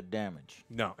do good damage.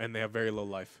 No, and they have very low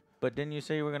life. But didn't you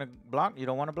say you were gonna block? You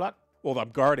don't want to block? Well, I'm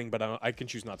guarding, but I can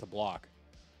choose not to block.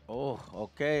 Oh,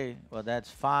 okay. Well,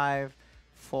 that's 5,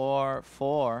 4,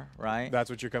 4, right? That's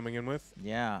what you're coming in with?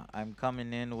 Yeah, I'm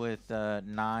coming in with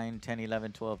 9, 10,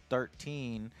 11, 12,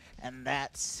 13, and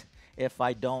that's if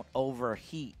I don't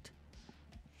overheat.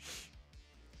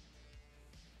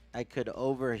 I could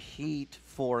overheat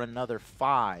for another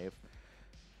 5.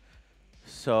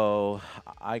 So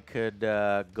I could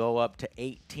go up to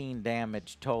 18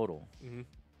 damage total.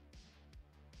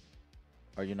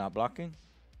 Are you not blocking?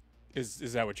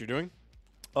 Is that what you're doing?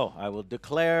 Oh, I will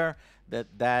declare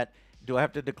that. Do I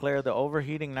have to declare the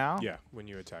overheating now? Yeah, when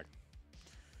you attack.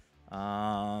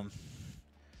 How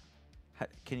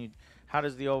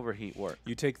does the overheat work?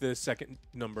 You take the second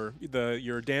number.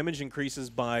 Your damage increases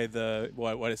by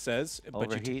what it says.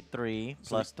 Overheat 3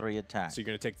 plus 3 attack. So you're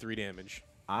going to take 3 damage.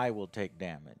 I will take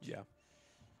damage. Yeah.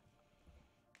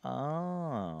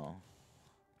 Oh.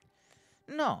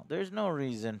 No, there's no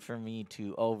reason for me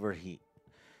to overheat.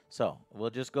 So we'll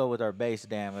just go with our base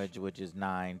damage, which is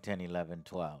 9, 10, 11,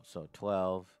 12. So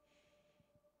 12.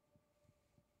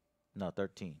 No,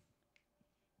 13.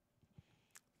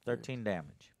 13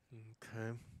 damage.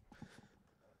 Okay.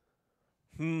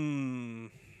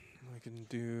 I can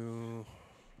do.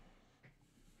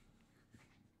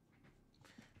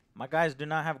 My guys do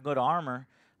not have good armor.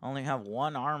 I only have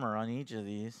 1 armor on each of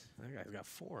these. That guy's got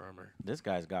 4 armor. This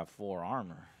guy's got 4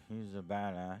 armor. He's a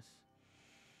badass.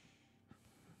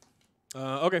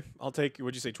 Okay, I'll take.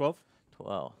 What'd you say? 12.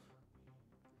 12.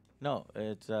 No,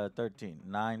 it's 13.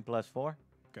 9 plus 4.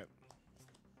 Okay.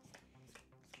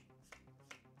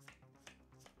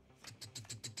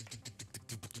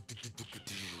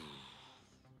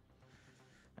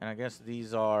 And I guess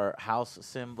these are house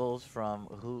symbols from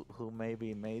who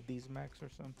maybe made these mechs or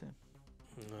something.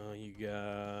 You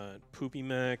got Poopy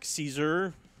Mech,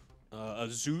 Caesar, a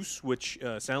Zeus, which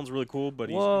sounds really cool, but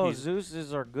Whoa, he's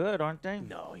Zeus's are good, aren't they?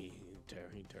 no, he's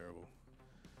terrible.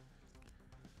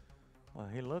 Well,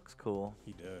 he looks cool.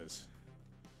 He does.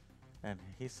 And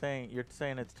you're saying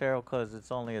it's terrible because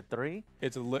it's only a 3?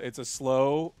 It's a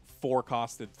slow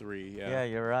 4-costed 3. Yeah, Yeah.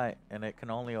 you're right. And it can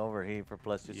only overheat for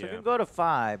 +2. So it Yeah. can go to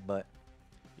 5, but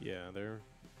Yeah, they're.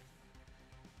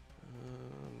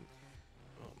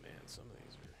 Oh man, some of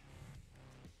these are.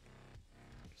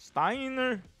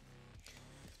 Steiner.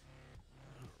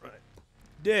 Right.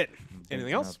 Did. Anything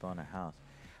Thinking else? Up on a house.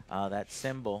 That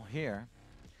symbol here.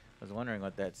 I was wondering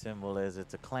what that symbol is.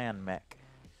 It's a clan mech.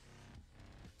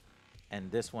 And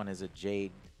this one is a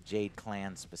Jade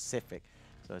clan specific.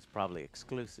 So it's probably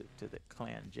exclusive to the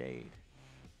clan Jade.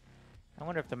 I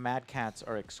wonder if the Mad Cats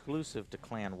are exclusive to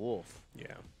Clan Wolf.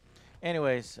 Yeah.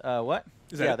 Anyways, what?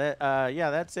 Is that it?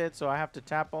 That's it. So I have to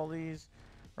tap all these,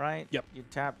 right? Yep. You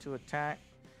tap to attack.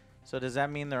 So does that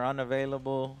mean they're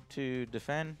unavailable to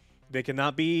defend? They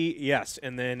cannot be, yes.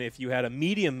 And then if you had a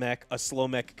medium mech, a slow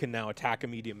mech can now attack a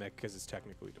medium mech because it's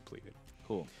technically depleted.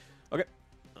 Cool. Okay.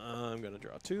 I'm going to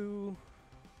draw 2.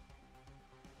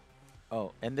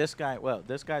 Oh, and this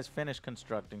guy's finished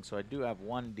constructing, so I do have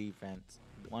one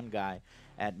guy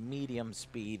at medium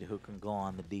speed who can go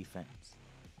on the defense.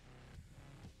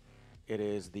 It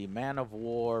is the Man of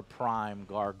War Prime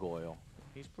Gargoyle.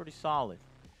 He's pretty solid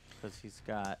because he's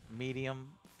got medium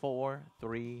 4,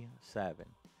 3, 7.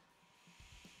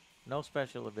 No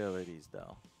special abilities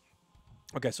though.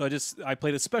 Okay, so I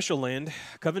played a special land,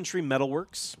 Coventry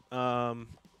Metalworks.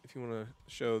 If you want to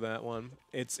show that one,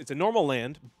 it's a normal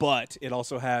land, but it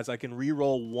also has I can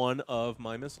re-roll 1 of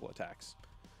my missile attacks.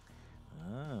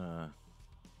 Ah,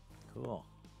 cool.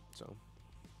 So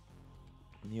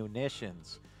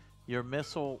Munitions. Your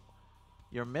missile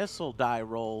die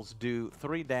rolls do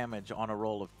 3 damage on a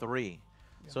roll of 3.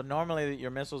 Yeah. So normally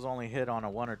your missiles only hit on a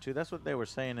 1 or 2. That's what they were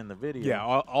saying in the video. yeah,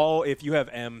 all if you have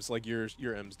M's, like your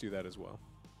M's do that as well.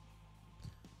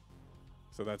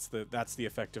 So that's the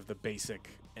effect of the basic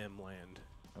M land.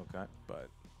 Okay. But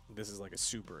this is like a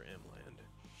super M land.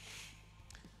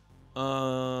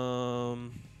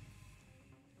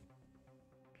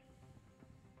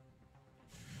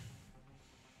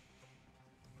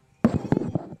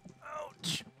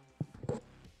 Ouch.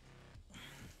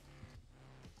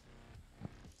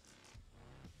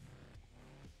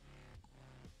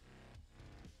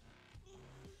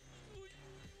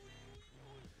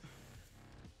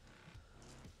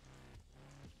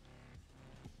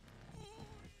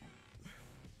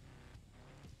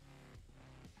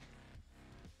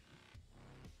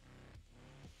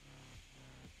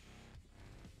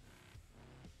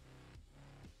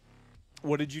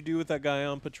 What did you do with that guy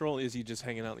on patrol? Is he just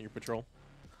hanging out in your patrol?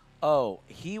 Oh,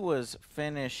 he was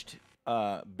finished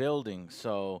building,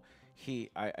 so he's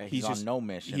on just, no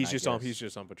mission. He's I just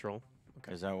guess. on patrol.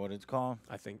 Okay. Is that what it's called?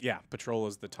 I think yeah, patrol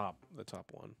is the top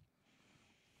one.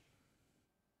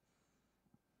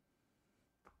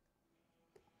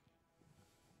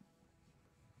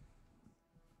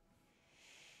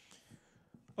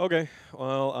 Okay.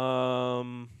 Well,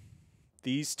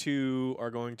 these 2 are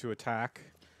going to attack.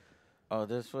 Oh,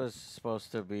 this was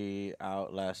supposed to be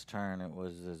out last turn. It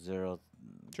was the 0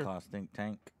 cost think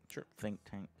tank. Sure. Think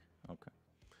tank.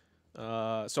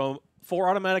 Okay. So 4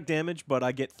 automatic damage, but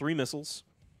I get 3 missiles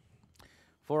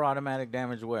 4 automatic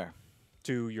damage where?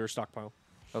 to your stockpile.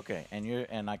 Okay,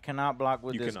 and I cannot block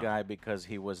with You this cannot. guy because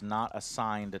he was not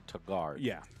assigned to guard.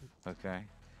 Yeah. Okay.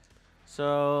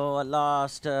 So I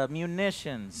lost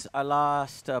munitions. I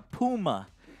lost Puma.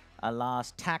 I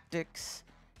lost tactics,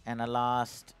 and I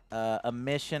lost a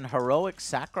mission, heroic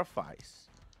sacrifice.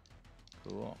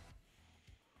 Cool.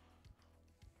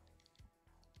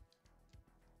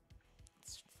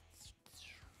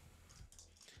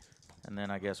 And then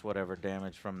I guess whatever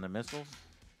damage from the missiles.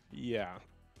 Yeah.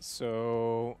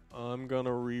 So I'm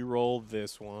gonna re-roll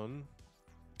this one.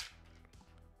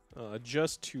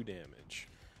 Just 2 damage.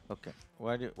 Okay.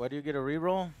 Why do you get a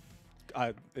reroll?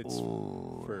 It's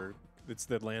Ooh. it's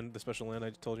the special land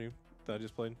I told you that I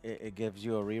just played. It gives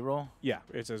you a reroll? Yeah,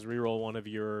 it says re-roll one of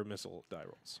your missile die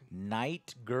rolls.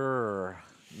 Night Grr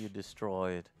you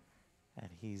destroyed. And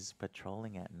he's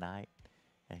patrolling at night.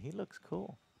 And he looks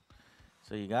cool.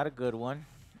 So you got a good one.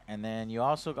 And then you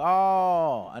also...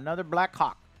 Oh! Another Black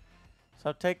Hawk.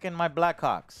 So I'm taking my Black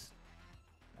Hawks.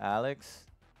 Alex.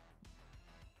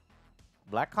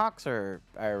 Black Hawks are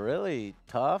really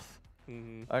tough.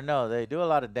 Mm-hmm. Or no, they do a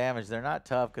lot of damage. They're not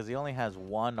tough because he only has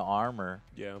 1 armor.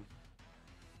 Yeah.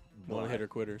 One-hitter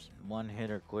quitters.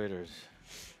 One-hitter quitters.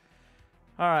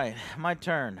 All right, my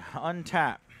turn.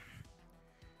 Untap.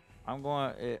 I'm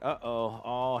going... Uh-oh.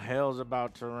 All hell's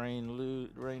about to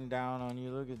rain down on you.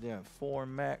 Look at that. 4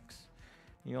 mechs.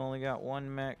 You only got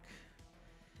 1 mech.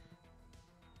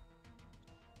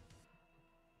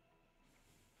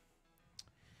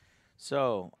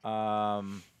 So, I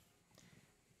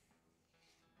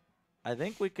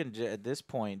think we can, at this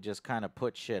point, just kind of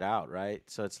put shit out, right?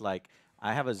 So it's like,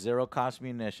 I have a 0-cost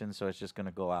munition, so it's just going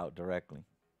to go out directly.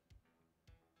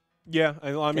 Yeah,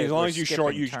 I mean, as long as you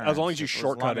shortcut it. As long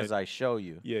as I show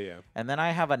you. Yeah, yeah. And then I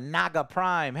have a Naga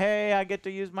Prime. Hey, I get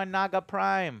to use my Naga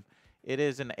Prime. It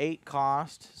is an 8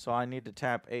 cost, so I need to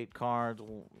tap 8 cards.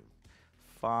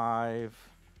 5,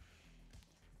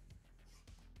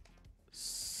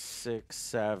 6,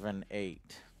 7,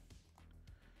 8.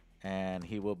 And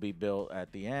he will be built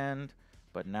at the end.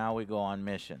 But now we go on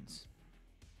missions.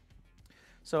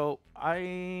 So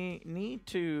I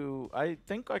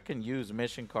think I can use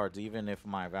mission cards even if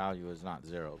my value is not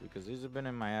 0. Because these have been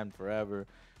in my hand forever.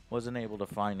 Wasn't able to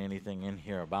find anything in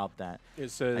here about that. It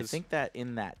says... I think that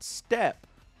in that step,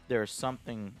 there's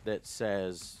something that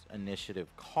says initiative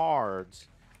cards.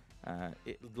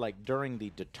 Like during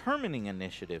the determining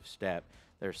initiative step,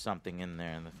 there's something in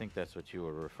there. And I think that's what you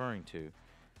were referring to.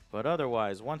 But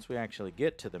otherwise, once we actually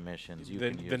get to the missions, you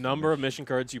can use the number of mission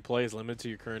cards you play is limited to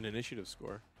your current initiative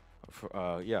score.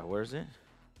 Yeah, where's it?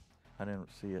 I didn't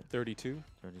see it. 32.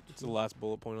 32. It's the last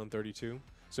bullet point on 32.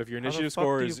 So if your How initiative the fuck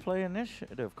score do is... you play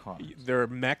initiative cards? There are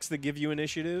mechs that give you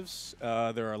initiatives.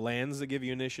 There are lands that give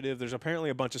you initiative. There's apparently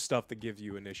a bunch of stuff that give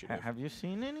you initiative. Have you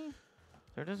seen any?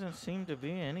 There doesn't seem to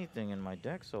be anything in my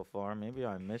deck so far. Maybe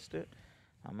I missed it.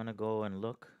 I'm going to go and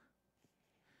look.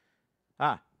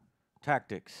 Ah.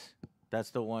 Tactics. That's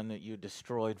the one that you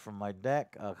destroyed from my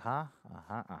deck. And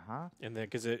then,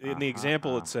 because in the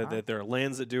example, it said that there are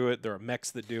lands that do it, there are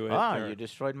mechs that do it. Ah, you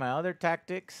destroyed my other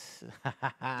tactics.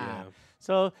 Yeah.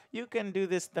 So you can do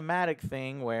this thematic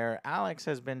thing where Alex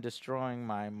has been destroying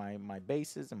my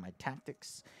bases and my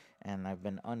tactics, and I've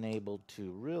been unable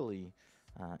to really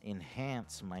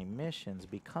enhance my missions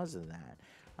because of that.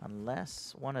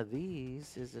 Unless one of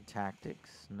these is a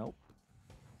tactics. Nope.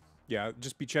 Yeah,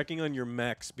 just be checking on your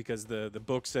mechs because the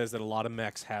book says that a lot of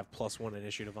mechs have +1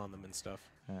 initiative on them and stuff.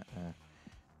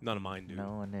 None of mine do.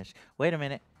 No initiative. Wait a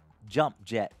minute. Jump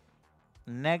jet.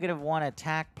 -1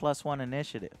 attack +1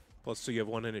 initiative. So you have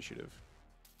 1 initiative.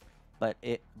 But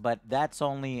that's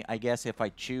only, I guess, if I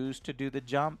choose to do the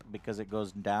jump because it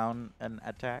goes down an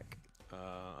attack.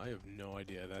 I have no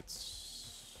idea.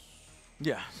 That's...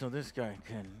 Yeah, so this guy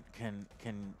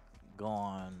can go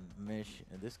on mission.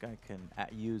 This guy can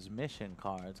use mission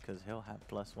cards because he'll have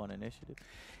 +1 initiative.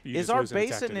 Is our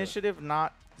base initiative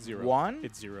not 0? 1?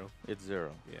 It's 0. It's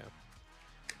 0. Yeah.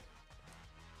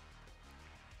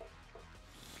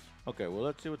 Okay, well,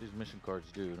 let's see what these mission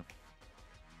cards do.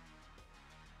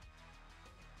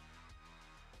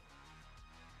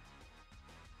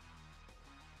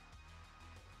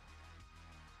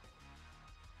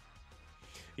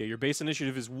 Yeah, your base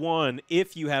initiative is 1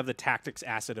 if you have the tactics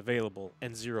asset available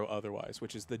and 0 otherwise,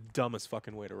 which is the dumbest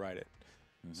fucking way to write it.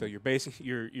 So your base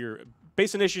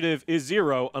initiative is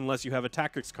 0 unless you have a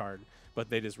tactics card, but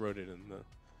they just wrote it in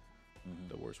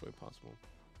the worst way possible.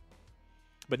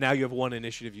 But now you have 1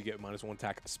 initiative, you get -1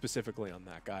 attack specifically on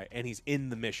that guy, and he's in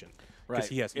the mission. Right.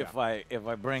 He has, if I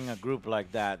bring a group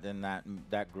like that, then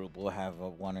that group will have a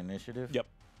 1 initiative. Yep.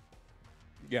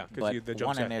 Yeah, but because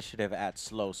 1 initiative at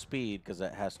slow speed because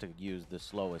it has to use the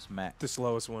slowest mech. The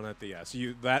slowest one at the So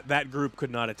that group could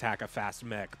not attack a fast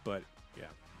mech, but yeah.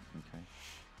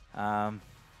 Okay.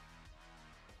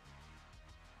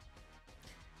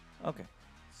 Okay.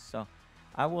 So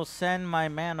I will send my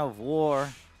man of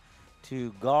war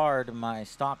to guard my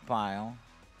stockpile,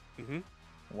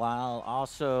 while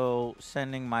also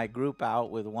sending my group out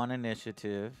with 1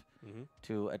 initiative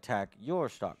to attack your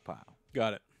stockpile.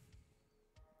 Got it.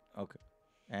 Okay.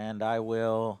 And I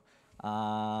will.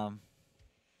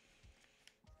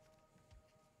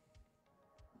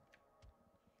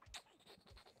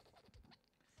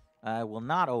 I will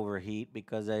not overheat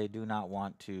because I do not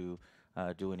want to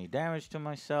do any damage to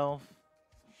myself.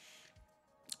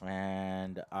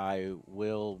 And I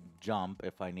will jump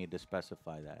if I need to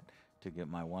specify that to get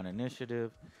my 1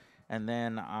 initiative. And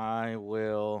then I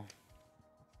will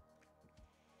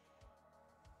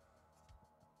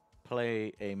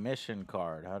play a mission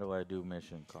card. How do I do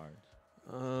mission cards?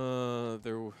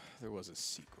 There was a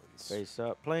sequence. Face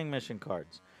up. Playing mission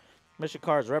cards. Mission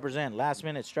cards represent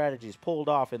last-minute strategies pulled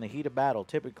off in the heat of battle.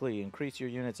 Typically, increase your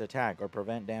unit's attack or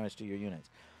prevent damage to your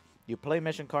units. You play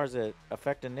mission cards that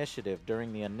affect initiative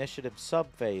during the initiative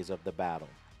sub-phase of the battle.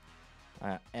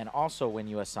 And also when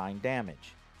you assign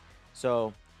damage.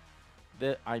 So,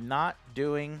 I'm not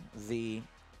doing the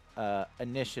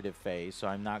initiative phase, so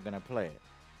I'm not going to play it.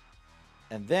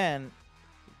 And then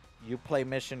you play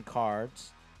mission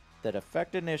cards that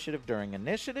affect initiative during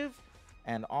initiative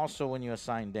and also when you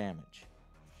assign damage.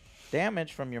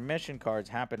 Damage from your mission cards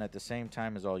happen at the same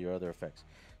time as all your other effects.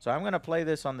 So I'm going to play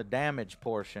this on the damage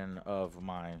portion of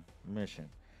my mission,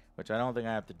 which I don't think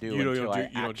I have to do until I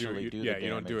actually do the damage. Yeah,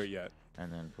 you don't do it yet.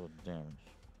 And then put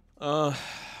damage.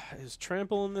 Is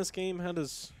trample in this game? How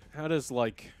does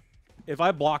like, if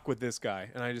I block with this guy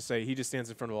and I just say he just stands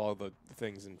in front of all the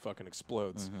things and fucking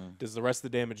explodes, does the rest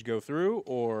of the damage go through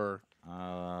or?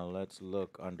 Let's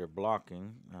look under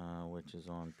blocking, which is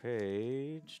on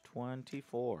page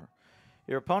 24.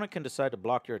 Your opponent can decide to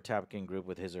block your attacking group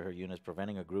with his or her units,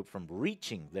 preventing a group from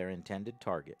reaching their intended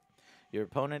target. Your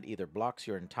opponent either blocks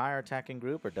your entire attacking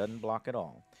group or doesn't block at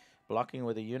all. Blocking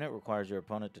with a unit requires your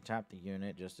opponent to tap the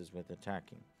unit, just as with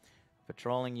attacking. A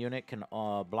patrolling unit can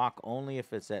block only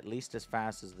if it's at least as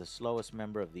fast as the slowest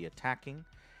member of the attacking.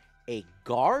 A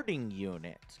guarding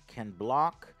unit can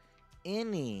block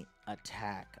any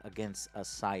attack against a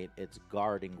site it's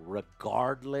guarding,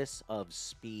 regardless of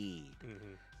speed.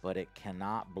 But it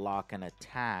cannot block an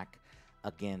attack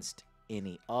against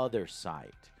any other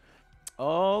site.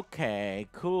 Okay,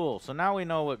 cool. So now we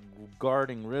know what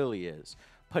guarding really is.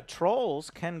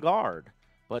 Patrols can guard,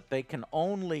 but they can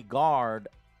only guard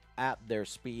at their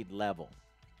speed level.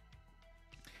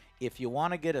 If you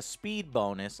want to get a speed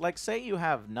bonus, like say you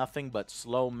have nothing but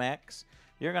slow mechs,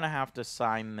 you're going to have to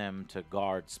assign them to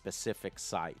guard specific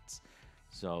sites.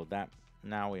 So that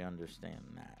now we understand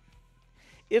that.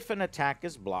 If an attack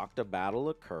is blocked, a battle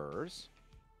occurs.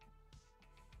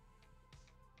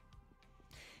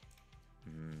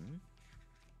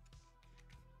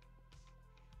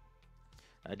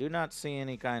 I do not see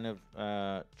any kind of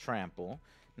trample.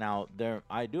 Now,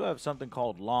 I do have something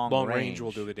called long range. Long range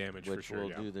will do the damage for sure.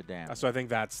 Which will do the damage. So I think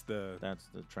that's the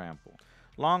trample.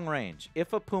 Long range.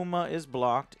 If a puma is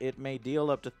blocked, it may deal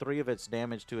up to 3 of its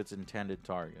damage to its intended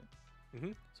target.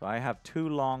 So I have 2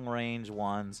 long range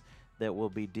ones that will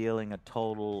be dealing a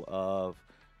total of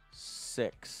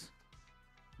 6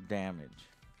 damage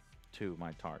to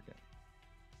my target.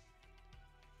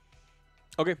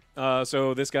 Okay,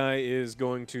 so this guy is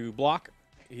going to block.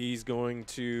 He's going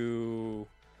to,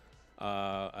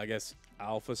 I guess,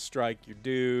 alpha strike your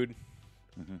dude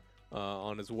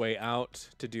on his way out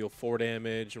to deal 4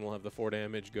 damage, and we'll have the 4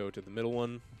 damage go to the middle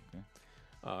one.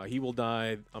 Okay. He will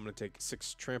die. I'm going to take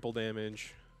 6 trample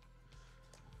damage.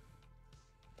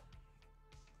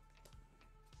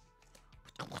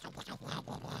 Let's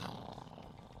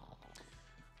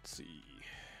see.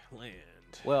 Land.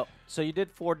 Well, so you did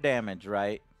 4 damage,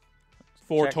 right?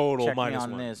 4 total, check minus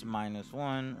me on 1. This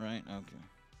 -1, right? Okay.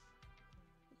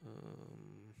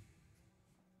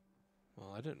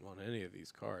 Well, I didn't want any of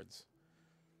these cards.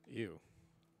 Ew.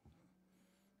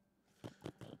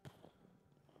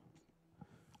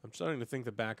 I'm starting to think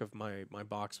the back of my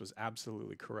box was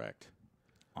absolutely correct.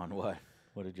 On what?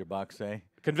 What did your box say?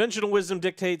 Conventional wisdom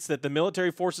dictates that the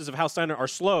military forces of House Steiner are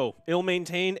slow,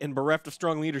 ill-maintained, and bereft of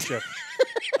strong leadership.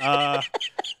 I'm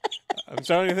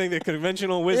starting to think that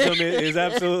conventional wisdom is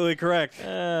absolutely correct.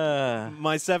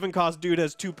 My 7-cost dude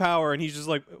has 2 power, and he's just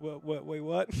like, wait,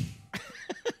 what?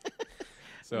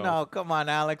 So No, come on,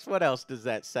 Alex. What else does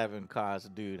that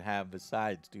 7-cost dude have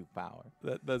besides 2 power?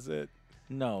 that's it.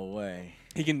 No way.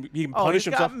 He can punish he's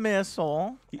himself. got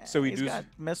missile. So he's got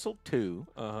missile 2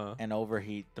 and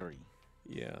overheat 3.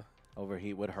 Yeah.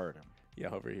 Overheat would hurt him. Yeah,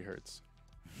 overheat hurts.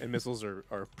 And missiles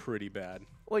are pretty bad.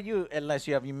 Well, unless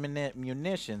you have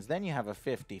munitions, then you have a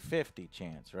 50-50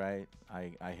 chance, right?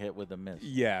 I hit with a missile.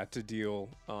 Yeah, to deal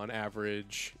on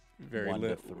average very 1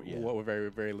 to 3, yeah.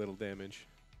 very little damage.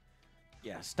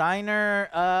 Yeah, Steiner.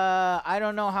 I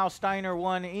don't know how Steiner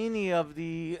won any of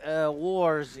the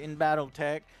wars in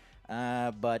BattleTech,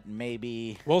 but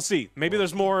maybe. We'll see. Maybe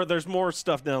there's more. There's more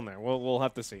stuff down there. We'll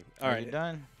have to see. All Are right, you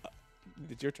done?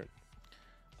 it's your turn.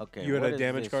 Okay. You had what a is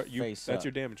damage this card. face That's up?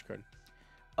 your damage card.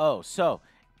 Oh, so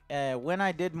when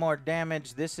I did more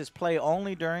damage, this is play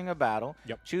only during a battle.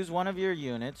 Yep. Choose one of your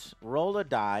units, roll a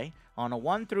die. On a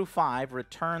 1 through 5,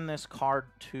 return this card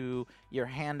to your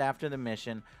hand after the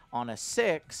mission. On a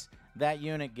 6, that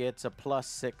unit gets a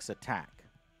 +6 attack.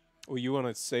 Well, you want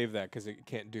to save that because it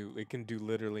can't do. It can do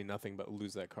literally nothing but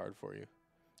lose that card for you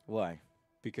Why?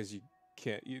 because you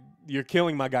can't. You're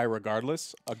killing my guy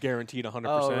regardless. A guaranteed 100%.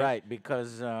 Oh, right,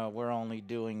 because we're only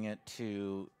doing it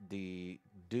to the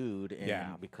dude and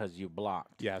Yeah. because you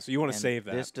blocked. Yeah. So you want to And save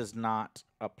that. This does not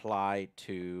apply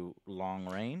to long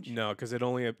range. No, because it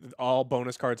only all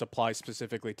bonus cards apply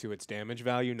specifically to its damage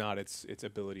value, not its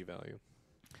ability value.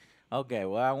 Okay,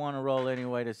 well, I want to roll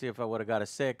anyway to see if I would have got a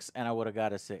 6, and I would have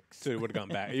got a 6. So it would have gone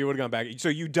back. You would have gone back. So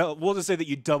we'll just say that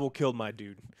you double killed my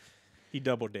dude. He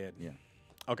double dead. Yeah.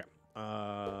 Okay.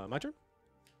 My turn.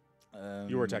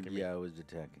 You were attacking me. Yeah, I was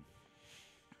attacking.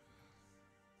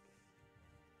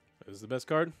 Is this the best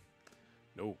card?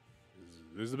 No.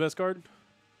 Is this the best card?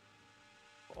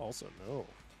 Also, no.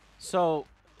 So,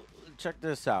 check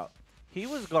this out. He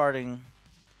was guarding.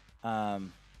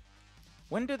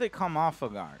 When do they come off a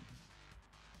guard?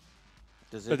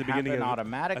 Does At it the beginning happen of-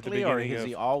 automatically, or beginning is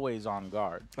he of- always on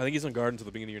guard? I think he's on guard until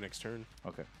the beginning of your next turn.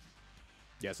 Okay.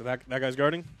 Yeah, so that guy's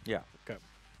guarding? Yeah. Okay.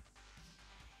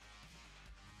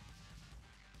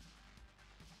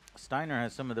 Steiner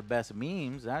has some of the best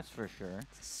memes, that's for sure.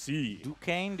 C.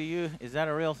 Duquesne, is that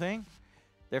a real thing?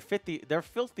 They're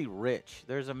filthy rich.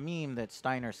 There's a meme that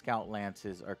Steiner scout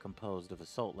lances are composed of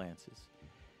assault lances.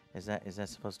 Is that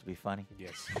supposed to be funny?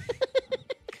 Yes.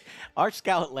 Our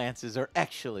scout lances are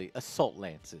actually assault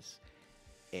lances.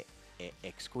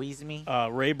 Excuse me?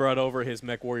 Ray brought over his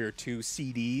MechWarrior 2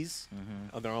 CDs.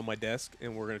 Mm-hmm. They're on my desk,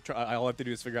 and we're going to try. All I have to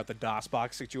do is figure out the DOS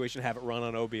box situation, have it run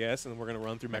on OBS, and then we're going to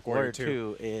run through MechWarrior 2.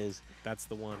 2 is That's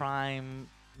the one. prime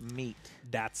meat.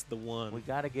 That's the one. We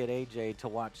got to get AJ to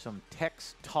watch some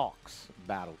Tex Talks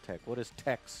BattleTech. What is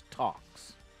Tex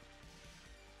Talks?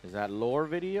 Is that lore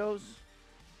videos?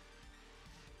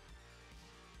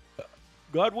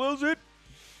 God wills it.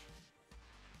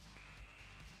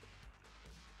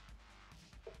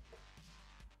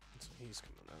 So he's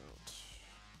coming out.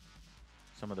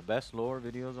 Some of the best lore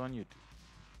videos on YouTube.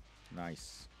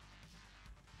 Nice.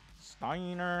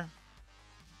 Steiner.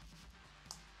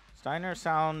 Steiner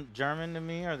sound German to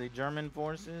me. Are they German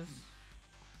forces?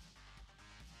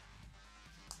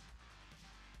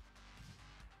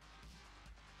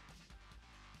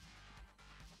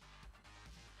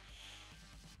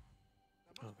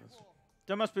 Oh, that's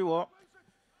There must be what?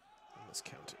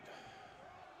 miscounted.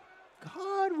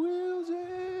 God wills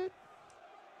it.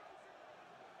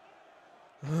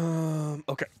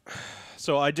 Okay.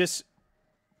 So I've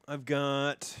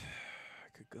got.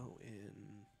 I could go in.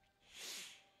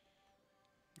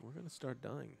 We're gonna start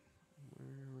dying.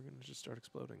 We're gonna just start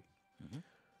exploding.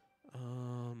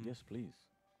 Yes, please.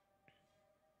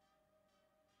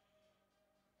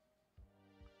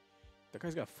 That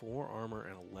guy's got 4 armor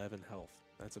and 11 health.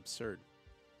 That's absurd.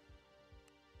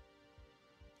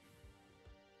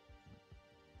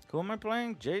 Who am I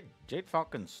playing? Jade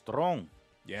Falcon strong.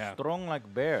 Yeah. Strong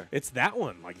like bear. It's that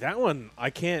one. Like that one, I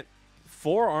can't.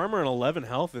 4 armor and 11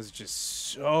 health is just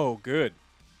so good.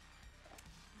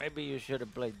 Maybe you should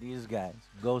have played these guys.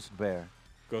 Ghost Bear.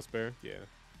 Ghost Bear, yeah.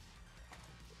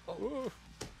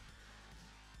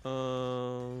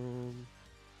 Oh.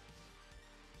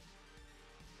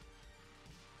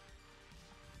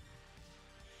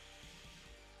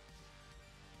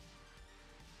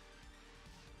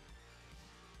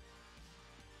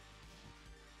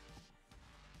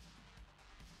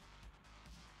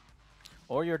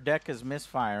 Or your deck is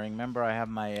misfiring. Remember, I have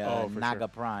my for Naga sure.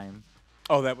 Prime.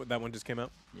 Oh, that one just came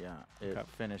out. Yeah, it Okay.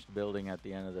 finished building at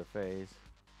the end of the phase.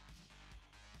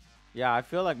 Yeah, I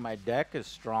feel like my deck is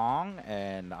strong,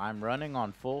 and I'm running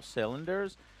on full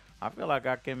cylinders. I feel like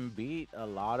I can beat a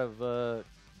lot of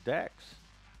decks.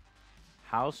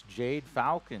 House Jade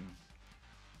Falcon.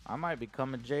 I might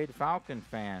become a Jade Falcon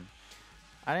fan.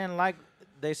 I didn't like.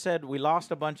 They said we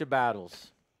lost a bunch of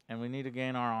battles, and we need to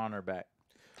gain our honor back.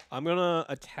 I'm gonna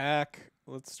attack.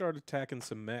 Let's start attacking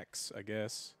some mechs, I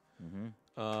guess. Mm-hmm.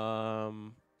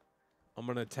 I'm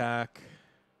gonna attack.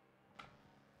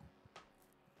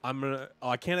 Oh,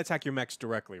 I can't attack your mechs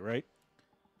directly, right?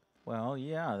 Well,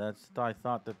 yeah, I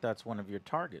thought that's one of your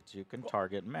targets. You can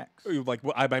target mechs. Like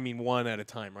I mean, one at a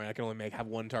time, right? I can only have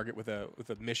one target with a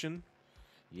mission.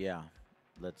 Yeah,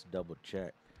 let's double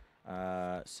check.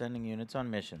 Sending units on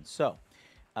missions. So,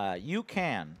 you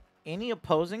can, any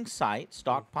opposing site,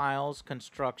 stockpiles,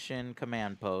 construction,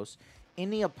 command posts,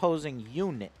 any opposing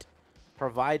unit,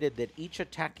 provided that each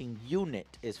attacking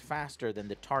unit is faster than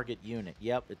the target unit.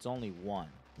 Yep, it's only one.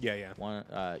 Yeah, yeah. One,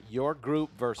 your group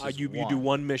versus You one. do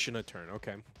one mission a turn.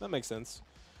 Okay, that makes sense.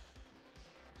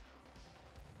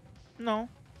 No,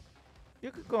 you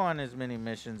could go on as many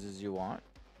missions as you want.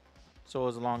 So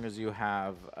as long as you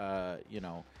have,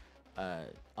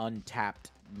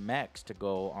 untapped mechs to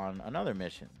go on another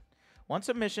mission. Once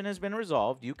a mission has been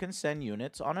resolved, you can send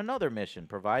units on another mission,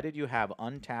 provided you have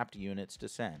untapped units to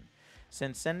send.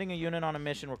 Since sending a unit on a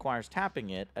mission requires tapping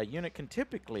it, a unit can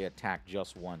typically attack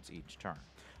just once each turn.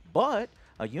 But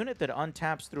a unit that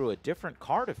untaps through a different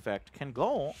card effect can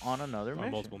go on another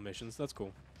mission. Multiple missions. That's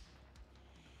cool.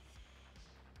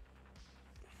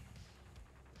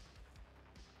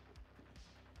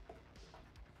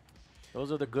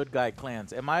 Those are the good guy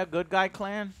clans. Am I a good guy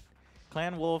clan?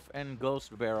 Clan Wolf and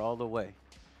Ghost Bear all the way.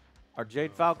 Are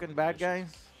Jade Falcon bad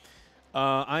guys?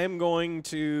 I am going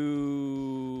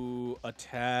to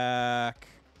attack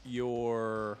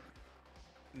your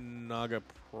Naga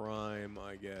Prime,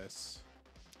 I guess.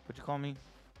 What'd you call me?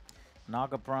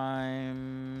 Naga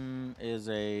Prime is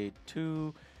a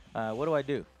 2. What do I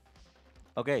do?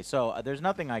 Okay, so there's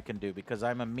nothing I can do because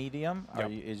I'm a medium.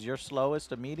 Yep. Is your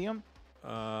slowest a medium?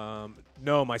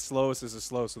 No, my slowest is a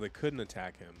slow, so they couldn't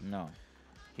attack him. No.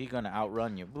 He's going to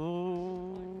outrun you.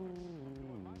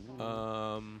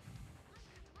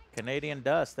 Canadian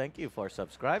Dust, thank you for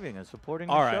subscribing and supporting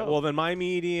the All show. right, well, then my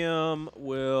medium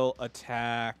will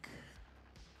attack.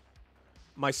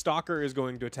 My stalker is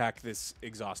going to attack this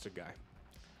exhausted guy.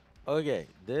 Okay,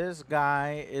 this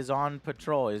guy is on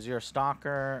patrol. Is your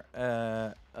stalker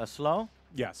a slow?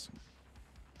 Yes.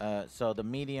 So the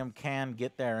medium can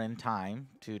get there in time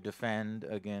to defend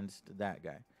against that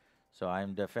guy. So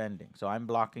I'm defending. So I'm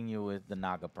blocking you with the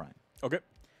Naga Prime. Okay.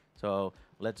 So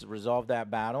let's resolve that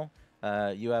battle.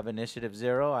 You have initiative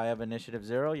 0. I have initiative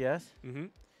 0, yes? Mm-hmm.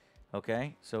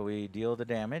 Okay, so we deal the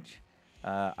damage.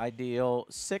 I deal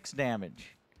 6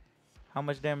 damage. How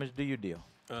much damage do you deal?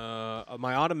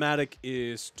 My automatic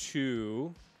is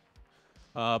 2,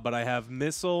 but I have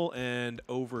missile and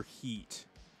overheat.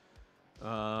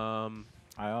 I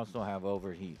also have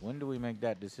overheat. When do we make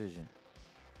that decision?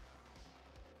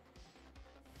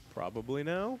 Probably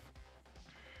now.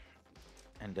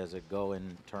 And does it go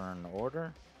in turn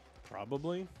order?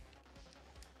 Probably.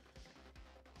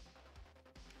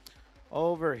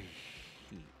 Overheat.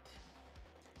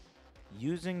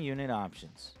 Using unit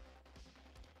options.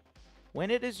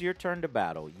 When it is your turn to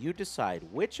battle, you decide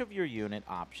which of your unit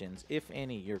options, if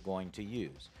any, you're going to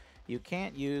use. You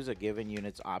can't use a given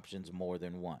unit's options more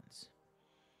than once.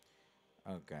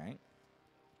 Okay.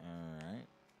 Alright.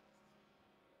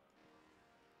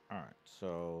 Alright,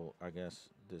 so I guess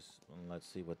this, let's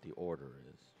see what the order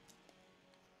is.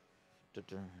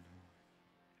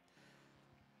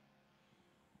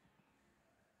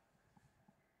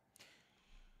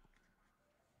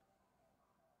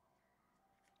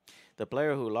 The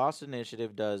player who lost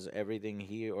initiative does everything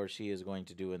he or she is going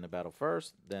to do in the battle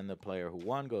first. Then the player who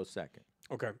won goes second.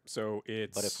 Okay, so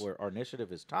it's. But if our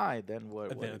initiative is tied, then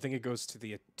what? Then I think it goes to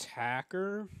the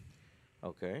attacker.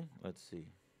 Okay, let's see.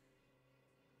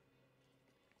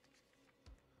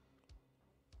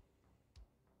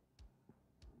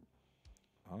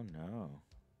 Oh no.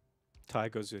 Tie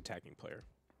goes to attacking player.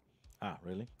 Ah,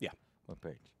 really? Yeah. What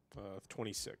page?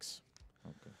 26.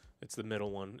 Okay. It's the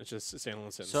middle one. It's just a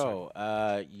standalone sentence. So,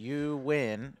 you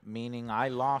win, meaning I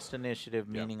lost initiative,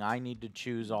 meaning I need to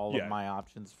choose all of my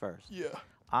options first. Yeah.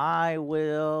 I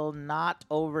will not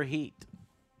overheat.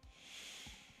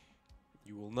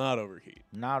 You will not overheat.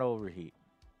 Not overheat.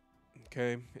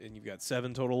 Okay, and you've got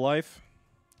 7 total life.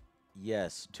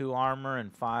 Yes, 2 armor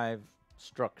and 5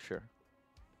 structure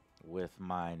with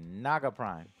my Naga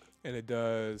Prime. And it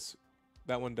does.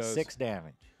 That one does 6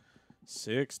 damage.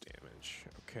 6 damage.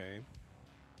 Okay.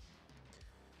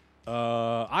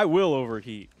 I will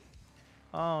overheat.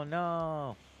 Oh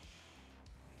no.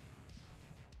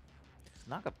 This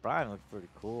Naga Prime looks pretty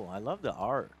cool. I love the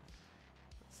art.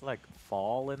 It's like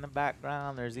fall in the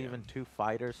background. There's even 2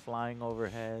 fighters flying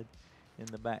overhead in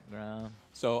the background.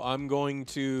 So I'm going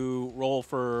to roll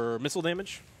for missile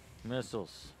damage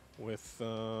Missiles. with.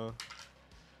 So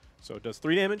it does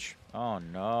 3 damage, Oh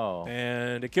no.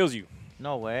 and it kills you.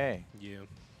 No way. Yeah.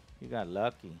 You got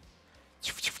lucky.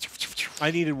 I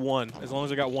needed 1. As long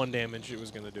as I got 1 damage, it was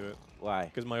going to do it. Why?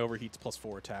 Because my overheat's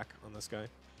 +4 attack on this guy.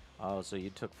 Oh, so you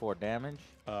took 4 damage?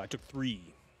 I took 3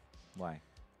 Why?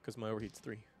 because my overheat's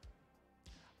 3.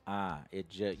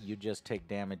 You just take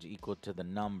damage equal to the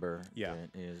number. Yeah.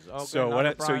 That is okay. So not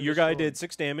a so prime your guy destroyer. did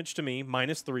 6 damage to me,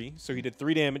 -3. So he did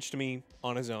 3 damage to me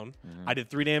on his own. I did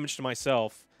 3 damage to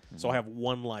myself. So I have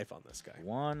 1 life on this guy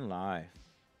 1 life.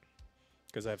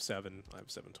 because I have 7. I have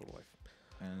 7 total life.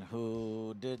 And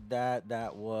who did that?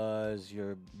 That was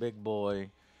your big boy,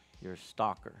 your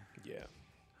stalker, Yeah.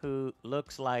 who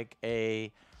looks like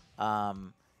a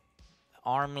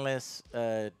armless.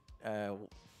 It kind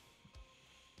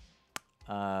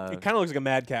of looks like a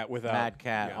mad cat without Mad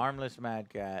cat, yeah. armless mad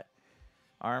cat,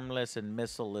 armless and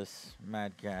missileless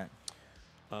mad cat.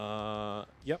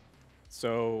 Yep.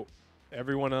 So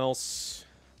everyone else,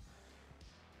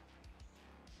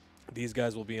 these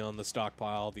guys will be on the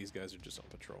stockpile. These guys are just on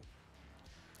patrol.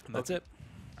 And that's it.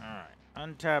 All right,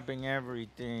 untapping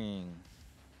everything.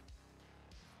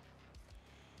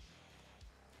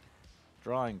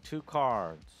 Drawing 2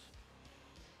 cards.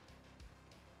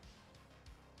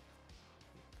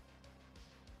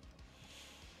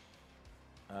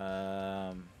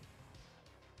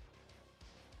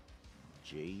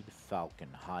 Jade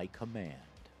Falcon High Command.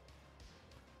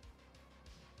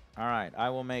 All right, I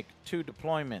will make 2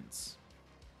 deployments,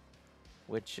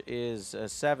 which is a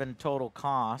 7 total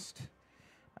cost.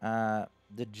 The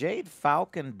Jade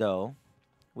Falcon, though,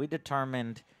 we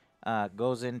determined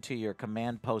goes into your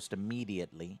command post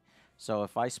immediately. So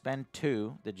if I spend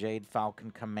 2, the Jade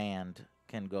Falcon command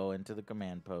can go into the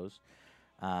command post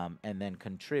and then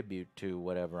contribute to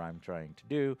whatever I'm trying to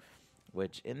do,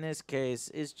 which in this case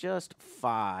is just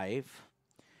 5.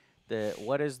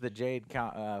 What does the Jade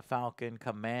Falcon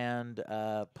command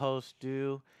post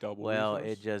do? Double Well,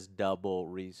 resource? it just double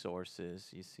resources.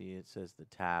 You see, it says the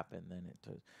tap, and then it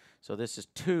does. So this is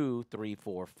 2, 3,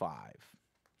 4, 5.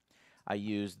 I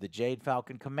used the Jade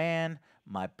Falcon command,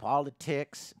 my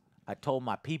politics. I told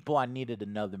my people I needed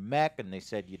another mech, and they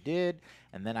said you did.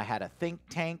 And then I had a think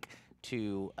tank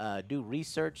to do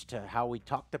research to how we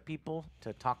talk to people,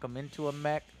 to talk them into a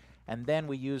mech. And then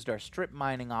we used our strip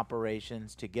mining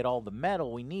operations to get all the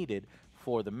metal we needed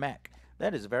for the mech.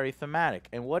 That is very thematic.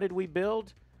 And what did we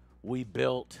build? We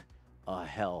built a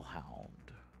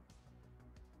Hellhound.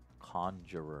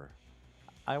 Conjurer.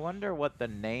 I wonder what the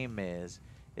name is.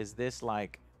 Is this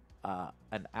like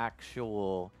an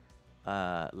actual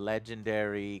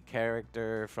legendary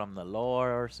character from the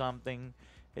lore or something?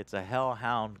 It's a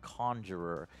Hellhound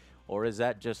Conjurer. Or is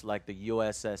that just like the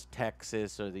USS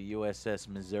Texas or the USS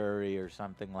Missouri or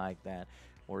something like that,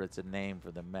 where it's a name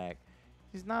for the mech?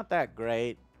 He's not that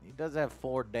great. He does have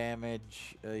 4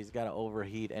 damage. He's got to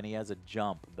overheat, and he has a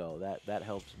jump, though. That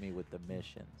helps me with the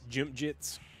missions. Jump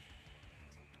jits.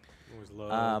 Always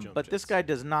love jump But this jits. guy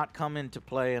does not come into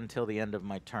play until the end of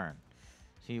my turn.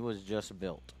 He was just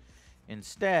built.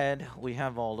 Instead, we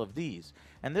have all of these.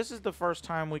 And this is the first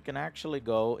time we can actually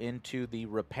go into the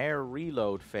repair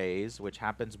reload phase, which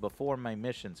happens before my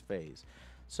missions phase.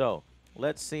 So,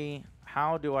 let's see,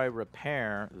 how do I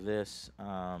repair this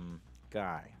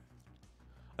guy?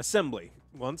 Assembly.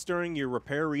 Once during your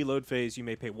repair reload phase, you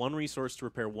may pay 1 resource to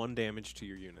repair 1 damage to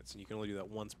your units, and you can only do that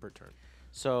once per turn.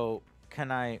 So,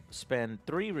 can I spend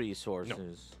 3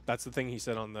 resources? That's the thing he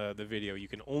said on the video. You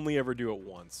can only ever do it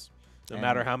once. No And-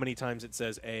 matter how many times it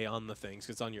says A on the things,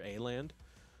 'cause it's on your A land.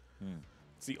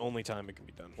 It's the only time it can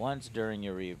be done. Once during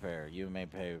your repair, you may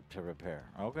pay to repair.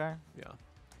 Okay. Yeah.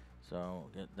 So,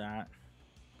 get that.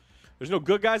 There's no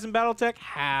good guys in BattleTech?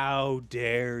 How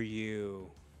dare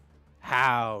you?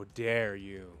 How dare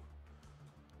you?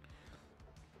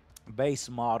 Base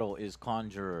model is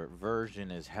Conjurer, version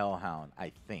is Hellhound,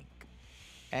 I think.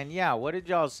 And yeah, what did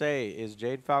y'all say? Is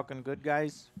Jade Falcon good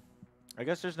guys? I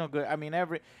guess there's no good. I mean,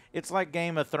 it's like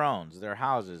Game of Thrones. Their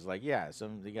houses, like you got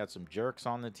some jerks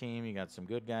on the team, you got some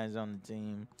good guys on the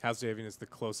team. House Davian is the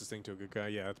closest thing to a good guy.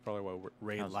 Yeah, that's probably why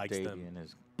Ray House likes them. Davian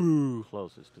is Boo.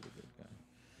 closest to the good guy.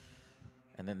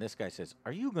 And then this guy says,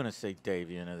 "Are you gonna say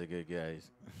Davian are the good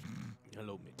guys?"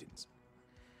 Hello, mittens.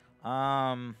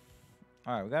 All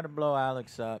right, we got to blow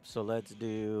Alex up, so let's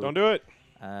do. Don't do it.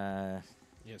 Yes,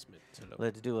 mittens. Hello.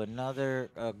 Let's do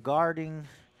another guarding,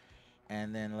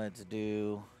 and then let's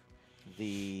do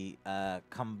the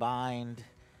combined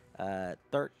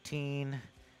 13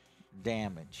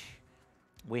 damage.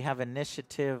 We have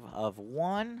initiative of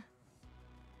 1.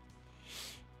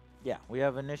 Yeah, we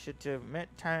have initiative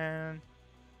mitten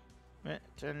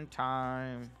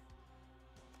time.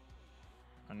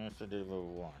 Initiative of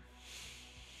 1.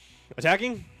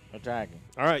 Attacking? Attacking.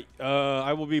 All right.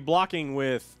 I will be blocking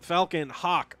with Falcon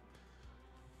Hawk.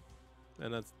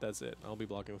 And that's it. I'll be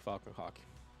blocking with Falcon Hawk.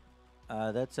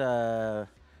 That's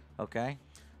okay.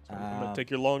 So I'm going to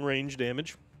take your long range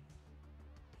damage.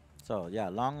 So yeah,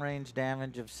 long range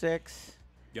damage of 6.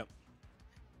 Yep.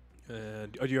 Do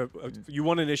you have, you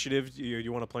want initiative? Do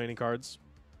you want to play any cards,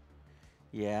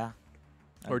 Yeah.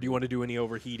 or do you want to do any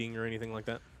overheating or anything like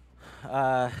that?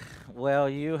 Well,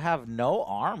 you have no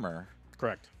armor.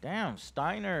 Correct. Damn,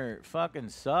 Steiner fucking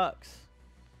sucks.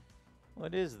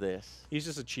 What is this? He's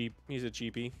just a cheap. He's a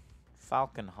cheapie.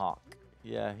 Falcon Hawk.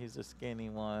 Yeah, he's a skinny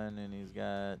one, and he's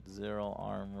got 0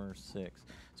 armor, 6.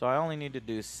 So I only need to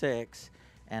do 6,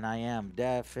 and I am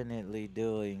definitely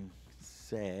doing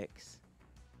 6.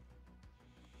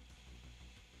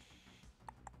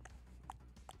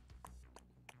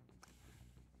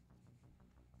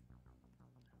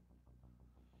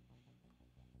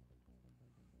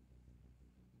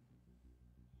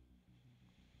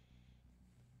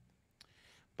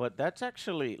 But that's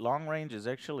actually, long range is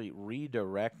actually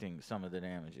redirecting some of the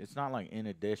damage. It's not like in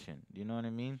addition. Do you know what I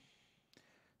mean?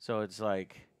 So it's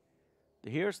like,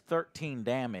 here's 13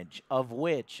 damage, of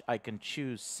which I can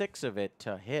choose 6 of it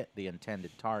to hit the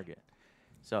intended target.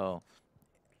 So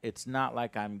it's not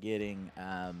like I'm getting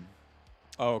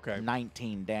Oh, okay.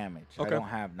 19 damage. I Okay. don't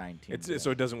have 19. So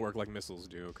it doesn't work like missiles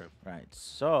do. Okay. Right.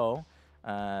 So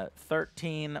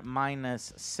 13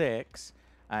 minus 6.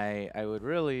 I would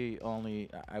really only,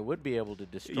 I would be able to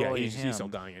destroy Yeah, him he's still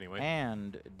dying anyway.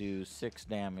 and do 6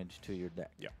 damage to your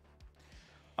deck. Yeah.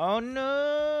 Oh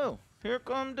no! Here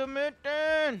comes the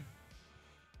mitten!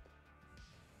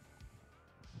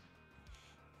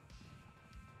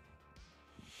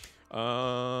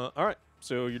 All right.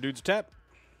 So your dudes tap.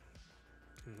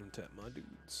 And tap my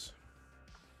dudes.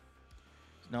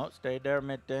 No, stay there,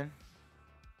 mitten.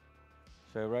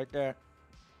 Stay right there.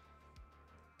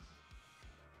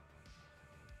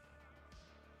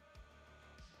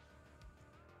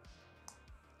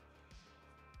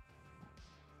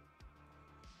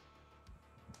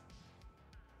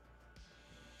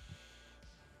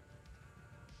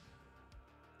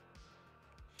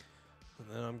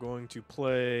 And then I'm going to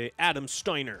play Adam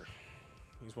Steiner.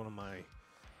 He's one of my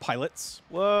pilots.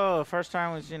 Whoa, first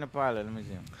time we've seen a pilot. Let me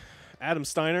see him. Adam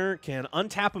Steiner can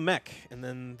untap a mech, and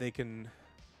then they can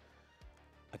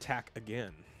attack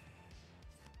again.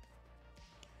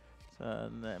 So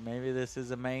maybe this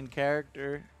is a main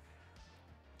character.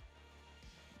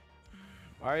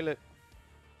 Pilot.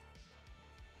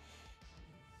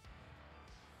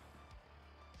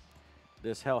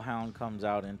 This Hellhound comes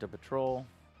out into patrol.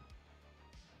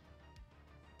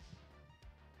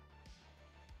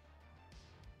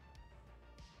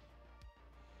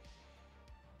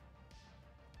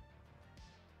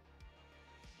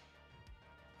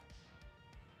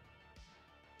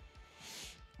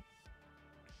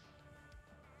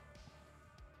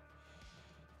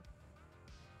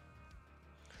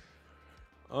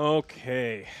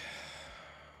 Okay.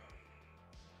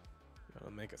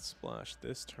 Gotta make a splash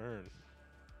this turn.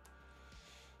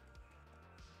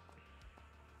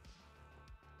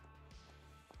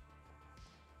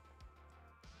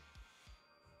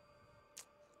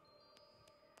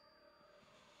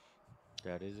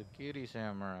 That is a cutie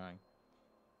samurai.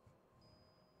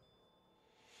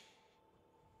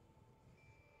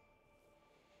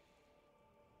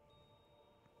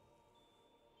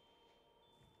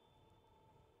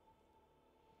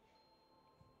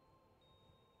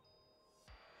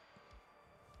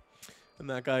 And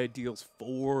that guy deals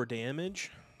 4 damage.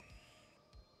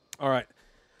 All right.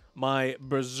 My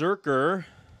Berserker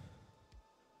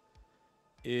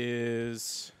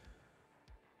is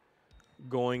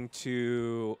going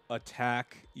to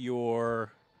attack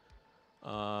your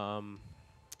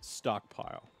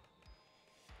stockpile.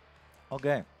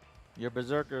 Okay. Your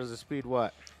Berserker is a speed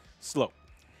what? Slow.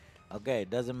 Okay,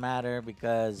 it doesn't matter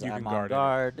because You I'm can on guard it,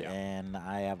 guard yeah. and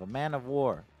I have a Man of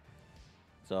War.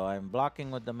 So I'm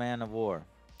blocking with the Man of War.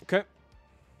 Okay.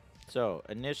 So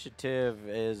initiative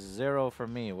is 0 for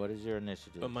me. What is your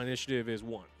initiative? My initiative is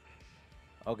 1.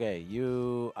 Okay,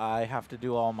 I have to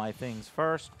do all my things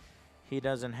first. He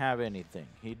doesn't have anything.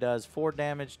 He does 4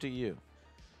 damage to you.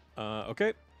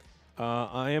 Okay.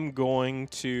 I am going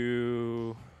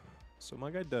to... So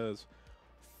my guy does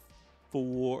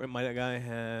 4... And my guy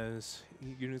has...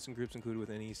 Units and groups included with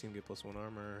any seem to get +1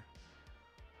 armor.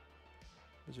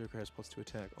 Berserker has +2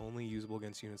 attack. Only usable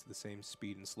against units of the same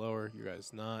speed and slower. You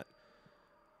guys not.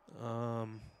 So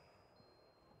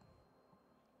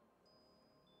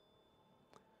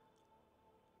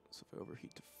if I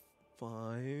overheat to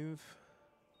 5...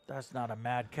 That's not a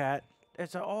mad cat.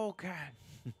 It's an old cat.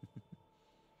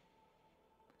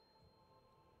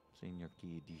 Senior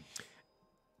Kitty.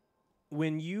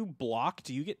 When you block,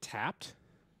 do you get tapped?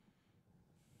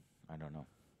 I don't know.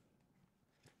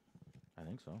 I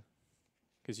think so.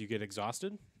 Because you get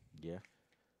exhausted? Yeah.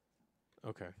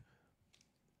 Okay.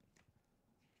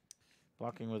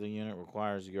 Blocking with a unit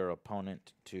requires your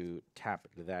opponent to tap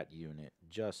that unit,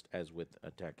 just as with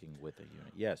attacking with a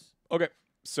unit. Yes. Okay.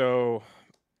 So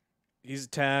he's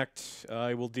attacked.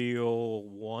 I will deal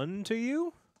 1 to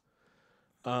you.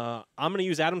 I'm going to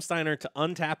use Adam Steiner to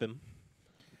untap him.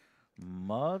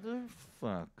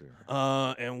 Motherfucker.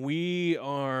 And we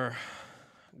are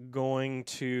going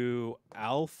to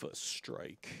alpha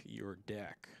strike your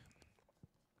deck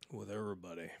with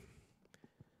everybody.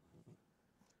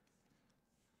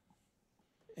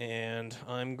 And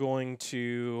I'm going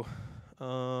to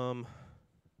I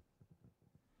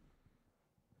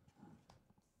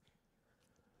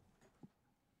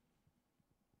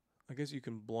guess you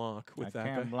can block with that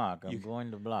guy. I can't block. I'm You-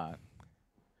 going to block.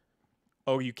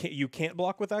 Oh, you can't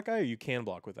block with that guy, or you can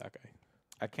block with that guy?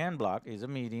 I can block. He's a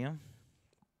medium.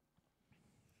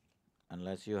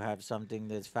 Unless you have something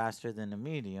that's faster than a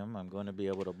medium, I'm going to be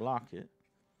able to block it.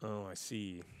 Oh, I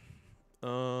see.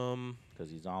 Because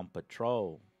he's on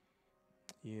patrol,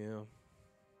 Yeah.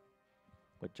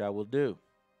 which I will do.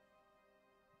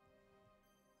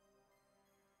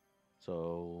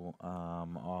 So,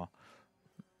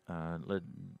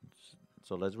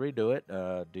 let's redo it.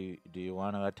 Do you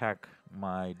want to attack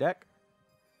my deck?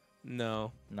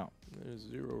 No. No. There's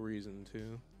 0 reason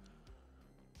to.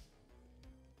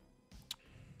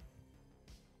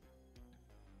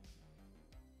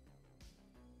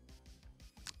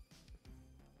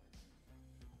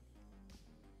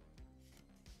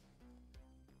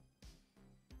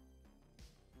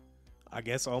 I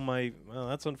guess all my... Well,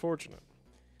 that's unfortunate.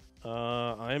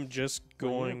 I'm just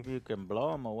going... You can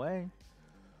blow him away.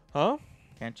 Huh?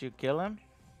 Can't you kill him?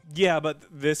 Yeah, but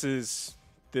this is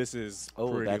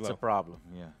Oh, pretty that's low. a problem.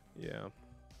 Yeah. Yeah.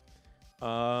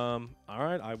 All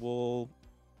right, I will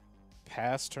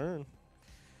pass turn.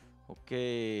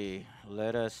 Okay,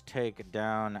 let us take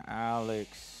down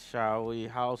Alex, shall we?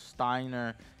 House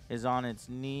Steiner is on its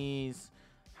knees.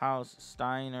 House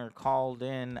Steiner called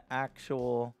in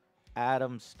actual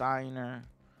Adam Steiner,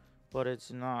 but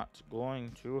it's not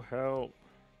going to help.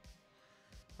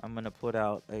 I'm going to put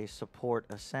out a support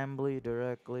assembly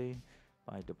directly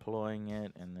by deploying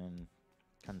it and then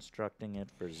constructing it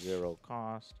for 0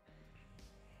 cost.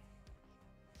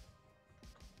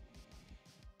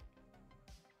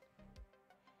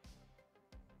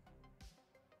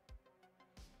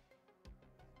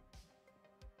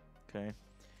 Okay.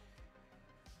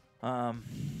 Oh,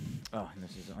 and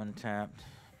this is untapped.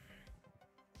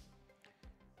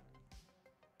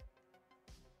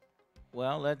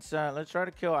 Well, let's try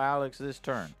to kill Alex this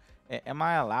turn. Am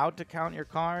I allowed to count your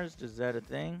cars? Is that a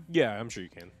thing? Yeah, I'm sure you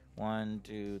can. 1,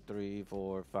 2, 3,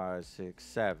 4, 5, 6,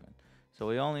 7. So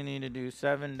we only need to do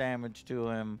 7 damage to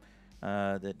him.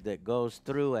 That goes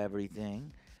through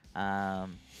everything.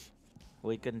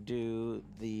 We can do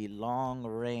the long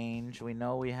range. We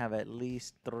know we have at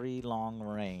least 3 long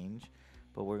range,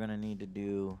 but we're gonna need to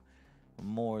do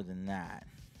more than that.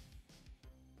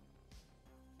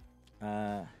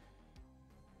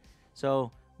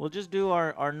 So we'll just do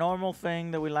our normal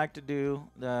thing that we like to do.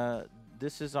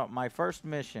 This is my first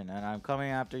mission, and I'm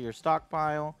coming after your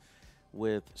stockpile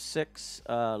with 6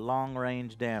 long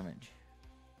range damage.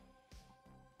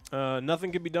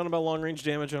 Nothing can be done about long range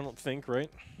damage, I don't think,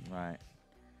 right? Right.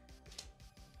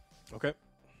 Okay.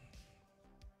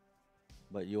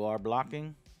 But you are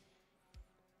blocking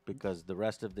because the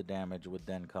rest of the damage would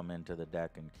then come into the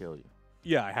deck and kill you.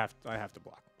 Yeah, I have to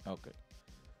block. Okay.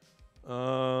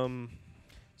 Um,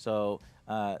 So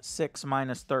 6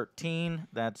 minus 13,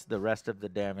 that's the rest of the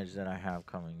damage that I have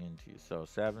coming into you. So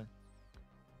 7.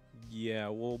 yeah,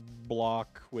 we'll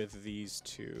block with these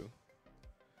 2.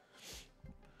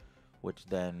 Which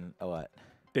then, what?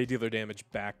 They deal their damage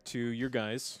back to your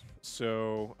guys.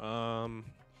 So,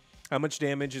 how much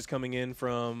damage is coming in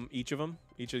from each of them?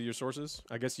 Each of your sources?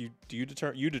 I guess you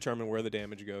determine where the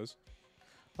damage goes.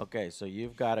 Okay, so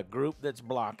you've got a group that's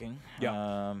blocking.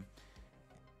 Yeah.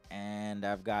 And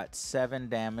I've got 7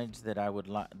 damage that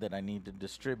I need to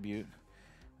distribute.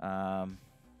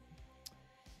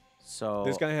 So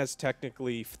This guy has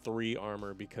technically 3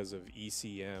 armor because of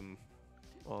ECM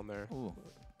on there. Ooh,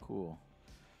 cool.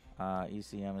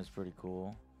 ECM is pretty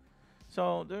cool.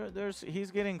 So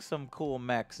he's getting some cool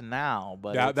mechs now,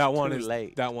 but it's that one too is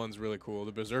late. That one's really cool.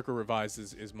 The Berserker Revised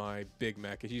is my big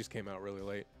mech. He just came out really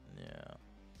late. Yeah.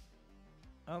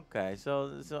 Okay,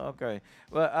 so okay.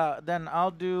 Well, then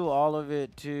I'll do all of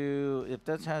it to, if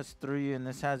this has 3 and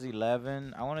this has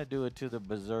 11, I want to do it to the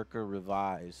Berserker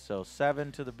Revised. So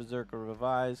 7 to the Berserker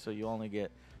Revised, so you only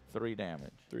get 3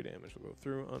 damage. 3 damage will go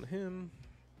through on him.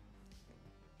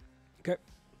 Okay.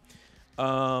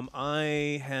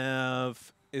 I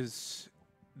have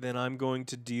then I'm going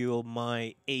to deal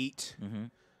my 8.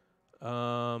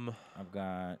 I've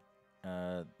got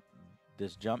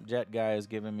this jump jet guy is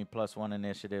giving me +1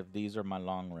 initiative. These are my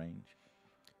long range.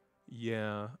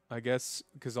 Yeah, I guess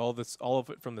because all of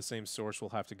it from the same source will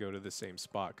have to go to the same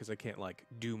spot because I can't like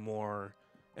do more,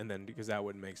 and then because that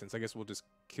wouldn't make sense. I guess we'll just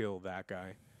kill that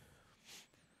guy.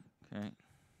 Okay.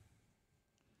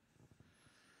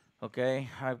 Okay,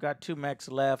 I've got 2 mechs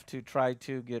left to try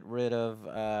to get rid of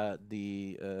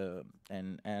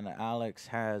and Alex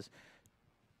has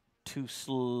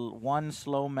 1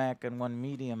 slow mech and 1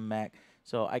 medium mech,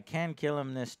 so I can kill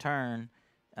him this turn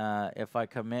if I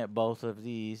commit both of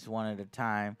these one at a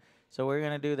time. So we're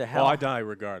gonna do the hell. Oh, I die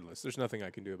regardless. There's nothing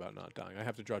I can do about not dying. I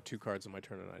have to draw 2 cards on my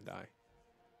turn and I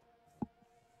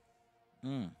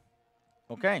die.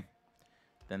 Okay.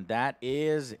 Then that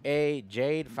is a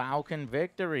Jade Falcon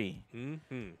victory.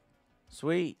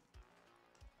 Sweet.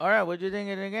 All right, what'd you think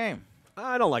of the game?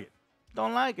 I don't like it.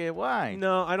 Don't like it? Why?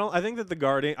 No, I don't. I think that the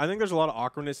guarding. I think there's a lot of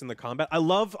awkwardness in the combat.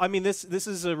 I mean, this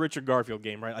is a Richard Garfield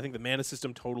game, right? I think the mana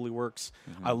system totally works.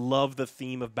 I love the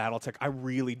theme of BattleTech. I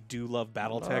really do love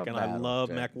BattleTech, and I love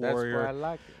Mech Warrior. That's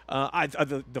why I like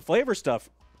it. The flavor stuff,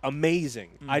 amazing.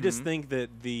 I just think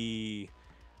that the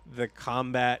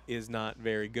combat is not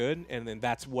very good, and then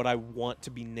that's what I want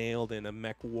to be nailed in a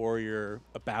Mech Warrior,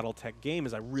 a BattleTech game.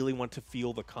 Is I really want to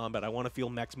feel the combat. I want to feel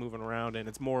mechs moving around, and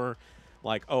it's more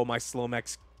like, oh, my slow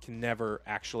mechs can never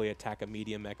actually attack a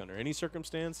medium mech under any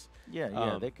circumstance.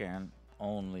 Yeah, they can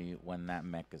only when that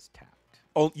mech is tapped.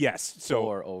 Oh, yes. So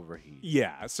or overheat.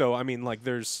 Yeah. So I mean, like,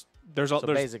 there's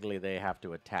basically they have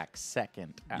to attack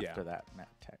second after that mech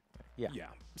tech. Yeah. Yeah.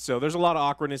 So there's a lot of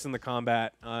awkwardness in the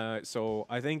combat. So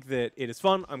I think that it is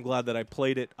fun. I'm glad that I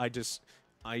played it. I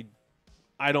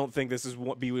don't think this is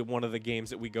be one of the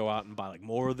games that we go out and buy like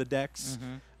more of the decks.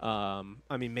 I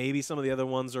mean, maybe some of the other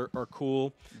ones are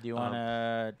cool. Do you want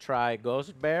to try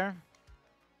Ghost Bear,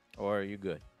 or are you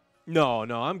good? No,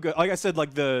 I'm good. Like I said,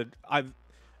 like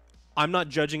I'm not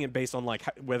judging it based on like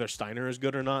whether Steiner is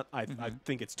good or not. I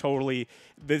think it's totally.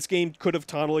 This game could have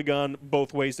totally gone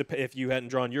both ways if you hadn't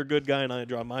drawn your good guy and I had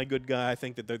drawn my good guy. I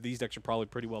think that these decks are probably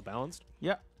pretty well balanced.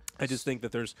 Yeah. I just think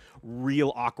that there's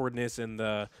real awkwardness in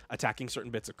the attacking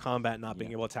certain bits of combat, not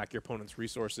being able to attack your opponent's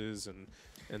resources and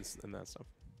that stuff.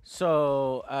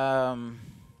 So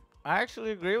I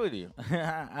actually agree with you.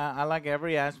 I like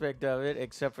every aspect of it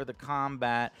except for the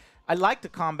combat. I like the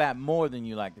combat more than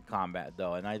you like the combat,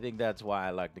 though, and I think that's why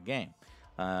I like the game.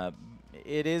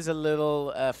 It is a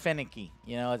little finicky.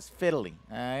 You know, it's fiddly.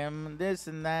 I am this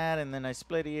and that, and then I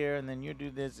split here, and then you do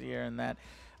this here and that.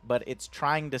 But it's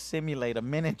trying to simulate a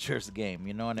miniatures game,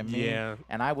 you know what I mean? Yeah.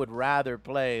 And I would rather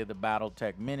play the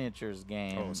BattleTech miniatures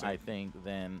game, I think,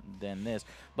 than this.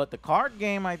 But the card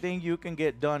game, I think you can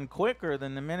get done quicker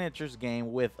than the miniatures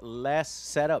game with less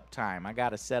setup time. I got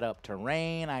to set up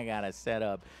terrain. I got to set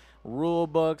up rule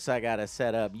books. I got to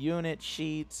set up unit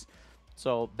sheets.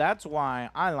 So that's why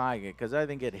I like it, because I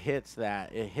think it hits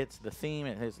that. It hits the theme.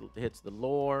 It hits the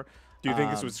lore. Do you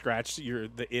think this would scratch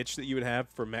the itch that you would have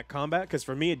for mech combat? Because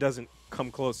for me, it doesn't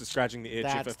come close to scratching the itch.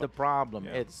 That's the problem.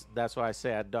 Yeah. That's why I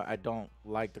say I don't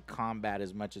like the combat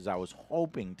as much as I was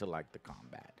hoping to like the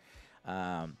combat.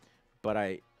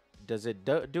 But does it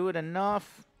do it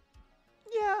enough?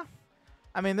 Yeah.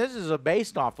 I mean, this is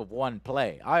based off of one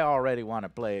play. I already want to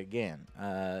play again.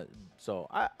 So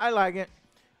I like it.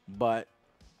 But,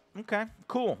 okay,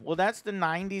 cool. Well, that's the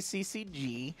 90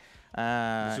 CCG.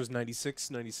 This was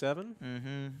 96, 97?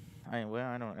 I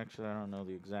don't know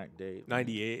the exact date.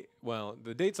 98. Well,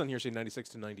 the dates on here say 96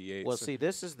 to 98. Well, so see,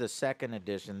 this is the second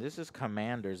edition. This is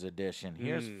Commander's edition.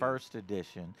 Here's first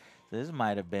edition. This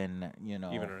might have been, you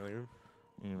know, even earlier.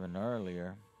 Even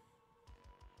earlier.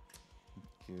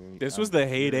 This was the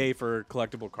heyday for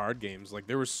collectible card games. Like,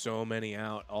 there were so many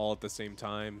out all at the same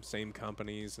time, same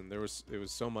companies, and it was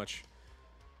so much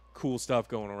cool stuff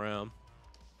going around.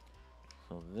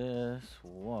 So this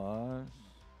was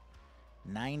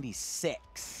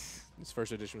 96. This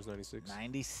first edition was 96.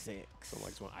 96. So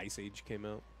like when Ice Age came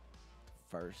out.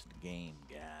 First game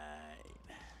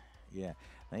guide. Yeah,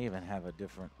 they even have a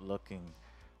different looking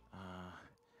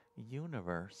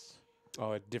universe.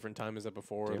 Oh, at different time is that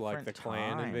before Different like the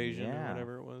clan time, invasion yeah. or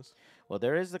whatever it was? Well,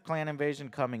 there is the clan invasion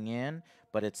coming in,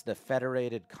 but it's the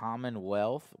Federated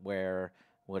Commonwealth where,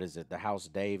 what is it, the House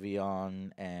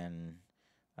Davion and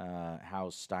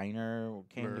House Steiner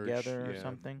came together or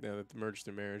something? Yeah, they merged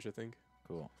their marriage, I think.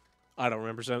 Cool. I don't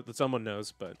remember. Someone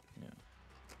knows, but yeah.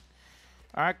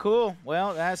 All right, cool.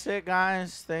 Well, that's it,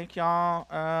 guys. Thank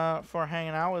y'all for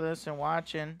hanging out with us and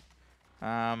watching.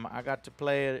 I got to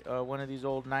play one of these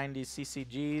old 90s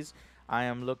CCGs. I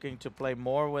am looking to play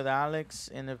more with Alex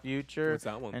in the future. What's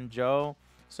that one? And Joe.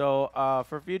 So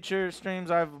for future streams,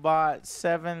 I've bought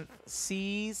 7th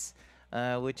Seas,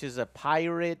 which is a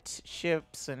pirate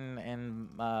ships and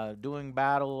doing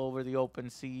battle over the open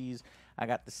seas. I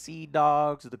got the Sea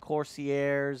Dogs, the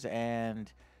Corsairs,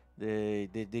 and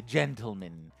the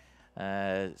Gentlemen.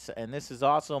 And this is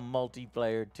also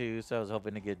multiplayer too, so I was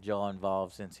hoping to get Joe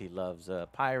involved since he loves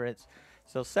pirates.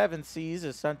 So 7 Seas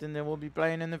is something that we'll be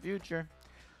playing in the future.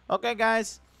 Okay,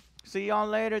 guys. See y'all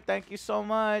later. Thank you so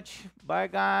much. Bye,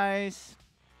 guys.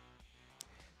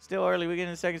 Still early. We get in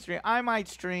the second stream. I might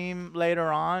stream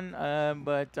later on,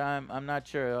 but I'm not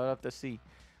sure. I'll have to see.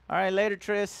 All right, later,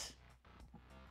 Tris.